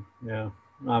 passion. Yeah.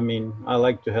 I mean, I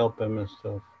like to help them and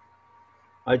stuff.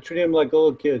 I treat them like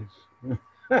little kids.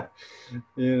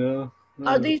 You know.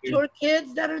 Are these your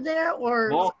kids that are there, or?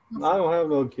 No, I don't have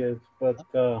no kids, but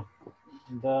the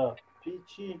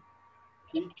Peachy's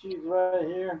right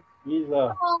here. He's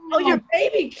Oh, your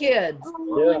baby kids.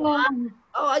 yeah.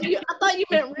 Oh, I thought you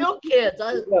meant real kids.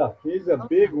 Yeah, he's a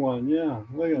big one. Yeah,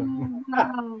 look at him.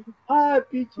 Hi,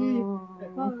 Peachy.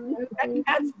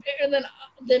 That's bigger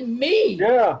than me.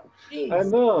 Yeah, Jeez. I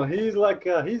know. He's like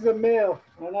he's a male,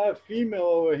 and I have female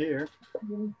over here.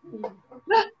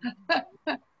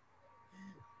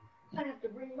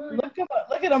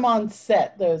 Look at them on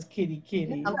set, those kitties.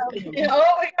 Yeah,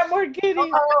 Oh, we got more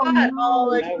kitties. Oh,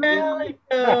 really?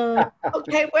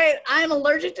 Okay, wait. I'm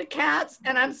allergic to cats,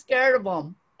 and I'm scared of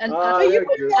them. And Oh, you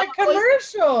put that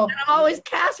commercial. And I'm always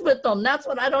cast with them. That's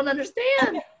what I don't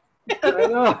understand. I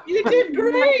know. You did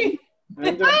great.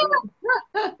 And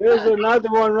there's another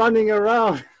one running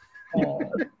around.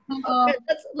 Okay,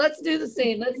 let's do the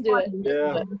scene. Let's do it.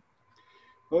 Yeah.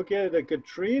 Okay, the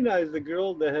Katrina is the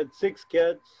girl that had 6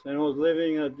 cats and was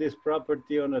living at this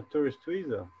property on a tourist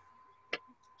visa.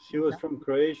 She was from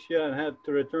Croatia and had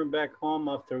to return back home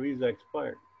after visa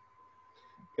expired.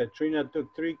 Katrina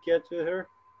took 3 cats with her,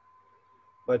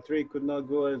 but 3 could not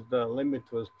go as the limit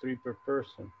was 3 per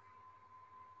person.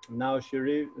 Now she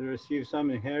received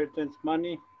some inheritance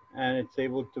money and it's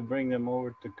able to bring them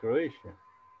over to Croatia.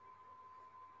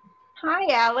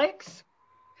 Hi, Alex.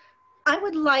 I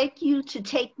would like you to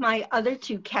take my other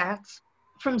 2 cats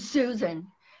from Susan,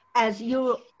 as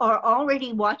you are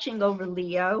already watching over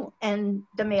Leo and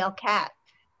the male cat.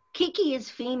 Kiki is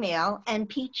female and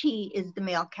Peachy is the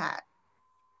male cat.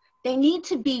 They need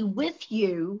to be with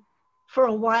you for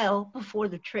a while before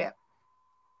the trip.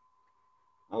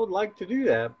 I would like to do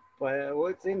that, but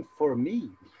what's in for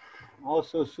me?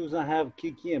 Also, Susan have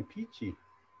Kiki and Peachy.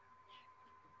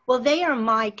 Well, they are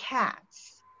my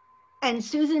cats. And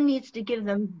Susan needs to give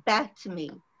them back to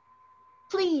me.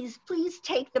 Please, please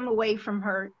take them away from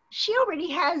her. She already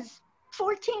has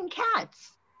 14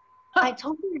 cats. I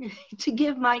told her to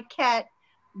give my cat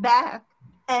back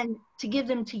and to give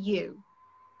them to you.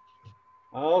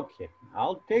 Okay,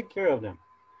 I'll take care of them.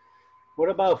 What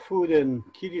about food and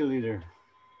kitty litter?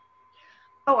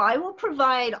 Oh, I will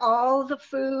provide all the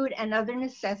food and other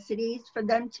necessities for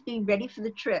them to be ready for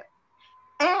the trip.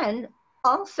 And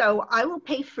also, I will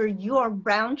pay for your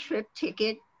round trip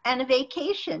ticket and a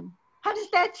vacation. How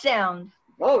does that sound?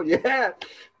 Oh, yeah.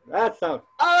 That sounds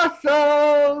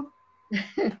awesome.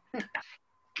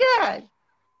 Good.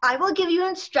 I will give you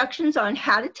instructions on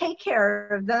how to take care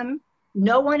of them.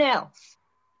 No one else.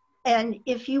 And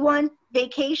if you want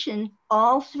vacation,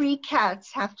 all 3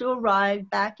 cats have to arrive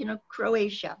back in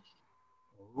Croatia.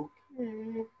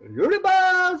 Okay. You're the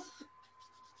boss.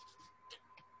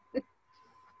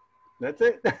 That's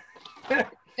it.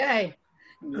 Okay,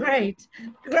 great.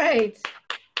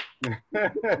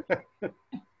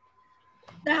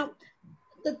 Now,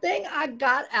 the thing I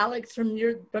got, Alex, from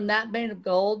that vein of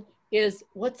gold is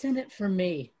what's in it for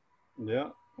me. Yeah.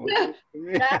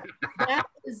 That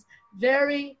is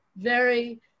very,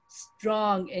 very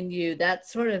strong in you. That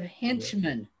sort of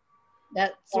henchman,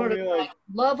 that sort of like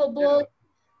lovable,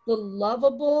 the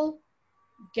lovable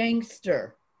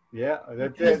gangster. Yeah,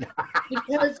 that's it.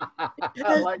 Because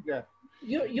I like that.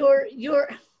 You're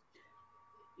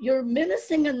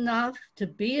menacing enough to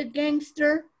be a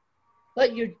gangster,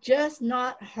 but you're just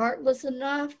not heartless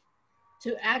enough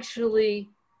to actually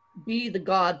be the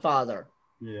godfather.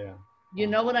 Yeah. You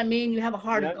know what I mean? You have a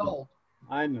heart of gold.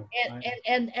 I know.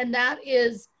 And that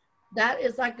is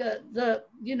like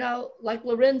like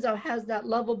Lorenzo has that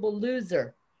lovable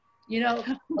loser. You know,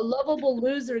 a lovable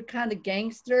loser kind of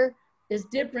gangster is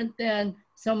different than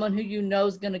someone who you know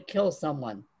is going to kill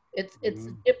someone. It's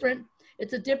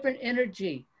a different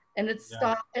energy, and it's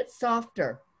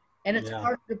softer, and it's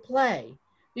harder to play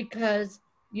because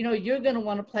you're going to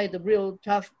want to play the real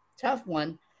tough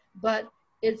one, but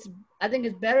I think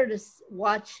it's better to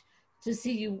watch to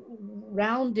see you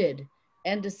rounded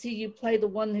and to see you play the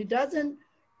one who doesn't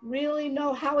really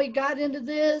know how he got into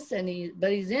this,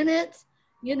 but he's in it,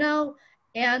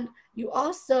 and you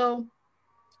also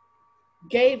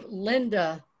gave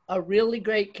Linda a really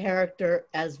great character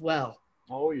as well.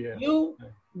 Oh, yeah. You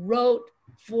wrote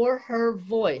for her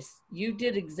voice. You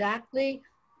did exactly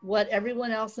what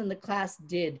everyone else in the class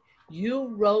did. You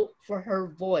wrote for her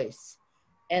voice.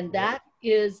 And that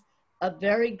is a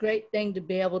very great thing to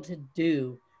be able to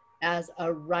do as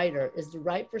a writer, is to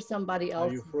write for somebody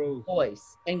else's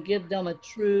voice and give them a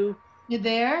true... You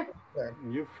there?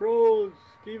 You froze,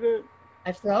 Steven.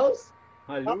 I froze?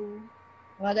 Hello.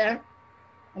 Am I there?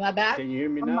 Am I back? Can you hear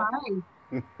me now?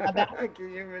 Am I back? Can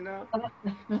you hear me now?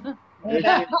 Am I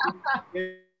back?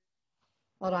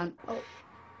 Hold on. Oh,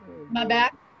 am I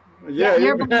back? Yeah,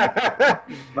 you're back.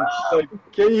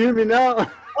 Can you hear me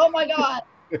now? Oh my God.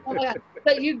 Oh my God.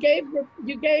 So you gave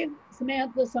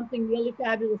Samantha something really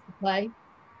fabulous to play.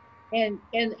 And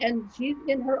she's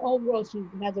in her own world. She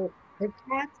has her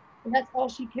cats, and that's all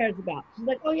she cares about. She's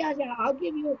like, oh yeah, I'll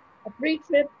give you a free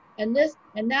trip and this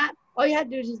and that. All you have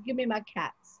to do is just give me my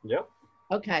cats. Yep.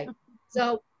 Okay.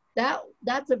 So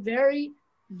that's a very,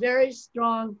 very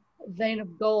strong vein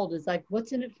of gold. It's like,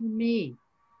 what's in it for me?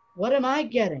 What am I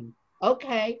getting?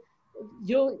 Okay.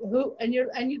 You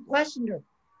questioned her.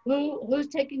 Who's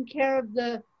taking care of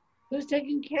the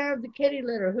kitty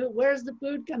litter? Where's the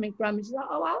food coming from? And she's like,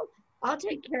 oh, I'll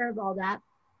take care of all that.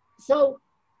 So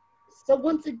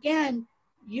once again,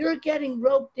 you're getting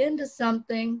roped into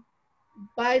something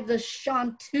by the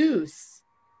chanteuse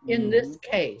in this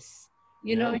case.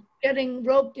 You know, you're getting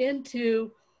roped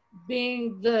into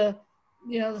being the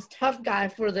tough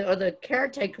guy or the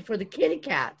caretaker for the kitty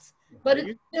cats. But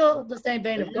it's still the same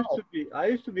vein of gold. I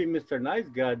used to be Mr. Nice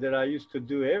Guy, that I used to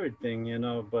do everything,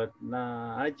 but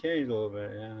nah, I changed a little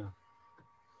bit, yeah.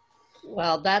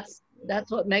 Well, that's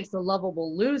what makes a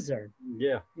lovable loser.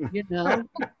 Yeah. The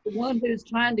one who's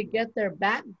trying to get their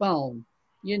backbone,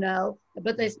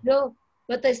 but they still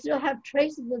have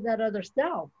traces of that other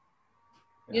self.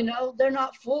 Yeah. They're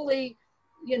not fully,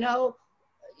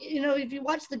 if you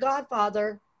watch The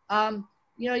Godfather,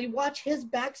 you watch his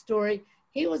backstory.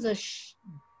 He was a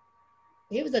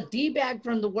D-bag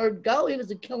from the word go. He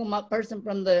was a kill 'em up person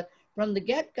from the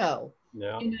get-go.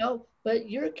 Yeah. But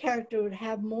your character would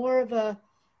have more of a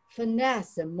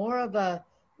finesse and more of a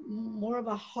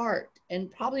heart,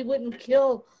 and probably wouldn't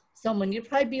kill someone. You'd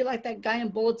probably be like that guy in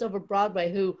Bullets Over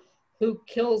Broadway who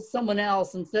kills someone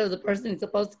else instead of the person he's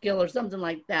supposed to kill, or something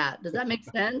like that. Does that make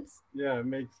sense? Yeah, it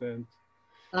makes sense.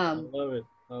 I love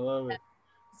it.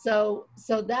 So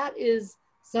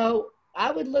I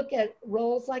would look at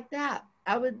roles like that.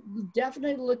 I would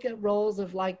definitely look at roles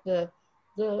of like the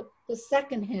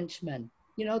second henchman,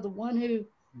 the one who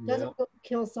doesn't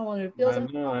kill someone, who feels.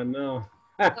 I know.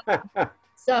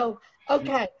 So,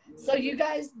 okay. So you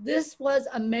guys, this was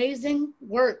amazing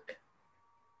work.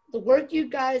 The work you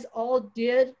guys all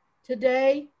did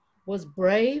today was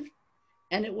brave,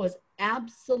 and it was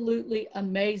absolutely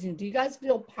amazing. Do you guys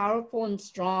feel powerful and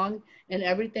strong in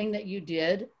everything that you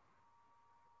did?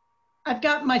 I've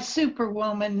got my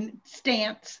superwoman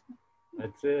stance.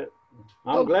 That's it.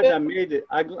 I'm glad I made it.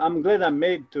 I'm glad I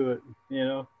made to it,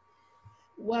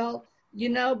 Well,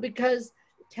 because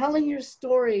telling your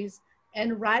stories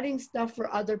and writing stuff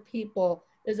for other people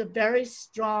is a very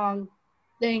strong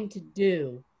thing to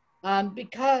do.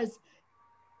 Because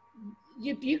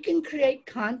if you can create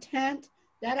content,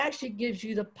 that actually gives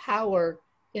you the power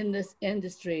in this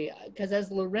industry. Because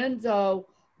as Lorenzo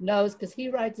knows, because he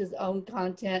writes his own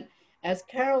content, as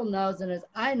Carol knows, and as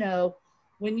I know,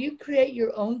 when you create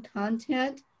your own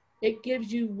content, it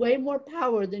gives you way more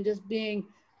power than just being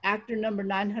actor number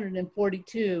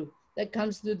 942 that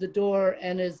comes through the door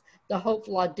and is the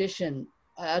hopeful auditioner.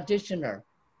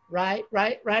 Right,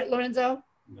 Lorenzo?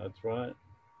 That's right.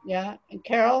 Yeah, and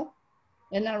Carol,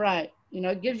 isn't that right?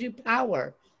 It gives you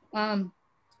power.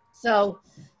 So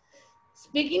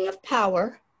speaking of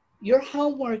power, your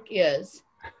homework is,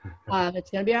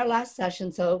 it's gonna be our last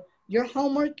session, so your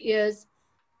homework is,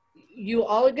 you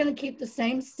all are gonna keep the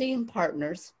same scene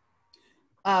partners,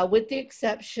 with the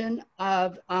exception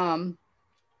of, I'm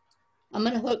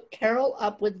gonna hook Carol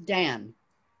up with Dan.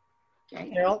 Okay.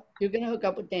 Carol, you're gonna hook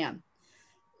up with Dan.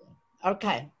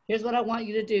 Okay, here's what I want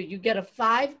you to do. You get a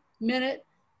 5-minute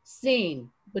scene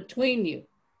between you.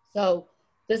 So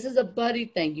this is a buddy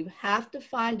thing. You have to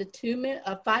find a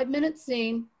 5-minute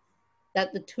scene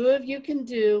that the two of you can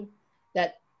do,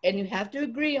 and you have to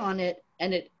agree on it,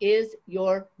 and it is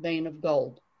your vein of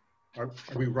gold. Are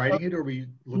we writing it, or are we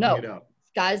looking it up?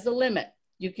 Sky's the limit.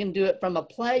 You can do it from a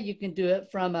play. You can do it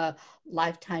from a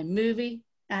Lifetime movie,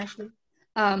 Ashley.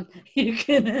 You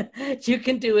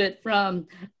can do it from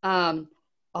a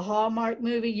Hallmark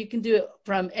movie. You can do it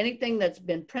from anything that's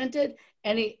been printed,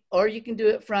 or you can do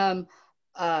it from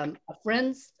a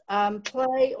friend's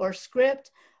play or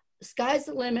script, sky's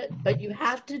the limit, but you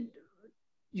have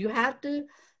to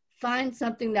find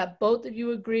something that both of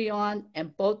you agree on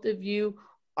and both of you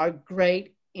are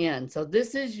great in. So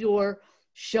this is your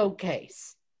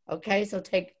showcase. Okay, so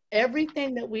take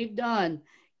everything that we've done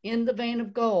in the vein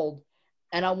of gold,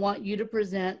 and I want you to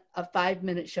present a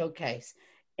 5-minute showcase.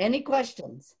 Any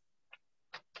questions?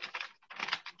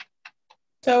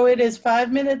 So it is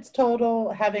 5 minutes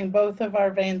total, having both of our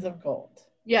veins of gold.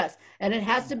 Yes, and it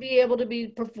has to be able to be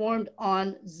performed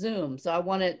on Zoom. So I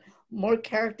want it more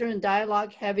character and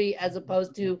dialogue heavy as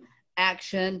opposed to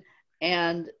action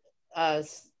and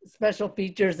special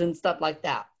features and stuff like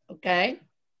that. Okay?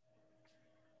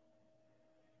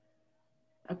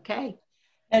 Okay.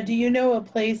 Now, do you know a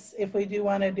place, if we do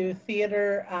want to do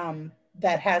theater,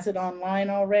 that has it online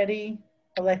already,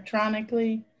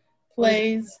 electronically,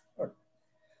 plays? Or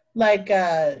like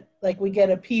we get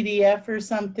a PDF or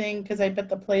something? Because I bet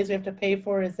the plays we have to pay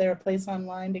for, is there a place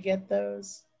online to get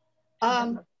those?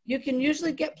 You can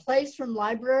usually get plays from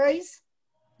libraries.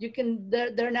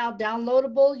 They're now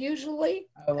downloadable usually.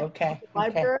 Oh, okay.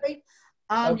 Library.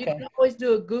 Okay. You can always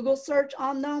do a Google search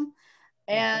on them.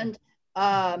 And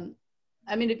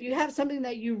I mean, if you have something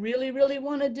that you really, really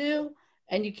want to do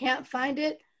and you can't find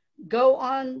it, go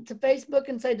on to Facebook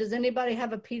and say, does anybody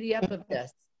have a PDF of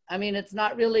this? I mean, it's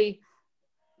not really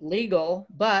legal,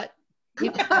 but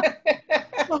people have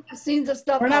scenes of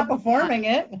stuff. We're not performing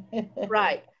it.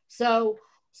 Right. So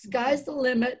sky's the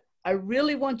limit. I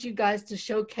really want you guys to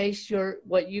showcase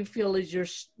what you feel is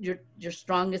your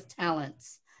strongest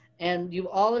talents. And you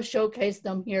all have showcased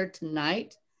them here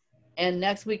tonight. And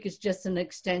next week is just an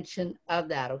extension of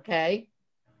that, okay?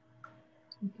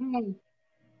 Okay.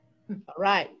 All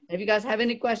right. If you guys have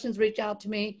any questions, reach out to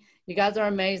me. You guys are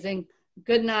amazing.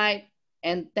 Good night,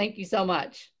 and thank you so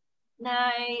much.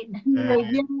 Night.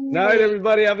 Night,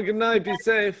 everybody. Have a good night. Be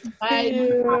safe. Bye.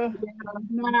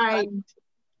 Night.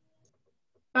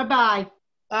 Bye-bye.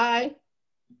 Bye.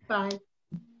 Bye.